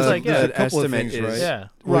 legal. there's a couple of things, right? Yeah,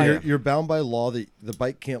 well, you're bound by law that the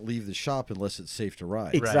bike can't leave the shop unless it's safe to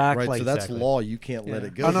ride. Exactly. Right. So that's law. You can't let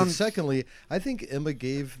it go. And secondly, I think Emma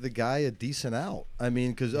gave the guy a decent out. I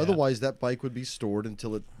mean, because otherwise that bike would be stored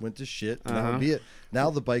until it went to shit. And that would be it. Now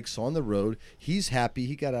the bike's on the road. He's happy.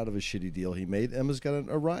 He got out of a shitty deal he made. Emma's got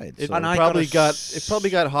a ride. It So. probably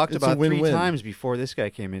got hawked It's a about 3 win-win. times before this guy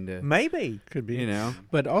came into. Maybe. Could be.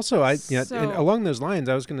 But also, along those lines,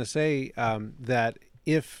 I was going to say that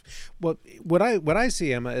what I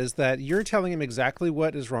see, Emma, is that you're telling him exactly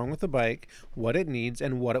what is wrong with the bike, what it needs,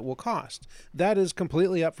 and what it will cost. That is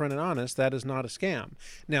completely upfront and honest. That is not a scam.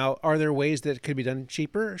 Now, are there ways that it could be done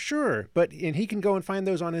cheaper? Sure, and he can go and find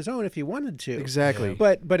those on his own if he wanted to. Exactly.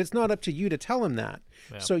 But it's not up to you to tell him that.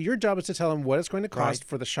 Yeah. So your job is to tell him what it's going to cost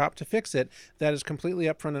for the shop to fix it. That is completely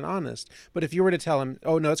upfront and honest. But if you were to tell him,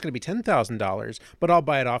 oh no, it's going to be $10,000, but I'll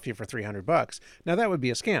buy it off you for $300, now that would be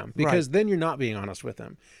a scam because then you're not being honest with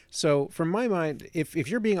him. So from my mind, if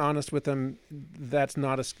you're being honest with them, that's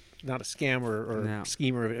not a scam or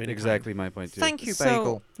scheme or any exactly kind. my point too. Thank you, So-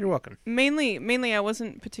 Bagel. You're welcome. Mainly, I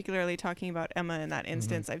wasn't particularly talking about Emma in that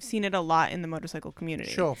instance. I've seen it a lot in the motorcycle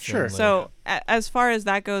community. Sure. So as far as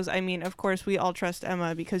that goes, I mean, of course, we all trust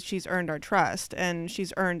Emma because she's earned our trust and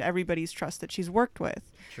she's earned everybody's trust that she's worked with.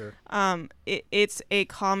 Sure. It's a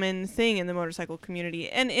common thing in the motorcycle community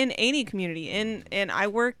and in any community. And I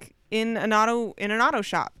work in an auto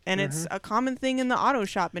shop, and it's a common thing in the auto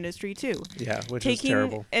shop industry too. Yeah, which Taking is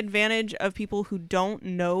terrible. advantage of people who don't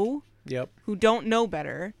know. Yep. Who don't know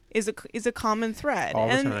better is a common thread. All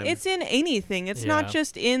the and time. it's in anything. It's not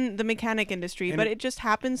just in the mechanic industry, but it just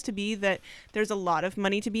happens to be that there's a lot of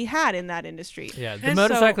money to be had in that industry. Yeah, the And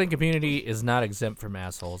motorcycling community is not exempt from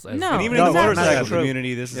assholes. No. And even No, in the that's motorcycle true.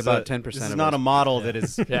 community, this is About 10% This is of not us. a model that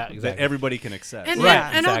is exactly. that everybody can accept. And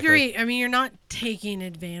and I'll agree. I mean, you're not taking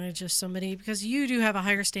advantage of somebody because you do have a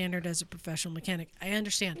higher standard as a professional mechanic. I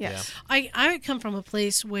understand. Yes. I come from a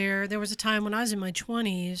place where there was a time when I was in my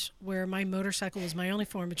 20s where my motorcycle was my only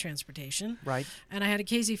form of transportation. Right. And I had a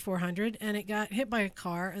KZ400 and it got hit by a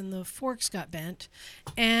car and the forks got bent.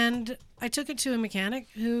 And I took it to a mechanic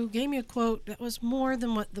who gave me a quote that was more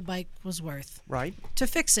than what the bike was worth. Right. To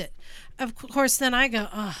fix it. Of course, then I go,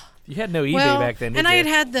 oh. You had no eBay back then, did And I you?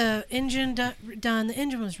 had the engine done. The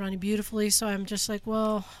engine was running beautifully, so I'm just like,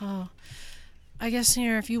 well, I guess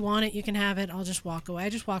here, if you want it, you can have it. I'll just walk away. I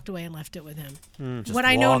just walked away and left it with him. Just what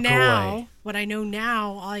I know walk now,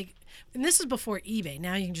 away. and this is before eBay.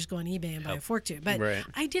 Now you can just go on eBay and buy a fork tube. But Right.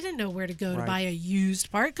 I didn't know where to go to buy a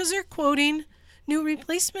used part because they're quoting new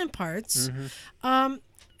replacement parts.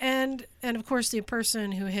 And of course the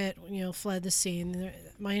person who hit, fled the scene.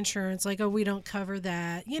 My insurance, like, oh, we don't cover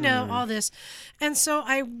that, all this. And so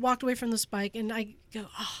I walked away from this bike and I go,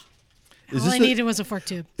 oh, all I needed was a fork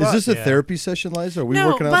tube. Is this a therapy session, Liza? Are we No,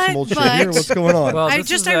 working out some old shit here? What's going on? Well, I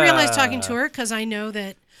this is, realized talking to her because I know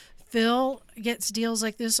that Phil gets deals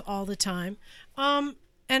like this all the time.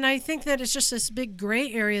 And I think that it's just this big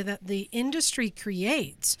gray area that the industry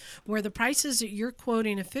creates where the prices that you're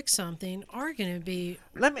quoting to fix something are going to be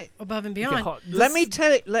above and beyond. Let me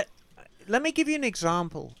tell you, let me give you an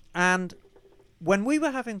example. And when we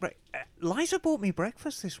were having Liza bought me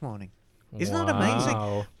breakfast this morning. Isn't that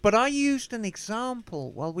amazing? But I used an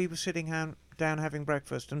example while we were sitting down having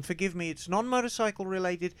breakfast. And forgive me, it's non-motorcycle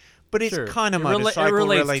related, but it's kind of motorcycle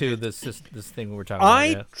related. It relates to this thing we're talking about.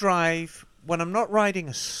 I drive... When I'm not riding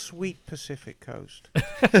a sweet Pacific Coast.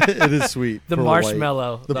 It is sweet. The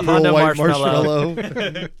marshmallow. The Honda white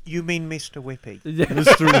marshmallow. You mean Mr. Whippy.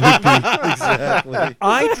 Mr. Whippy, exactly.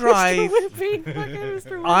 I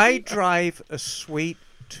drive a sweet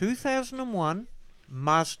 2001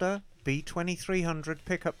 Mazda B2300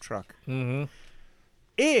 pickup truck. Mm-hmm.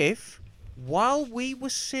 If, while we were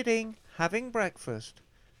sitting having breakfast,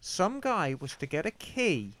 some guy was to get a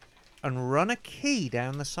key and run a key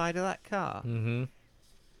down the side of that car, mm-hmm. do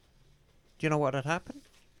you know what had happened?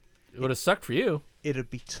 It would have sucked for you. It'd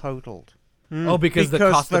be totaled. Oh, because the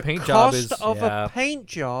cost of the paint job is... The cost of a paint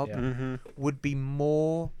job Mm-hmm. would be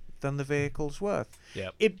more than the vehicle's worth.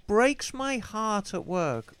 Yep. It breaks my heart at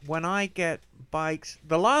work when I get bikes.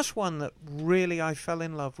 The last one that really I fell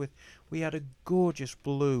in love with, we had a gorgeous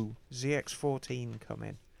blue ZX14 come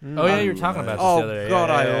in. Oh, yeah, you were talking about this the other day. God,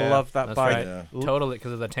 I love that That's bike. Right. Yeah. Totally,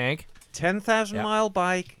 because of the tank. 10,000 mile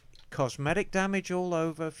bike, cosmetic damage all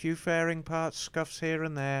over, a few fairing parts, scuffs here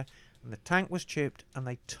and there, and the tank was chipped, and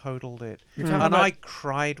they totaled it. And I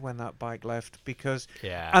cried when that bike left because...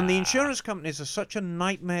 Yeah. And the insurance companies are such a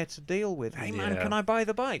nightmare to deal with. Hey, man, can I buy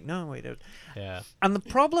the bike? No, we don't. Yeah. And the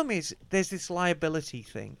problem is there's this liability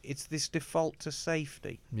thing. It's this default to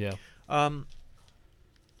safety. Yeah.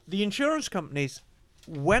 The insurance companies...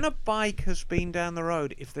 When a bike has been down the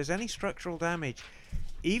road, if there's any structural damage,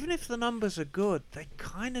 even if the numbers are good, they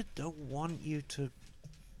kind of don't want you to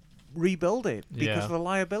rebuild it because of the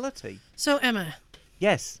liability. So, Emma.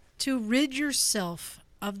 Yes. To rid yourself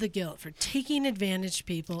of the guilt for taking advantage of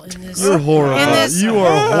people in this... You're horrible. You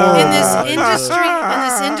are horrible. In this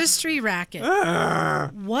industry racket,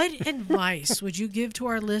 what advice would you give to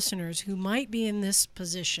our listeners who might be in this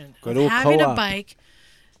position of having a bike,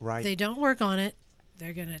 they don't work on it,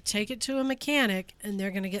 they're going to take it to a mechanic, and they're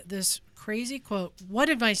going to get this crazy quote. What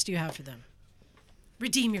advice do you have for them?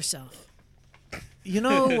 Redeem yourself. You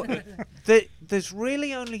know, there's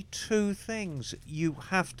really only two things. You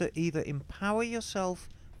have to either empower yourself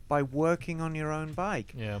by working on your own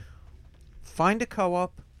bike. Yeah. Find a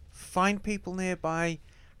co-op, find people nearby,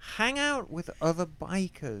 hang out with other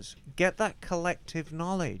bikers, get that collective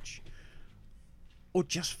knowledge, or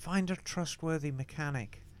just find a trustworthy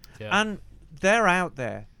mechanic. Yeah. And they're out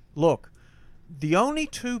there. Look, the only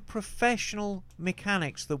two professional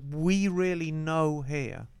mechanics that we really know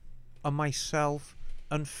here are myself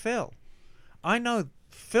and Phil. I know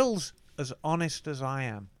Phil's as honest as I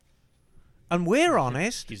am. And we're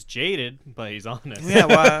honest. He's jaded, but he's honest. Yeah,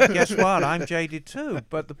 well, guess what? I'm jaded too.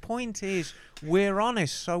 But the point is, we're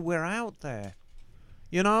honest, so we're out there.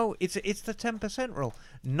 You know, it's the 10% rule.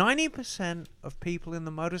 90% of people in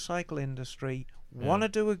the motorcycle industry want to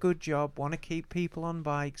do a good job, want to keep people on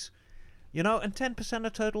bikes, you know, and 10% are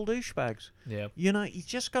total douchebags. Yeah. You know, you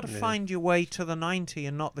just got to find your way to the 90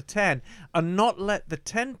 and not the 10, and not let the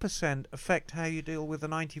 10% affect how you deal with the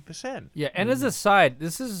 90%. Yeah, and as a side,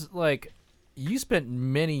 this is like, you spent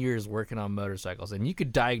many years working on motorcycles, and you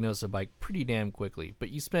could diagnose a bike pretty damn quickly, but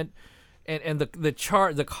you spent... And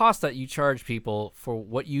the cost that you charge people for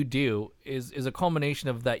what you do is a culmination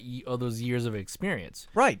of those years of experience.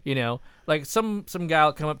 Right. You know, like some guy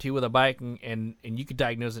will come up to you with a bike and you could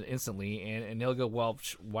diagnose it instantly, and they'll go, well,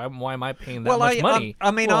 why am I paying that much money?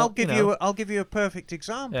 I mean, well, I'll give you a perfect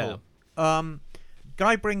example. Yeah.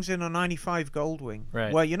 Guy brings in a 95 Goldwing.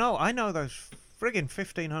 Right. Well, you know, I know those friggin'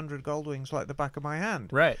 1500 Goldwings like the back of my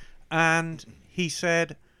hand. Right. And he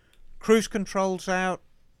said, cruise control's out.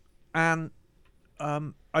 And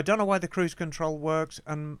I don't know why the cruise control works,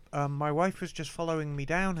 and my wife was just following me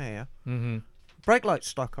down here. Mm-hmm. Brake light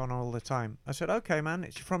stuck on all the time. I said, okay, man,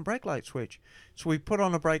 it's your front brake light switch. So we put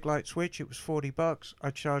on a brake light switch. It was $40.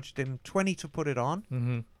 I charged him $20 to put it on.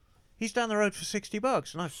 Mm-hmm. He's down the road for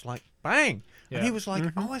 $60, and I was like, bang. Yeah. And he was like,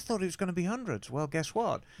 oh, I thought it was going to be hundreds. Well, guess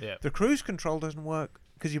what? Yeah. The cruise control doesn't work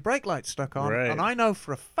because your brake light's stuck on. Right. And I know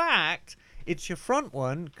for a fact it's your front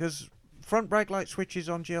one because... front brake light switches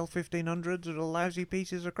on GL 1500s are lousy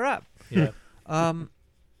pieces of crap. Yeah.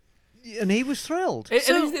 And he was thrilled.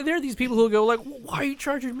 And there are these people who go like, "Why are you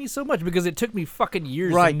charging me so much?" Because it took me fucking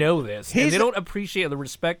years to know this, and they don't appreciate the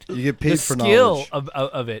respect. You get paid the for skill knowledge.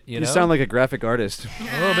 of it. You You know? sound like a graphic artist.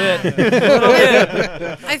 A little bit. A little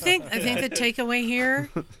bit. I think the takeaway here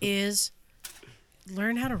is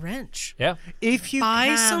learn how to wrench. Yeah. If you buy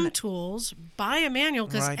can, some tools, buy a manual,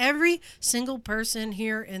 because Right. every single person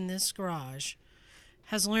here in this garage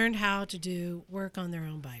has learned how to do work on their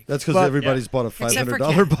own bike. That's because everybody's bought a Except for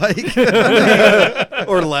 $500 Ken. bike.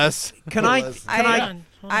 Or less. Can Or I? less. Can Hold I? on,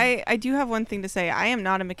 hold on. I do have one thing to say. I am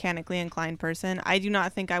not a mechanically inclined person. I do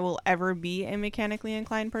not think I will ever be a mechanically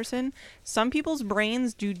inclined person. Some people's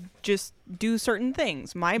brains just do certain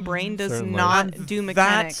things. My brain does Certainly. not do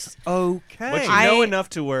mechanics. That's okay. But you know enough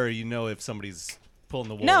to where you know if somebody's pulling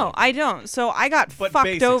the wool. No, I don't. So I got But fucked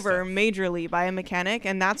basic over stuff. majorly by a mechanic,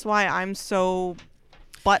 and that's why I'm so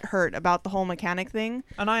butthurt about the whole mechanic thing.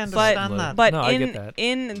 And I understand that. But No, I get that.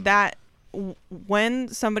 in that, when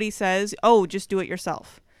somebody says, "Oh, just do it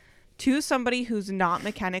yourself," to somebody who's not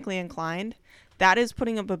mechanically inclined, that is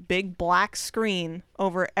putting up a big black screen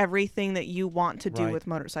over everything that you want to do Right. with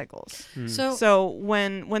motorcycles. So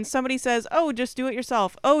when somebody says, "Oh, just do it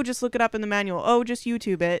yourself," "Oh, just look it up in the manual," "Oh, just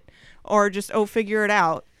YouTube it," or just figure it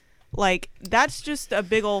out, like that's just a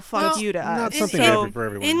big old fuck you to us. Not something so, for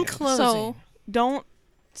everyone. in yeah. closing, So don't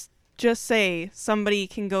just say somebody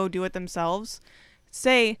can go do it themselves.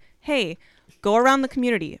 Say, hey, go around the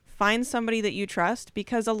community, find somebody that you trust,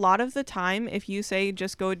 because a lot of the time, if you say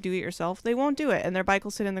just go do it yourself, they won't do it, and their bike will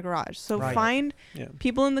sit in the garage. So Right. find Yeah.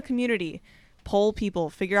 people in the community, poll people,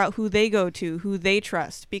 figure out who they go to, who they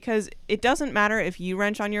trust, because it doesn't matter if you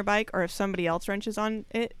wrench on your bike or if somebody else wrenches on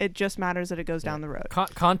it. It just matters that it goes down the road.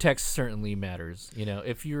 Context certainly matters. You know,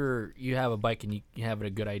 if you have a bike and you have a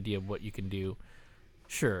good idea of what you can do,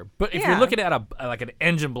 sure. But if you're Yeah. looking at like an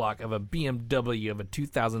engine block of a BMW, of a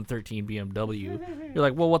 2013 BMW, you're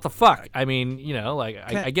like, well, what the fuck? I mean, you know, like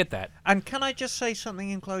I get that. And can I just say something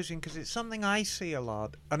in closing? Because it's something I see a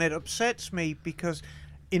lot, and it upsets me because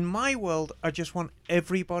in my world, I just want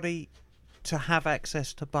everybody to have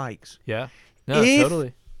access to bikes. Yeah. No, If-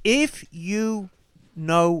 totally. If you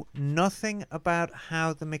know nothing about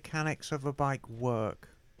how the mechanics of a bike work,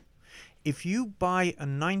 if you buy a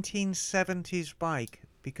 1970s bike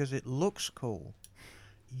because it looks cool,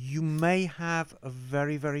 you may have a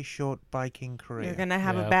very, very short biking career. You're gonna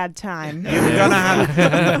have Yeah. a bad time. You're gonna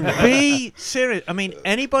have be serious. I mean,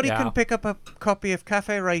 anybody Yeah. can pick up a copy of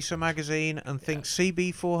Cafe Racer magazine and think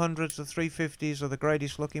CB 400s or 350s are the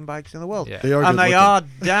greatest looking bikes in the world. Yeah. They are And good they looking. are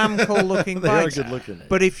damn cool looking They are bikes. good looking.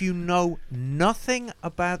 But if you know nothing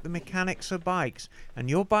about the mechanics of bikes and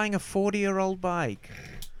you're buying a 40-year-old bike,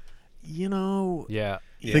 you know, Yeah.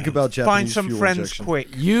 Think about Japanese find some fuel friends injection. quick.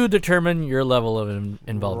 You determine your level of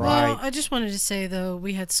involvement. Well, I just wanted to say though,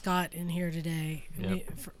 we had Scott in here today,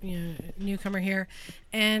 newcomer here,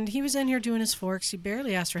 and he was in here doing his forks. He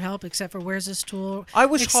barely asked for help, except for where's this tool. I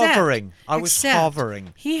was Except- hovering. I was except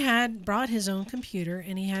hovering. He had brought his own computer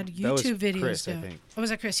and he had That was YouTube videos Chris, I going. think. Oh, was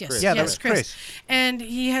that Chris? Yes. Chris. Yeah, that yes, was Chris. And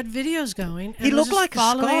he had videos going. And He was looked just like a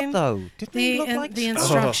Scott, following though. Didn't he look like the Scott?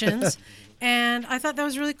 instructions. And I thought that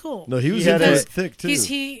was really cool. No, he was had into a- it thick too.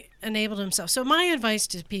 He enabled himself. So my advice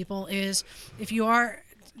to people is, if you are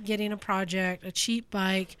getting a project, a cheap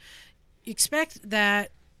bike, expect that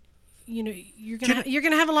you're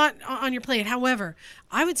gonna have a lot on your plate. However,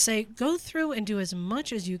 I would say go through and do as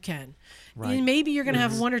much as you can. Right. And maybe you're gonna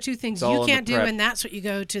have one or two things all you in the can't do, prep. and that's what you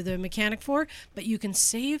go to the mechanic for. But you can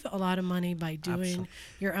save a lot of money by doing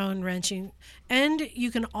your own wrenching, and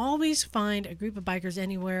you can always find a group of bikers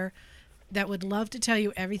anywhere that would love to tell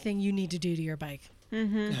you everything you need to do to your bike.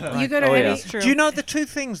 Mm-hmm. You go to Oh, any. yeah. That's true. Do you know the two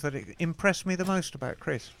things that impressed me the most about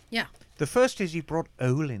Chris? Yeah. The first is he brought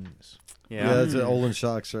Öhlins. Yeah, it's Olin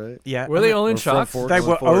shocks, right? Yeah. Were they Or Olin front shocks? forks. They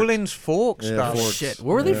were Forks. Öhlins fork Yeah, stuff. forks. Shit.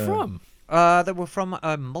 Where were they Yeah. from? They were from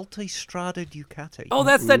a Multistrada Ducati. Oh,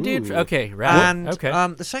 that's that dude. Ooh. Okay, right. And okay.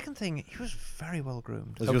 the second thing, he was very well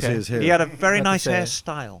groomed. I was gonna Okay. say his hair. He had a very Not to nice say.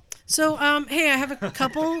 hairstyle. So, hey, I have a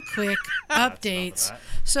couple quick updates.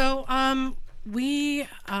 So, we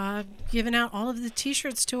given out all of the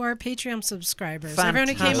T-shirts to our Patreon subscribers. Everyone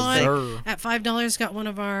who came Fantastic. on at $5 got one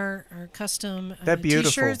of our custom They're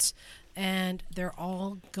beautiful. T-shirts, and they're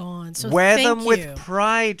all gone. So Wear thank them you. with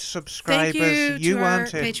pride, Thank subscribers. you to our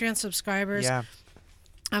won't it? Patreon subscribers. Yeah.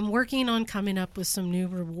 I'm working on coming up with some new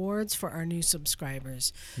rewards for our new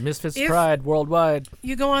subscribers. Misfits if- Pride worldwide.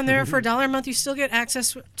 You go on there for $1 a month, you still get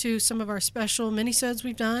access to some of our special minisodes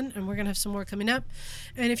we've done, and we're going to have some more coming up.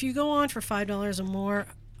 And if you go on for $5 or more,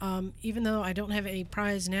 even though I don't have a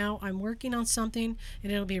prize now, I'm working on something, and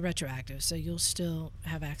it'll be retroactive, so you'll still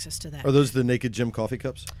have access to that. Are those the Naked Jim coffee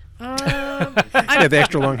cups? Yeah, the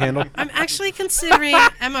extra long handle. I'm actually considering.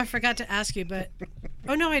 Emma, I forgot to ask you, but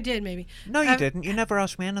no, I did maybe. No, you didn't. You never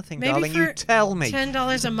asked me anything, Maybe darling. for You tell me.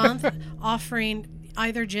 $10 a month, offering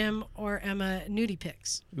either Jim or Emma nudie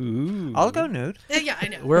pics. Ooh. I'll go nude. Yeah, I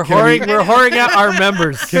know. We're whoring out our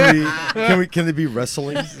members. Can they be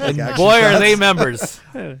wrestling? Like action Boy, are shots? they members.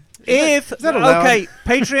 If that allowed? okay,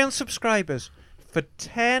 Patreon subscribers for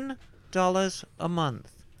 $10 a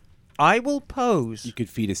month, I will pose. You could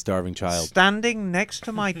feed a starving child. Standing next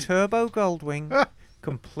to my Turbo Goldwing,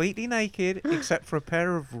 completely naked except for a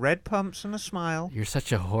pair of red pumps and a smile, You're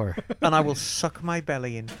such a whore. and I will suck my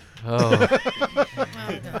belly in. Oh. Well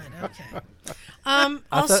done. Okay.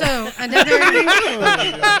 Also,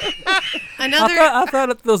 another. I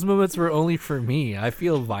thought those moments were only for me. I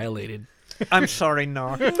feel violated. I'm sorry,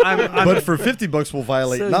 Knock. But for $50, we'll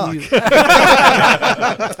violate So Knock.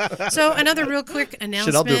 So another real quick announcement.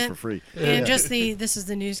 Shit, I'll do it for free. And just this is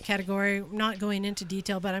the news category. I'm not going into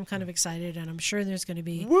detail, but I'm kind of excited, and I'm sure there's going to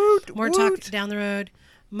be more talk down the road.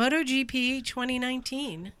 MotoGP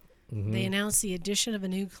 2019. They announced the addition of a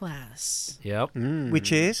new class. Yep.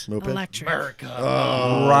 Which is Electric.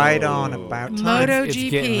 right on about time. It's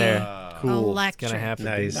getting MotoGP. there. Cool. Electric. It's gonna happen.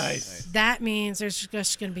 Nice. That means there's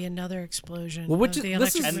just going to be another explosion. Well, which of the is-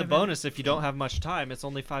 this electric is- And the movement. bonus, if you don't have much time, it's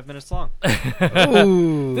only 5 minutes long.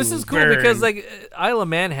 Ooh, This is cool burn. because like Isle of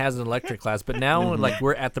Man has an electric class, but now like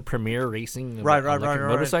we're at the premier racing of Right, electric right.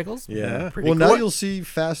 motorcycles. Yeah. Pretty Well, cool. now you'll see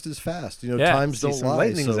fast is fast. You know, Yeah. times See don't some lie.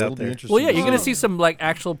 lightnings So out it'll be there. interesting. Well, yeah, you're Oh. gonna see some like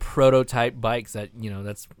actual prototype bikes that They're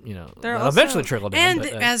that'll also- eventually trickle down. And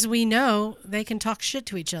but, as we know, they can talk shit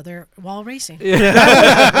to each other while racing.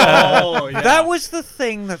 Oh, yeah. That was the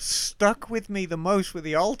thing that stuck with me the most with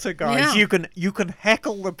the Alta guys. Yeah. You can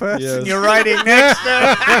heckle the person Yes. you're riding next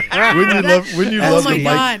to. When you Oh love my to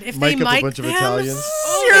God, mic, if they mic up a mic bunch of them, Italians.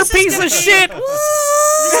 you're a piece of shit.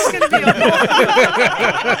 This is gonna be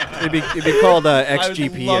a It'd be called I would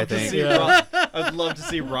XGP, I love to think. see I'd love to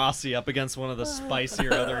see Rossi up against one of the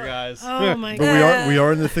spicier other guys. Oh my But god! we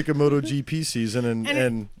are in the thick of MotoGP season,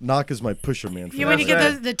 and Knock is my pusher man. For When that. you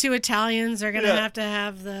get the two Italians, are gonna have to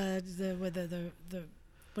have the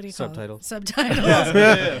what do you call Subtitles. it?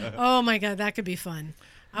 Subtitles. Oh my god, that could be fun.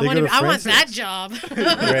 I They want go to I want France? that job.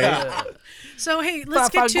 Right. So hey, let's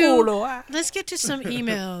get to some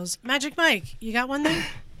emails. Magic Mike, you got one there?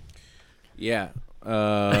 Yeah.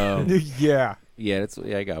 Yeah. Yeah,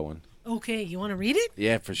 I got one. Okay, you want to read it?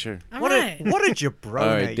 Yeah, for sure. All What right. a jabroni. All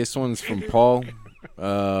right, this one's from Paul.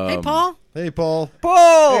 Hey, Paul. Hey, Paul.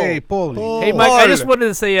 Paul! Hey, Paul. Hey, Mike, I just wanted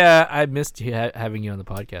to say I missed you having you on the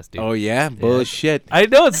podcast, dude. Oh yeah, bullshit. I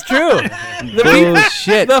know it's true.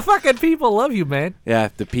 Bullshit. The fucking people love you, man. Yeah,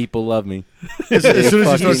 the people love me. As soon as he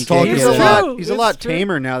starts Fucking talking, He's kidding. true. He's a It's lot true.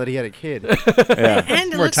 tamer now that he had a kid. Yeah,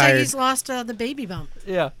 And it More looks like tired. he's lost the baby bump.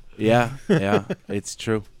 Yeah. yeah. It's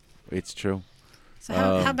true. It's true. So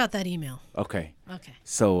how about that email? Okay. Okay.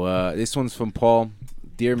 So this one's from Paul.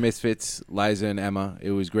 Dear Misfits, Liza and Emma,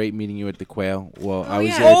 it was great meeting you at the Quail. Well, I was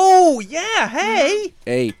yeah. there. Oh, yeah, hey!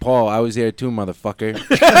 Hey, Paul, I was there too, motherfucker.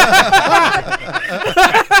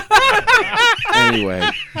 Anyway,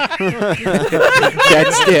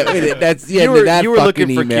 that's it. That's the end of that you were fucking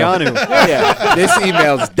looking for email. Keanu. Yeah, this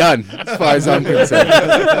email's done as far as I'm concerned.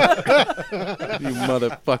 You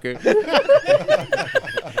motherfucker.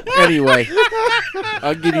 Anyway,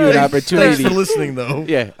 I'll give you an Thanks opportunity. for listening, though.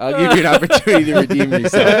 Yeah, I'll give you an opportunity to redeem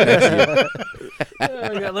yourself next year.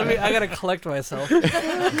 I gotta collect myself. You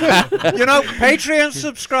know, Patreon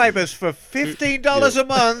subscribers for $15 a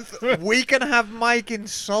month, we can have Mike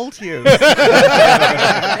insult you.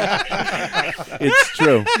 It's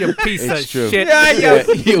true. You piece It's of true. shit. Yeah,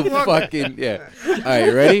 You fucking yeah. All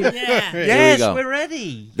right, ready? Yeah. Yes, go. we're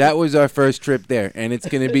ready. That was our first trip there, and it's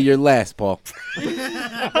gonna be your last, Paul.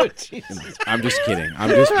 I'm just kidding. I'm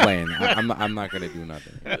just playing. I'm not gonna do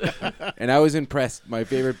nothing. And I was impressed. My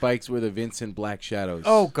favorite bikes were the Vincent Black Shadows.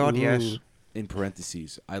 Oh, God, yes. In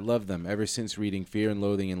parentheses, I love them ever since reading Fear and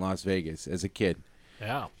Loathing in Las Vegas as a kid.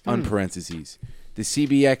 Yeah. On parentheses, the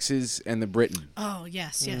CBXs and the Britain. Oh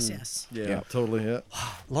yes. Yeah, totally. Yeah.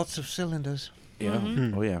 Lots of cylinders. Yeah.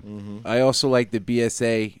 Oh yeah. I also like the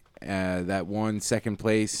BSA. That won second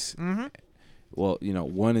place. Well,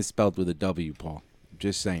 one is spelled with a W, Paul.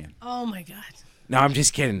 Just saying. Oh my god. No, I'm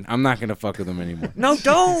just kidding. I'm not gonna fuck with them anymore. No,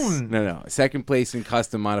 don't. No. Second place in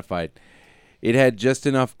custom modified. It had just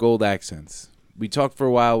enough gold accents. We talked for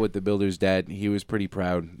a while with the builder's dad. He was pretty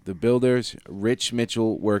proud. The builders, Rich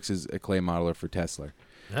Mitchell, works as a clay modeler for Tesla.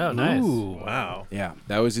 Oh, nice. Ooh, wow. Yeah,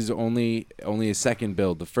 that was his only his second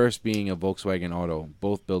build. The first being a Volkswagen Auto,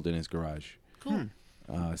 both built in his garage. Cool.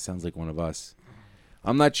 Sounds like one of us.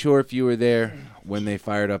 I'm not sure if you were there when they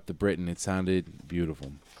fired up the Britain. It sounded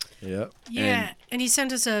beautiful. Yeah. Yeah, and he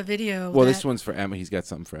sent us a video. Well, this one's for Emma. He's got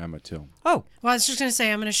something for Emma, too. Oh. Well, I was just going to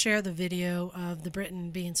say, I'm going to share the video of the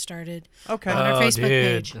Britain being started Okay. on our Facebook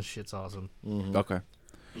page. That shit's awesome. Mm-hmm. Okay.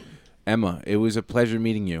 Emma, it was a pleasure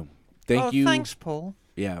meeting you. Thank you. Thanks, Paul.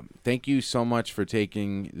 Yeah. Thank you so much for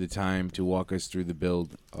taking the time to walk us through the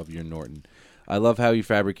build of your Norton. I love how you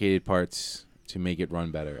fabricated parts to make it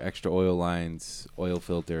run better. Extra oil lines, oil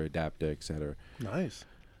filter, adapter, etc. Nice.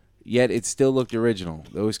 Yet it still looked original.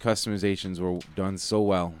 Those customizations were done so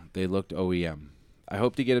well. They looked OEM. I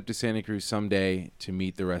hope to get up to Santa Cruz someday to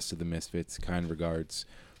meet the rest of the Misfits. Kind regards,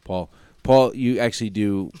 Paul. Paul, you actually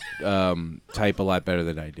do type a lot better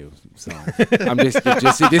than I do. So I'm just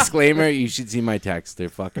a disclaimer. You should see my texts. They're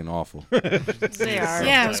fucking awful. They are.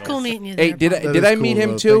 Yeah, it was cool meeting you there. Hey, did I meet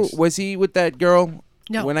him too? Thanks. Was he with that girl?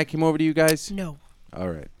 No. When I came over to you guys? No. All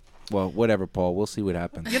right. Well, whatever, Paul. We'll see what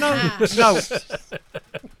happens. You know, no.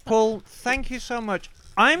 Paul, thank you so much.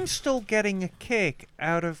 I'm still getting a kick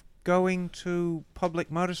out of going to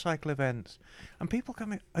public motorcycle events. And people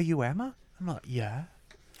come in, are you Emma? I'm like, yeah.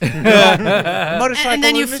 Motorcycle and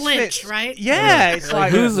then you Misfits. flinch, right? Yeah. It's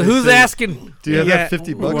like, who's asking? Do you have that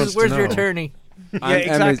 $50? Where's your attorney? Yeah,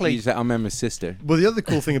 exactly. I'm Emma's sister. Well, the other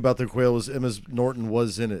cool thing about the Quail was Emma's Norton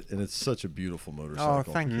was in it, and it's such a beautiful motorcycle.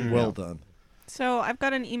 Oh, thank you. Well done. So I've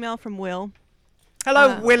got an email from Will.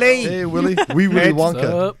 Hello, Willie. Hey, Willie. Wee Willie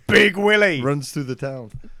Wonka. Big Willie. Runs through the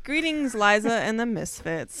town. Greetings, Liza and the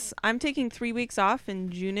Misfits. I'm taking 3 weeks off in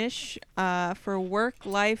June-ish for Work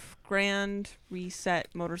Life Grand Reset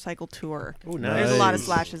Motorcycle Tour. Oh, nice. There's a lot of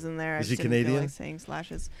slashes in there. Is I he just didn't feel Canadian? like saying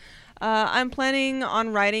slashes. I'm planning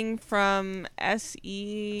on riding from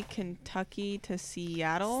SE, Kentucky to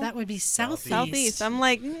Seattle. That would be southeast. Southeast. I'm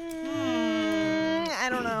like, I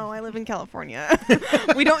don't know. I live in California.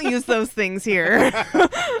 We don't use those things here.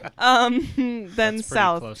 Then That's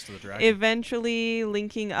south. close to the Dragon. Eventually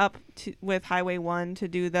linking up with Highway 1 to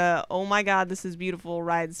do the, oh my God, this is beautiful,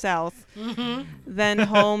 ride south. Mm-hmm. Then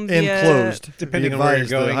home And via closed. Depending Be on where you're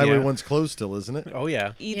advised, the going, Highway yeah. 1's closed still, isn't it? Oh,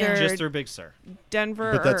 yeah. either Just through Big Sur.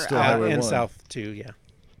 Denver But that's or still out. Highway And 1. south, too, yeah.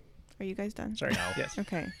 Are you guys done? Sorry. Yes.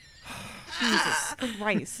 Okay. Jesus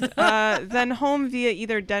Christ. Then home via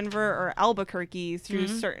either Denver or Albuquerque through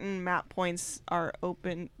certain map points are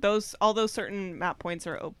open. All those certain map points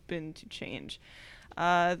are open to change.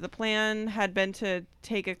 The plan had been to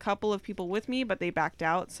take a couple of people with me, but they backed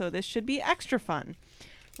out, so this should be extra fun.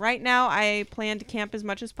 Right now, I plan to camp as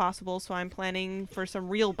much as possible, so I'm planning for some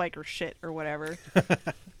real biker shit or whatever.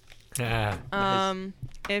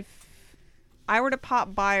 If I were to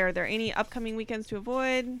pop by, are there any upcoming weekends to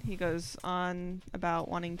avoid? He goes on about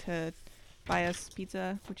wanting to buy us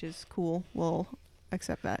pizza, which is cool. We'll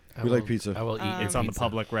accept that. We like pizza. I will eat. It's on the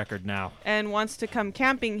public record now. And wants to come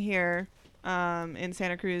camping here in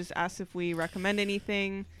Santa Cruz. Asks if we recommend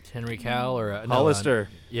anything. Henry Cal or Hollister.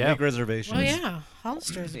 Yeah. Make reservations. Oh, yeah.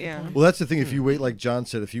 Hollister's. Yeah. Well, that's the thing. If you wait, like John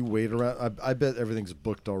said, if you wait around, I bet everything's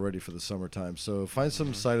booked already for the summertime. So find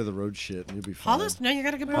some side of the road shit, and you'll be fine. Hollister? No, you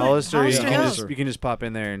got a good point. Hollister, you Hollister can, Hills. just, you can just pop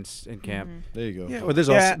in there and camp. There you go. Yeah, well,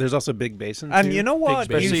 there's also Big Basin. And too. you know what?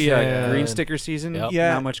 Big Basin. Especially green sticker season. Yep.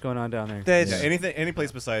 Yeah. Not much going on down there. There's Any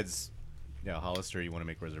place besides Hollister, you want to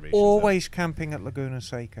make reservations. always camping at Laguna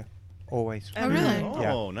Seca. Always. Oh, really?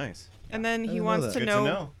 Oh, nice. And then he didn't know wants that. to Good know, to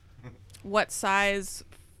know. what size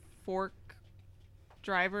fork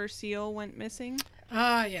driver seal went missing.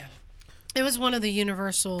 Yeah. It was one of the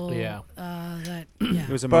universal. Yeah. That. It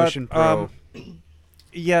Yeah. was a But, Motion Pro.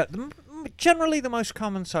 Yeah, generally the most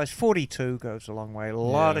common size, 42 goes a long way. A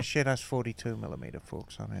lot Yeah. of shit has 42 millimeter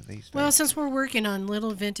forks on it these days. Well, since we're working on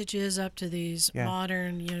little vintages up to these Yeah.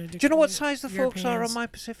 modern, Do you know what size the forks are on Europeans. my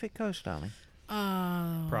Pacific Coast, darling?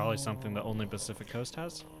 Probably something that only Pacific Coast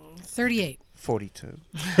has. 38. 42.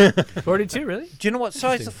 42, really? Do you know what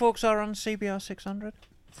size the forks are on CBR 600?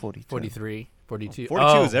 42. 43, 42. 42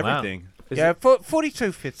 oh, is wow. everything. Yeah,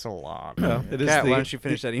 42 fits a lot. It is Kat, the, why don't you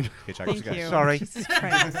finish that email? Okay, check Thank this you. Sorry. Jesus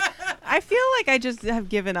Christ. I feel like I just have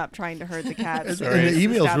given up trying to herd the cats. And the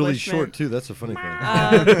email's really short too. That's a funny thing.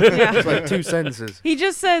 Yeah. It's like 2 sentences. He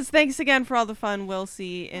just says, thanks again for all the fun we'll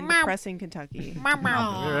see in depressing Kentucky. All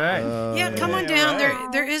right. Yeah, come on down.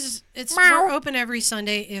 There is. We're open every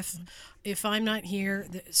Sunday. If I'm not here,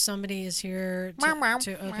 somebody is here to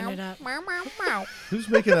open it up. Who's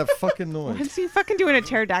making that fucking noise? Is he fucking doing a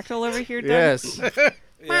pterodactyl over here, Doug? Yes.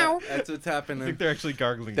 Yeah, that's what's I happening. think they're actually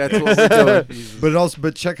gargling. That's what we're doing.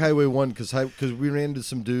 But check Highway 1 because we ran into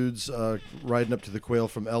some dudes riding up to the Quail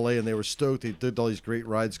from L.A. and they were stoked. They did all these great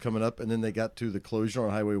rides coming up, and then they got to the closure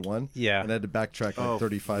on Highway 1. Yeah. And had to backtrack like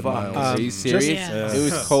 35 fuck. miles. Are you serious? Yeah. It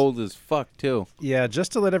was cold as fuck too. Yeah,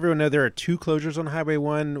 just to let everyone know, there are 2 closures on Highway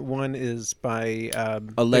 1. One is by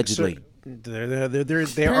Allegedly.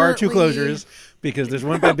 There are 2 closures because there's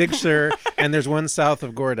one by Big Sur and there's one south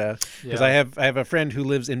of Gorda. Because I have a friend who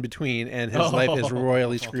lives in between and his life is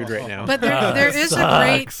royally screwed right now. But there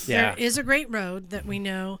is a great road that we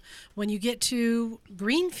know. When you get to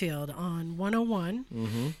Greenfield on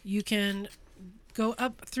 101, you can go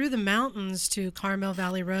up through the mountains to Carmel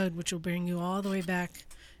Valley Road, which will bring you all the way back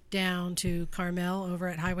down to Carmel over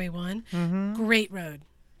at Highway 1. Great road.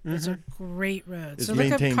 It's a great road. It's so look up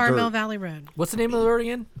maintained Carmel dirt. Valley Road. What's the name of the road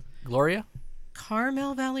again? Gloria?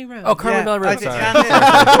 Carmel Valley Road. Oh, Carmel Valley Road. Sorry.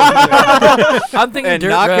 I'm thinking And dirt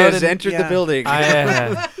Knock road. has entered the building.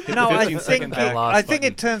 No, I 15 think second I think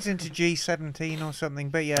it turns into G17 or something.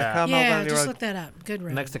 But yeah, Carmel Yeah, Valley just Road. look that up. Good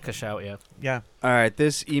road. Next to Cashout, yeah. Yeah. All right,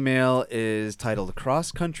 this email is titled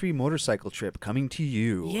 "Cross Country Motorcycle Trip Coming to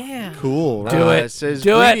You." Yeah. Cool. Do it. It says,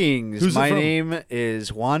 Do it. "Greetings. Who's it My from? name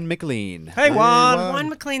is Juan McLean. Hey, Juan. Juan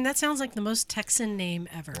McLean. That sounds like the most Texan name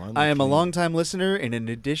ever. I am a longtime listener, and in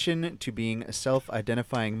addition to being a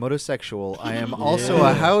self-identifying motosexual, I am also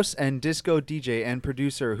a house and disco DJ and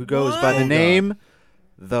producer who goes by the name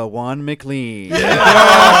The Juan McLean."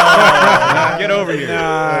 Get over here.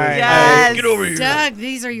 Yes. Get over here. Doug,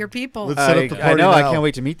 these are your people. Let's set up the party I know. I now. can't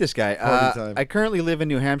wait to meet this guy. Party time. I currently live in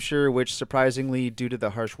New Hampshire, which surprisingly, due to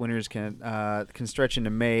the harsh winters, can stretch into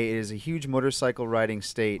May. It is a huge motorcycle riding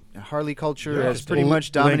state. Harley culture has pretty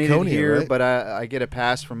much dominated Laconia, here, right? but I get a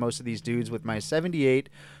pass from most of these dudes with my '78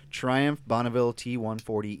 Triumph Bonneville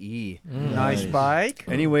T140E. Nice bike.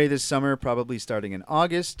 Anyway, this summer, probably starting in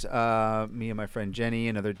August, me and my friend Jenny,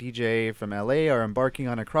 another DJ from LA, are embarking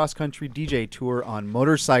on a cross-country DJ tour on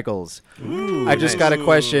motorcycles. I just got a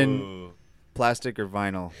question: plastic or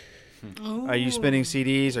vinyl? Are you spinning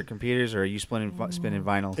CDs or computers, or are you spinning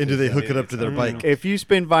vinyl? And do they hook it up to their bike? If you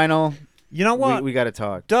spin vinyl, You know what? we got to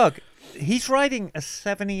talk. Doug, he's riding a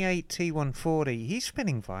 78 T140. He's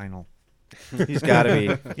spinning vinyl. He's got to be.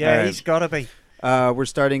 Yeah, All right. he's got to be. We're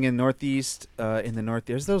starting in Northeast, in the North.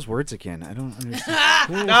 There's those words again. I don't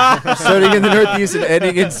understand. Starting in the Northeast and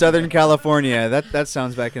ending in Southern California. That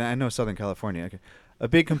sounds back in. I know Southern California. Okay. A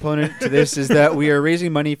big component to this is that we are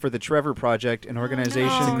raising money for the Trevor Project, an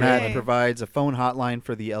organization that provides a phone hotline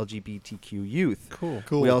for the LGBTQ youth. Cool.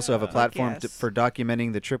 We also have a platform for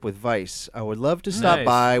documenting the trip with Vice. I would love to stop Nice.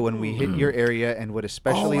 by when we hit your area and would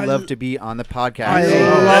especially I love to be on the podcast. I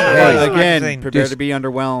love Vice Again, magazine. prepare Just- to be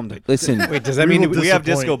underwhelmed. Listen, Wait, does that mean will We have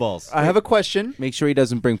disappoint. disco balls. I have a question. make sure he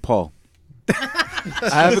doesn't bring Paul. I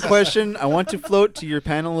have a question. I want to float to your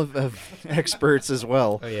panel of experts as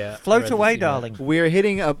well. Oh, yeah. Float away, darling. We are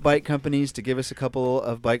hitting up bike companies to give us a couple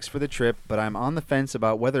of bikes for the trip, but I'm on the fence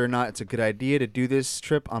about whether or not it's a good idea to do this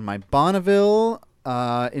trip on my Bonneville.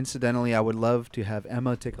 Incidentally, I would love to have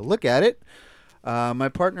Emma take a look at it. My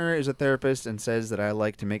partner is a therapist and says that I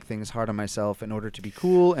like to make things hard on myself in order to be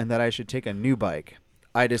cool and that I should take a new bike.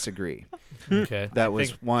 I disagree. Okay. That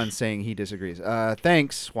was Juan saying he disagrees.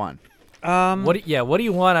 Thanks, Juan. What do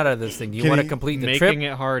you want out of this thing? Do you Can want to you- complete the Making trip,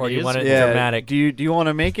 it hard or do you is want it Yeah. dramatic? Do you want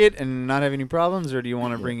to make it and not have any problems, or do you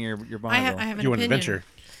want to bring your I Bonneville? have an You want opinion. adventure?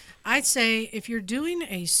 I'd say if you're doing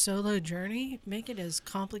a solo journey, make it as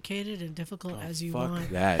complicated and difficult as you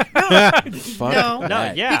want. That. Fuck No.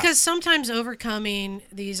 that. Yeah. Because sometimes overcoming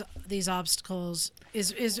these obstacles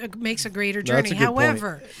makes a greater That's a journey. good point.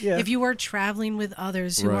 However, Yeah. if you are traveling with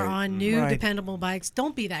others who are Right. on new Right. dependable bikes,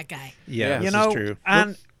 don't be that guy. Yeah, You this know, is true.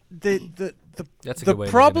 and the That's a the good way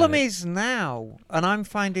of problem looking at it. is now, and I'm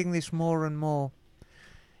finding this more and more,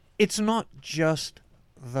 it's not just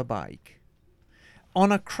the bike.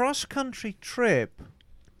 On a cross-country trip,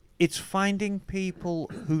 it's finding people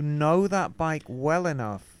who know that bike well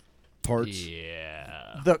enough Parts.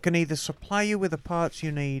 that can either supply you with the parts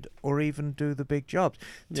you need or even do the big jobs.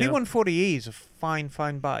 Yeah. T140E is a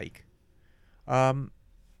fine bike. The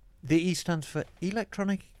E stands for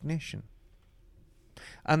electronic ignition.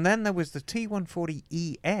 And then there was the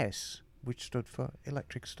T140ES, which stood for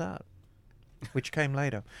electric start, which came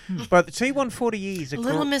later. But the T140E is A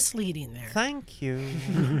little misleading there. Thank you.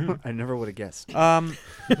 I never would have guessed.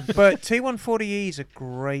 But T140E is a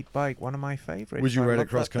great bike, one of my favorites. Would you I ride love it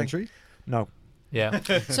cross that thing. country? No. Yeah.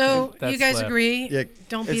 So That's you guys left. agree? Yeah.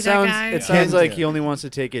 Don't be It that sounds guy. it sounds like Yeah. he only wants to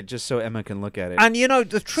take it just so Emma can look at it. And you know,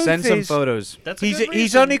 the truth Send some is, photos. That's a he's good he's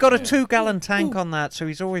reason. only got a 2-gallon tank on that, so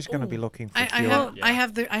he's always going to be looking for I fuel. think I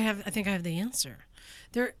have the answer.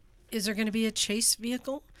 Is there going to be a chase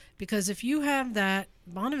vehicle? Because if you have that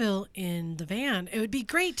Bonneville in the van, it would be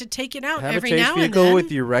great to take it out Have every a chase now and vehicle then.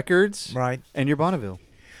 with your records, Right. and your Bonneville.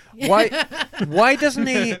 Why doesn't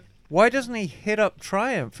he hit up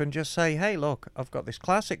Triumph and just say, hey, look, I've got this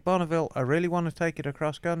classic Bonneville. I really want to take it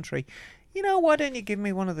across country. You know, why don't you give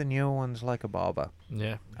me one of the newer ones like a Barber?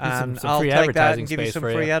 Yeah. And some I'll free take that advertising and give you space some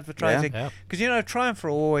for free you. advertising. Yeah. Because, you know, Triumph are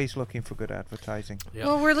always looking for good advertising. Yeah.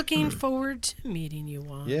 Well, we're looking forward to meeting you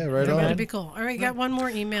all. Yeah, right That'd on. be cool. All right, got one more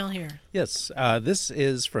email here. Yes, this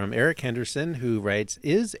is from Eric Henderson, who writes,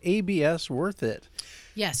 "Is ABS worth it?"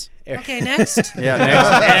 Yes. Okay, next. Yeah,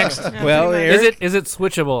 next. Well, Eric, Is it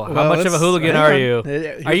switchable? How Well, much of a let's- hooligan hang are on.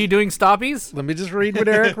 you? Are you doing stoppies? let me just read what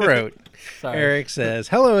Eric wrote. Sorry. Eric says,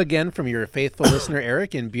 "Hello again from your faithful listener,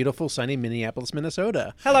 Eric, in beautiful, sunny Minneapolis,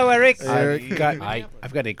 Minnesota. Hello, Eric.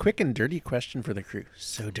 I've got a quick and dirty question for the crew.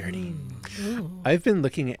 So dirty. I've been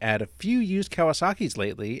looking at a few used Kawasaki's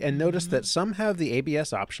lately and noticed that some have the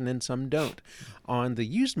ABS option and some don't. On the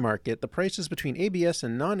used market, the prices between ABS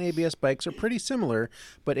and non-ABS bikes are pretty similar,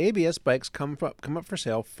 but ABS bikes come up for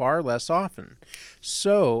sale far less often.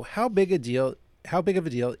 So, how big of a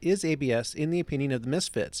deal is ABS in the opinion of the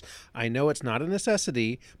misfits? I know it's not a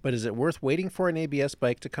necessity, but is it worth waiting for an ABS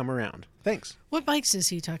bike to come around? Thanks." What bikes is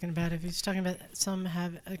he talking about? If he's talking about some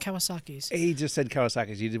have Kawasaki's. He just said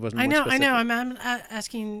Kawasaki's. He wasn't I more know. specific. I'm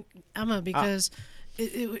asking Emma because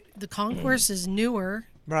the Concourse is newer.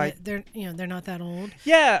 Right. They're not that old.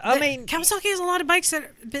 Yeah, I mean, Kawasaki has a lot of bikes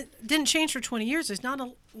that didn't change for 20 years. There's not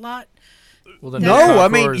a lot. Well, the No, I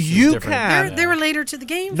mean, Concourse is you different. can. They were later to the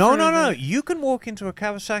game. No, for no. the- You can walk into a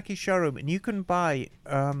Kawasaki showroom and you can buy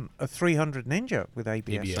a 300 Ninja with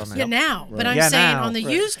ABS on it. Yeah, now. But I'm Yeah, saying now. on the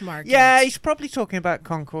used market. Yeah, he's probably talking about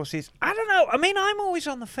Concourses. I don't know. I mean, I'm always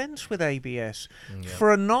on the fence with ABS.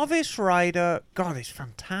 For a novice rider, God, it's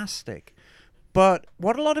fantastic. But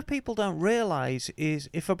what a lot of people don't realize is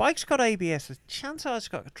if a bike's got ABS, the chance are it's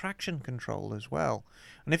got traction control as well.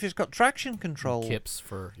 And if it's got traction control, Kips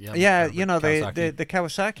for yeah, you know, Kawasaki. the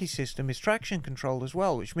Kawasaki system is traction control as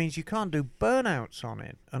well, which means you can't do burnouts on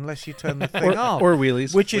it unless you turn the thing off. Or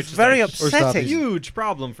wheelies. Which is very a upsetting. huge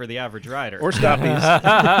problem for the average rider. Or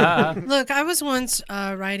stoppies. Look, I was once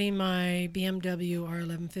riding my BMW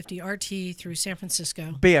R1150 RT through San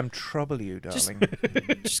Francisco. BMW,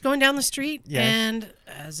 darling. Just going down the street, Yes. and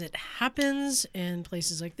as it happens in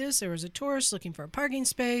places like this, there was a tourist looking for a parking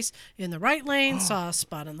space in the right lane, saw a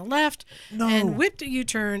spot on the left, and whipped a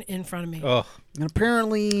U-turn in front of me. Oh, And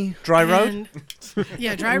apparently, Dry road, And-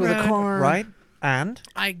 yeah, dry with road. a car. right? And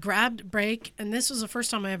I grabbed brake, and this was the first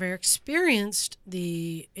time I ever experienced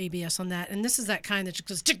the ABS on that. And this is that kind that just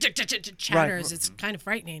goes tick, tick, tick, tick, tick, chatters. It's kind of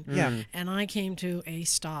frightening. Yeah. And I came to a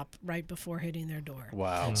stop right before hitting their door.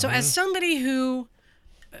 wow. So as somebody who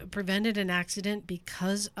prevented an accident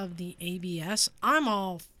because of the ABS, I'm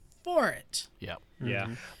all for it. Yeah. Yeah.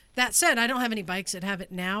 That said, I don't have any bikes that have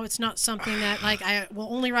it now. It's not something that, like, I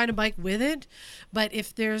will only ride a bike with it. But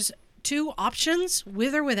if there's two options,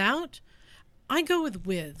 with or without, I go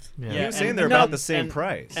with. Yeah. He was saying and they're no, about the same and-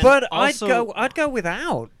 price. but also- I'd go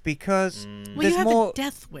without because Well, there's you have more. a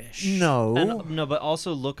death wish. No, And, no, but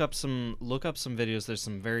also look up some videos. There's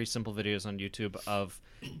some very simple videos on YouTube of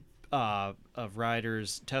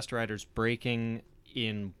test riders braking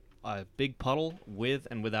in a big puddle with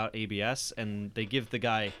and without ABS, and they give the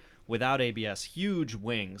guy without ABS huge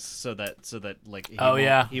wings so that like he Oh, won't,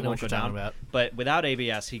 yeah. he Know won't what go you're talking down. about. But without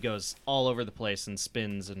ABS, he goes all over the place and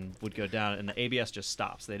spins and would go down, and the ABS just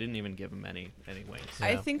stops. They didn't even give him any wings.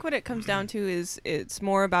 I think what it comes down to is it's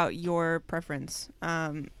more about your preference,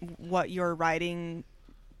 what your riding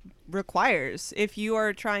requires. If you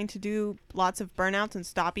are trying to do lots of burnouts and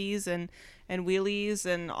stoppies and wheelies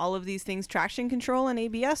and all of these things, traction control and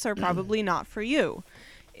ABS are probably not for you.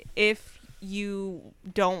 If you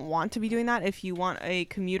don't want to be doing that, if you want a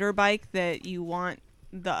commuter bike that you want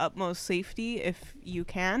the utmost safety, if you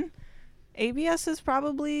can, ABS is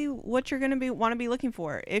probably what you're going to want to be looking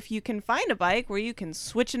for. If you can find a bike where you can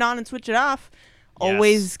switch it on and switch it off,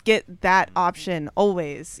 always get that option.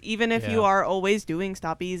 Always, even if you are always doing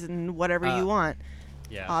stoppies and whatever you want.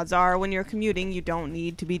 Yeah. Odds are, when you're commuting, you don't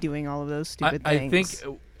need to be doing all of those stupid I things.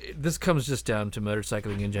 think this comes just down to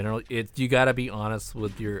motorcycling in general. You got to be honest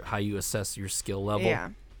with how you assess your skill level. Yeah.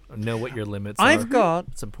 Know what your limits are. I've got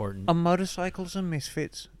It's important. a Motorcycles and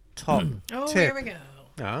Misfits top Oh, tip. here we go.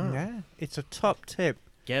 Oh. Yeah, it's a top tip.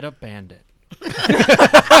 Get a Bandit.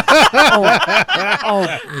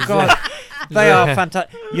 Oh God, they are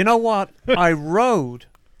fantastic. You know what? I rode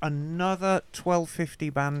another 1250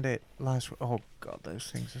 Bandit last week. Oh God, those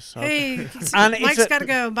things are so. Hey, And Mike's got to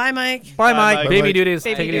go. Bye, Mike. Bye, Mike. Baby duties.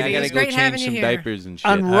 Take Baby it duties. easy. I gotta It's go great having change you some here. diapers and shit.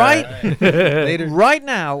 And right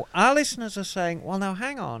now, our listeners are saying, "Well, now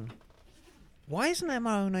hang on. Why isn't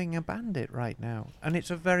Emma owning a Bandit right now?" And it's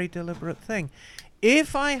a very deliberate thing.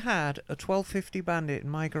 If I had a 1250 Bandit in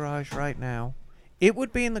my garage right now, it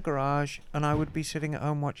would be in the garage, and I would be sitting at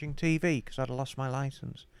home watching TV because I'd lost my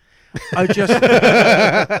license. I just,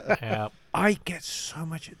 Yeah. I get so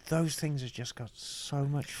much. Those things have just got so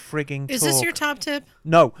much frigging. Is this torque. your top tip?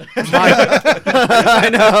 No, I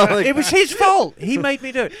know. it was his fault. He made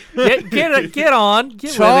me do it. Get on.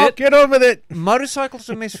 Get Top, with it. get on with it. Motorcycles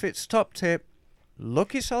and Misfits top tip.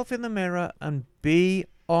 Look yourself in the mirror and be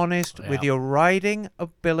honest with your riding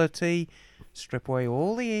ability. Strip away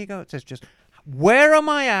all the ego. It says just, where am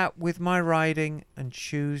I at with my riding, and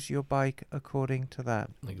choose your bike according to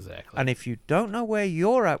that. Exactly. And if you don't know where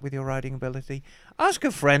you're at with your riding ability, ask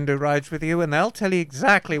a friend who rides with you and they'll tell you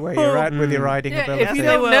exactly where you're at with your riding ability. If you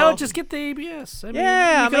don't know, just get the ABS. I mean,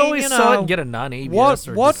 Yeah, you I can mean, always you sell it know, and get a non-ABS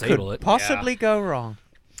or what disable could it. possibly go wrong?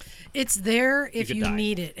 It's there if could you die.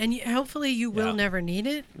 need it, and hopefully you will never need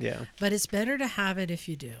it. Yeah. But it's better to have it if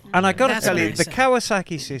you do. And I got to That's tell what you, I the say.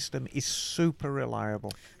 Kawasaki system is super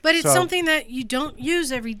reliable. But it's So- something that you don't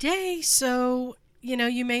use every day, so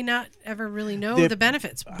you may not ever really know The- the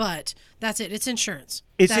benefits. But that's it. It's insurance.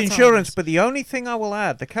 It's That's all it insurance, is. but the only thing I will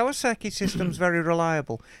add, the Kawasaki system's very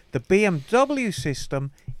reliable. The BMW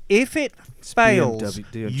system, if it fails,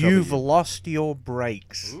 you've lost your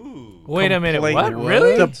brakes. Wait a minute. What? Completely.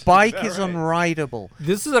 Really? The bike is unrideable.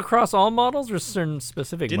 This is across all models or certain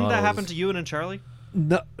specific Didn't models? that happen to you and Charlie?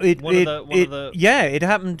 No, Yeah, it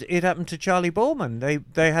happened. It happened to Charlie Bowman.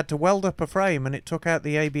 They had to weld up a frame, and it took out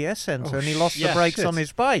the ABS sensor, and he lost the Yeah. brakes Shit. on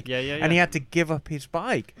his bike. Yeah. And he had to give up his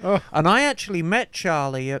bike. Oh. And I actually met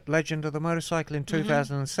Charlie at Legend of the Motorcycle in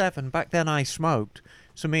 2007. Back then, I smoked.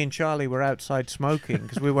 So me and Charlie were outside smoking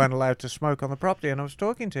because we weren't allowed to smoke on the property, and I was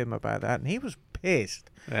talking to him about that, and he was pissed.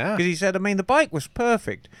 Yeah. Because he said, I mean, the bike was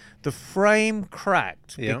perfect. The frame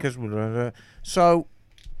cracked Yeah. because so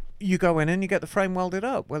you go in and you get the frame welded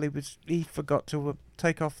up. Well, he forgot to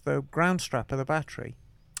take off the ground strap of the battery,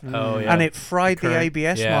 Oh, yeah. and it fried the Correct.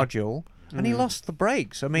 ABS Yeah. module, and he lost the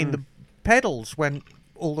brakes. I mean, the pedals went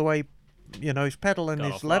all the way. His pedal and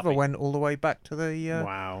Got his all lever floppy. went all the way back to the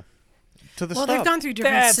Wow. to the Well, stop. they've gone through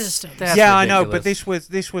different systems. that's Yeah, I know, but ridiculous.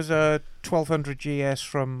 this was a 1200 GS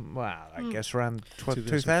from I guess around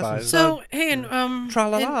 2000. So, hey, and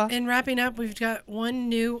Tra-la-la. in wrapping up, we've got one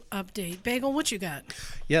new update. Bagel, what you got?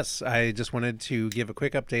 Yes, I just wanted to give a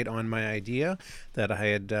quick update on my idea that I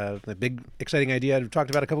had, the big exciting idea I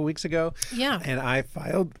talked about a couple weeks ago. Yeah. And I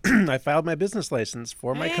filed I filed my business license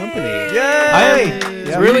for my company.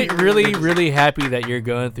 I'm really happy that you're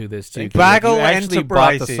going through this too. 'cause Bagel you actually bought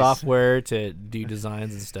the Enterprises. software to do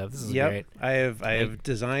designs and stuff. This is great. I have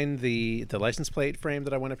designed the license plate frame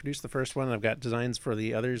that I want to produce, the first one. I've got designs for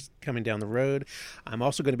the others coming down the road. I'm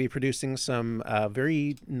also going to be producing some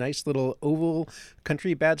very nice little oval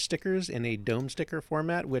country badge stickers in a dome sticker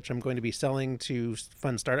format, which I'm going to be selling to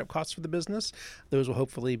fund startup costs for the business. Those will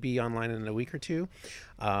hopefully be online in a week or two.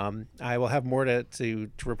 I will have more to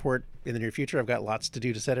report in the near future. I've got lots to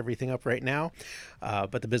do to set everything up right now,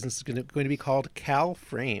 but the business is going to be called Cal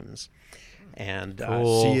Frames, and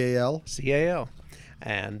Cool. CAL. CAL.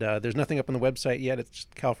 And there's nothing up on the website yet. It's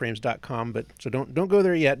just calframes.com. But so don't go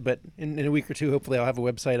there yet. But in a week or two, hopefully, I'll have a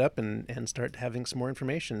website up and start having some more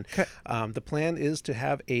information. The plan is to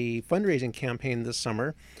have a fundraising campaign this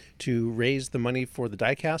summer to raise the money for the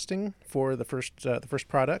die casting for the first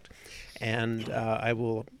product, and I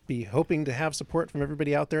will be hoping to have support from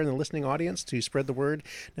everybody out there in the listening audience to spread the word.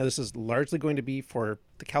 Now, this is largely going to be for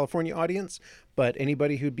the California audience, but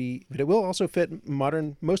anybody but it will also fit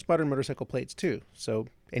most modern motorcycle plates too. So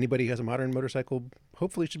anybody who has a modern motorcycle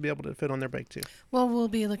hopefully should be able to fit on their bike too. Well, we'll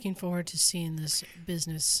be looking forward to seeing this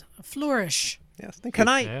business flourish. Yes, thank Can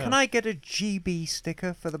you. can I get a GB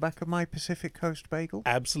sticker for the back of my Pacific Coast Bagel?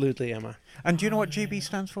 Absolutely, Emma. And do you know what GB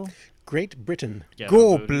stands for? Great Britain.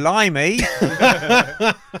 Gore blimey!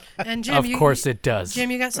 And Jim, Of course it does. Jim,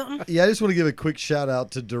 you got something? Yeah, I just want to give a quick shout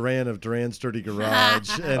out to Duran of Duran's Dirty Garage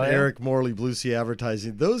and Eric Morley, Blue Sea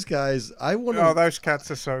Advertising. Those guys, I want to. Oh, those cats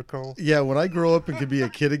are so cool. Yeah, when I grow up and can be a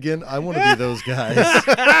kid again, I want to be those guys.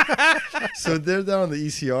 So they're down on the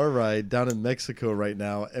ECR ride down in Mexico right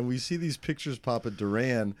now, and we see these pictures pop at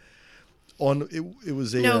Duran. it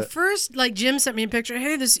was a No, first, like Jim sent me a picture.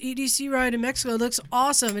 Hey, this EDC ride in Mexico looks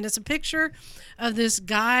awesome, and it's a picture of this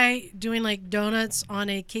guy doing like donuts on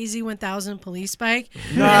a KZ1000 police bike.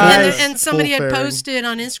 Nice. And somebody Full had fairing. posted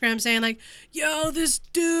on Instagram saying like, "Yo, this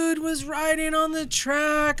dude was riding on the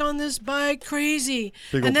track on this bike, crazy."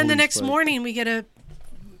 Big And old then the police next bike. morning, we get a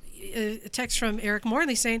text from Eric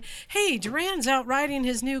Morley saying, "Hey, Duran's out riding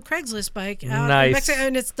his new Craigslist bike out Nice. in Mexico,"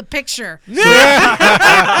 and it's the picture.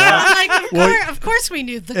 Like, of course we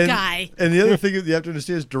knew the guy. And the other thing you have to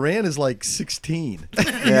understand is Duran is like 16.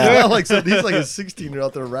 Yeah, like so he's like a 16-year-old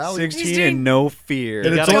out there rallying. 16 and no fear.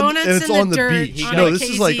 And it's Donuts and it's in the on the dirt beach. on No, a this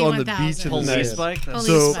is like on the KZ1000. beach in the Police sand. bike. That's Police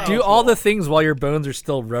So- bike. Do all the things while your bones are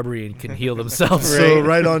still rubbery and can heal themselves. So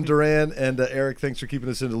right on Duran and Eric, thanks for keeping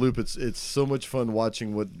us in the loop. It's so much fun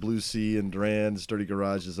watching what Blue Sea and Duran's Dirty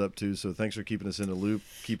Garage is up to. So thanks for keeping us in the loop.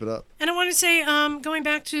 Keep it up. And I want to say, going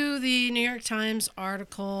back to the New York Times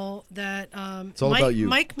article that all Mike, about you.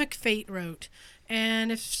 Mike McFate wrote,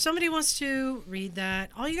 and if somebody wants to read that,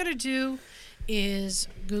 all you got to do is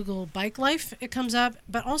Google Bike Life. It comes up.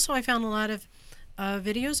 But also, I found a lot of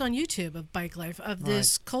videos on YouTube of Bike Life, of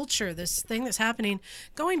this culture, this thing that's happening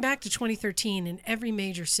going back to 2013 in every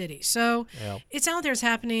major city. So it's out there, it's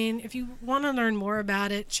happening. If you want to learn more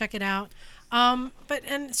about it, check it out. And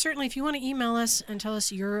certainly if you want to email us and tell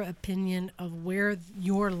us your opinion of where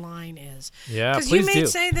your line is. Yeah, Because please you may do.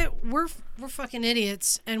 say that we're fucking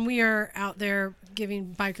idiots and we are out there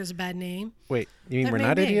giving bikers a bad name. Wait, you mean That we're may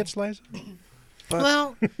not be. idiots, Liza?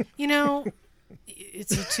 Well,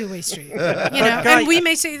 it's a two-way street. And we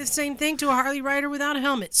may say the same thing to a Harley rider without a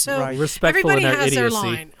helmet. So Right. Respectful everybody in our has their idiocy.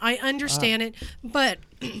 line. I understand it, but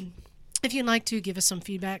if you'd like to give us some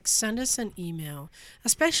feedback, send us an email,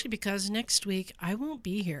 especially because next week I won't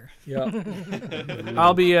be here. Yeah.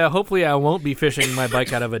 I'll be. Hopefully, I won't be fishing my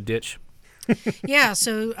bike out of a ditch. Yeah,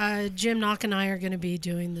 so Jim Knock and I are going to be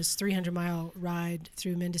doing this 300-mile ride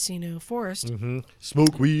through Mendocino Forest.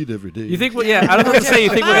 Smoke weed every day. You think? Yeah, I was about to say. You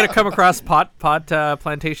think we're gonna come across pot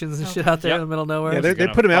plantations and shit out there in the middle of nowhere? Yeah, they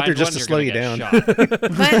Gonna put them out there find just one, to you're slow gonna you get down.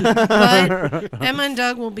 shot. But Emma and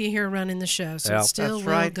Doug will be here running the show, so Yeah. it still That's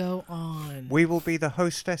will right. go on. We will be the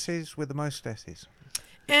hostesses with the mostesses.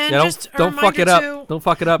 And Yeah, just a don't fuck it reminder up. Don't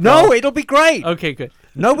fuck it up. No, y'all. it'll be great. Okay, good.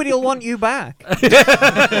 Nobody will want you back.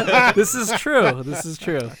 This is true. This is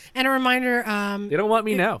true. And a reminder, They don't want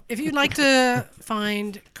me now. if you'd like to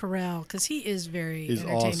find Carell, because he is very He's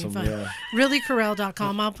entertaining awesome, fun, yeah.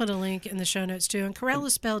 reallycarell.com. I'll put a link in the show notes too. And Carell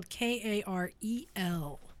is spelled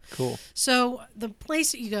Karel. Cool. So the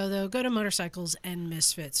place that you go, though, go to Motorcycles and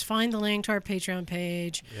Misfits. Find the link to our Patreon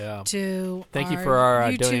page. Yeah. To Thank you our for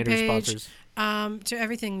our YouTube donator page, sponsors. to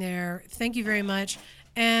everything there. Thank you very much.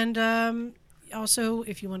 And also,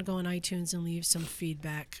 if you want to go on iTunes and leave some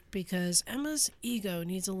feedback, because Emma's ego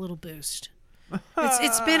needs a little boost.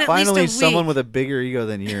 It's been at Finally, least a someone week. with a bigger ego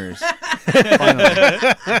than yours.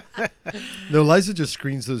 Finally. No, Liza just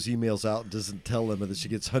screens those emails out and doesn't tell Emma that she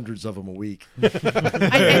gets hundreds of them a week.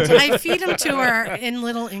 I feed them to her in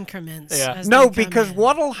little increments. Yeah. as No, they come because in.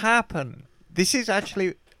 what'll happen, this is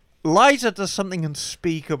actually, Liza does something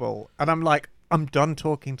unspeakable, and I'm like, I'm done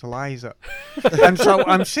talking to Liza. And so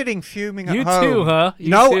I'm sitting fuming at You home. too, huh? You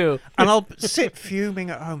no, too. and I'll sit fuming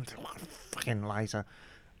at home. Fucking Liza.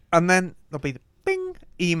 And then there'll be the bing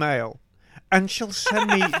email. And she'll send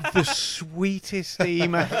me the sweetest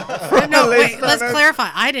email. No, wait, let's clarify.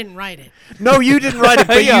 I didn't write it. No, you didn't write it,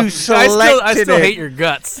 but Yeah, you selected I still it. hate your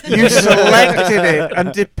guts. You selected it,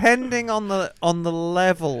 and depending on the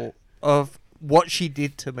level of what she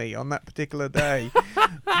did to me on that particular day,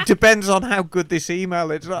 depends on how good this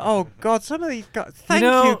email is. Like, oh God, some of these guys. Thank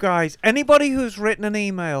you guys. Anybody who's written an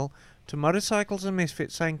email to Motorcycles and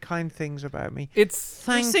Misfits saying kind things about me. It's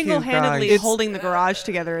Thank you, single-handedly guys. holding the garage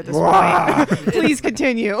together at this Wow. point. Please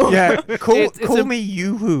continue. Yeah, call It's me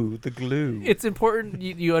Yoo-hoo, the glue. It's important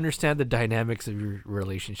you understand the dynamics of your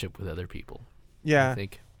relationship with other people. Yeah. I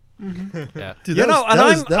think. Mm-hmm. Yeah. Dude, You that know, was, and that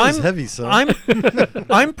was, I'm- that was I'm- heavy, son.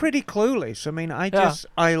 I'm pretty clueless. I mean,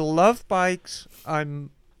 I love bikes. I'm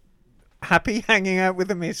happy hanging out with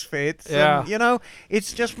the Misfits. Yeah. And, you know,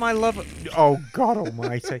 it's just my love. Oh God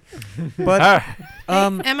Almighty! But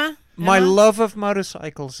Emma? my Emma? love of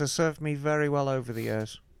motorcycles has served me very well over the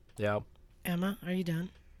years. Yeah. Emma, are you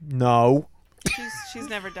done? No. She's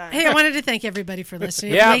never done. Hey, I wanted to thank everybody for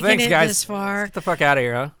listening. Yeah, making thanks, it guys. this far. Get the fuck out of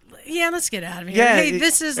here, huh? Yeah, let's get out of here. Yeah, hey,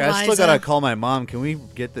 this is I Liza. still gotta call my mom. Can we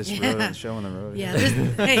get this Yeah. show on the road? Yeah,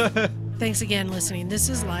 hey, thanks again listening. This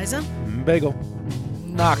is Liza. Bagel.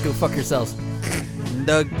 Nah, go fuck yourselves.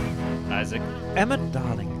 Doug. Isaac. Emma,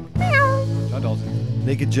 darling. John Dalton.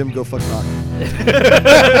 Naked Jim, go fuck Knock.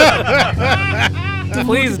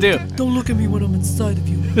 Please do. Don't look at me when I'm inside of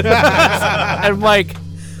you. And Mike.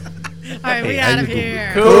 All right, we out of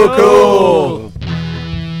here. Cool.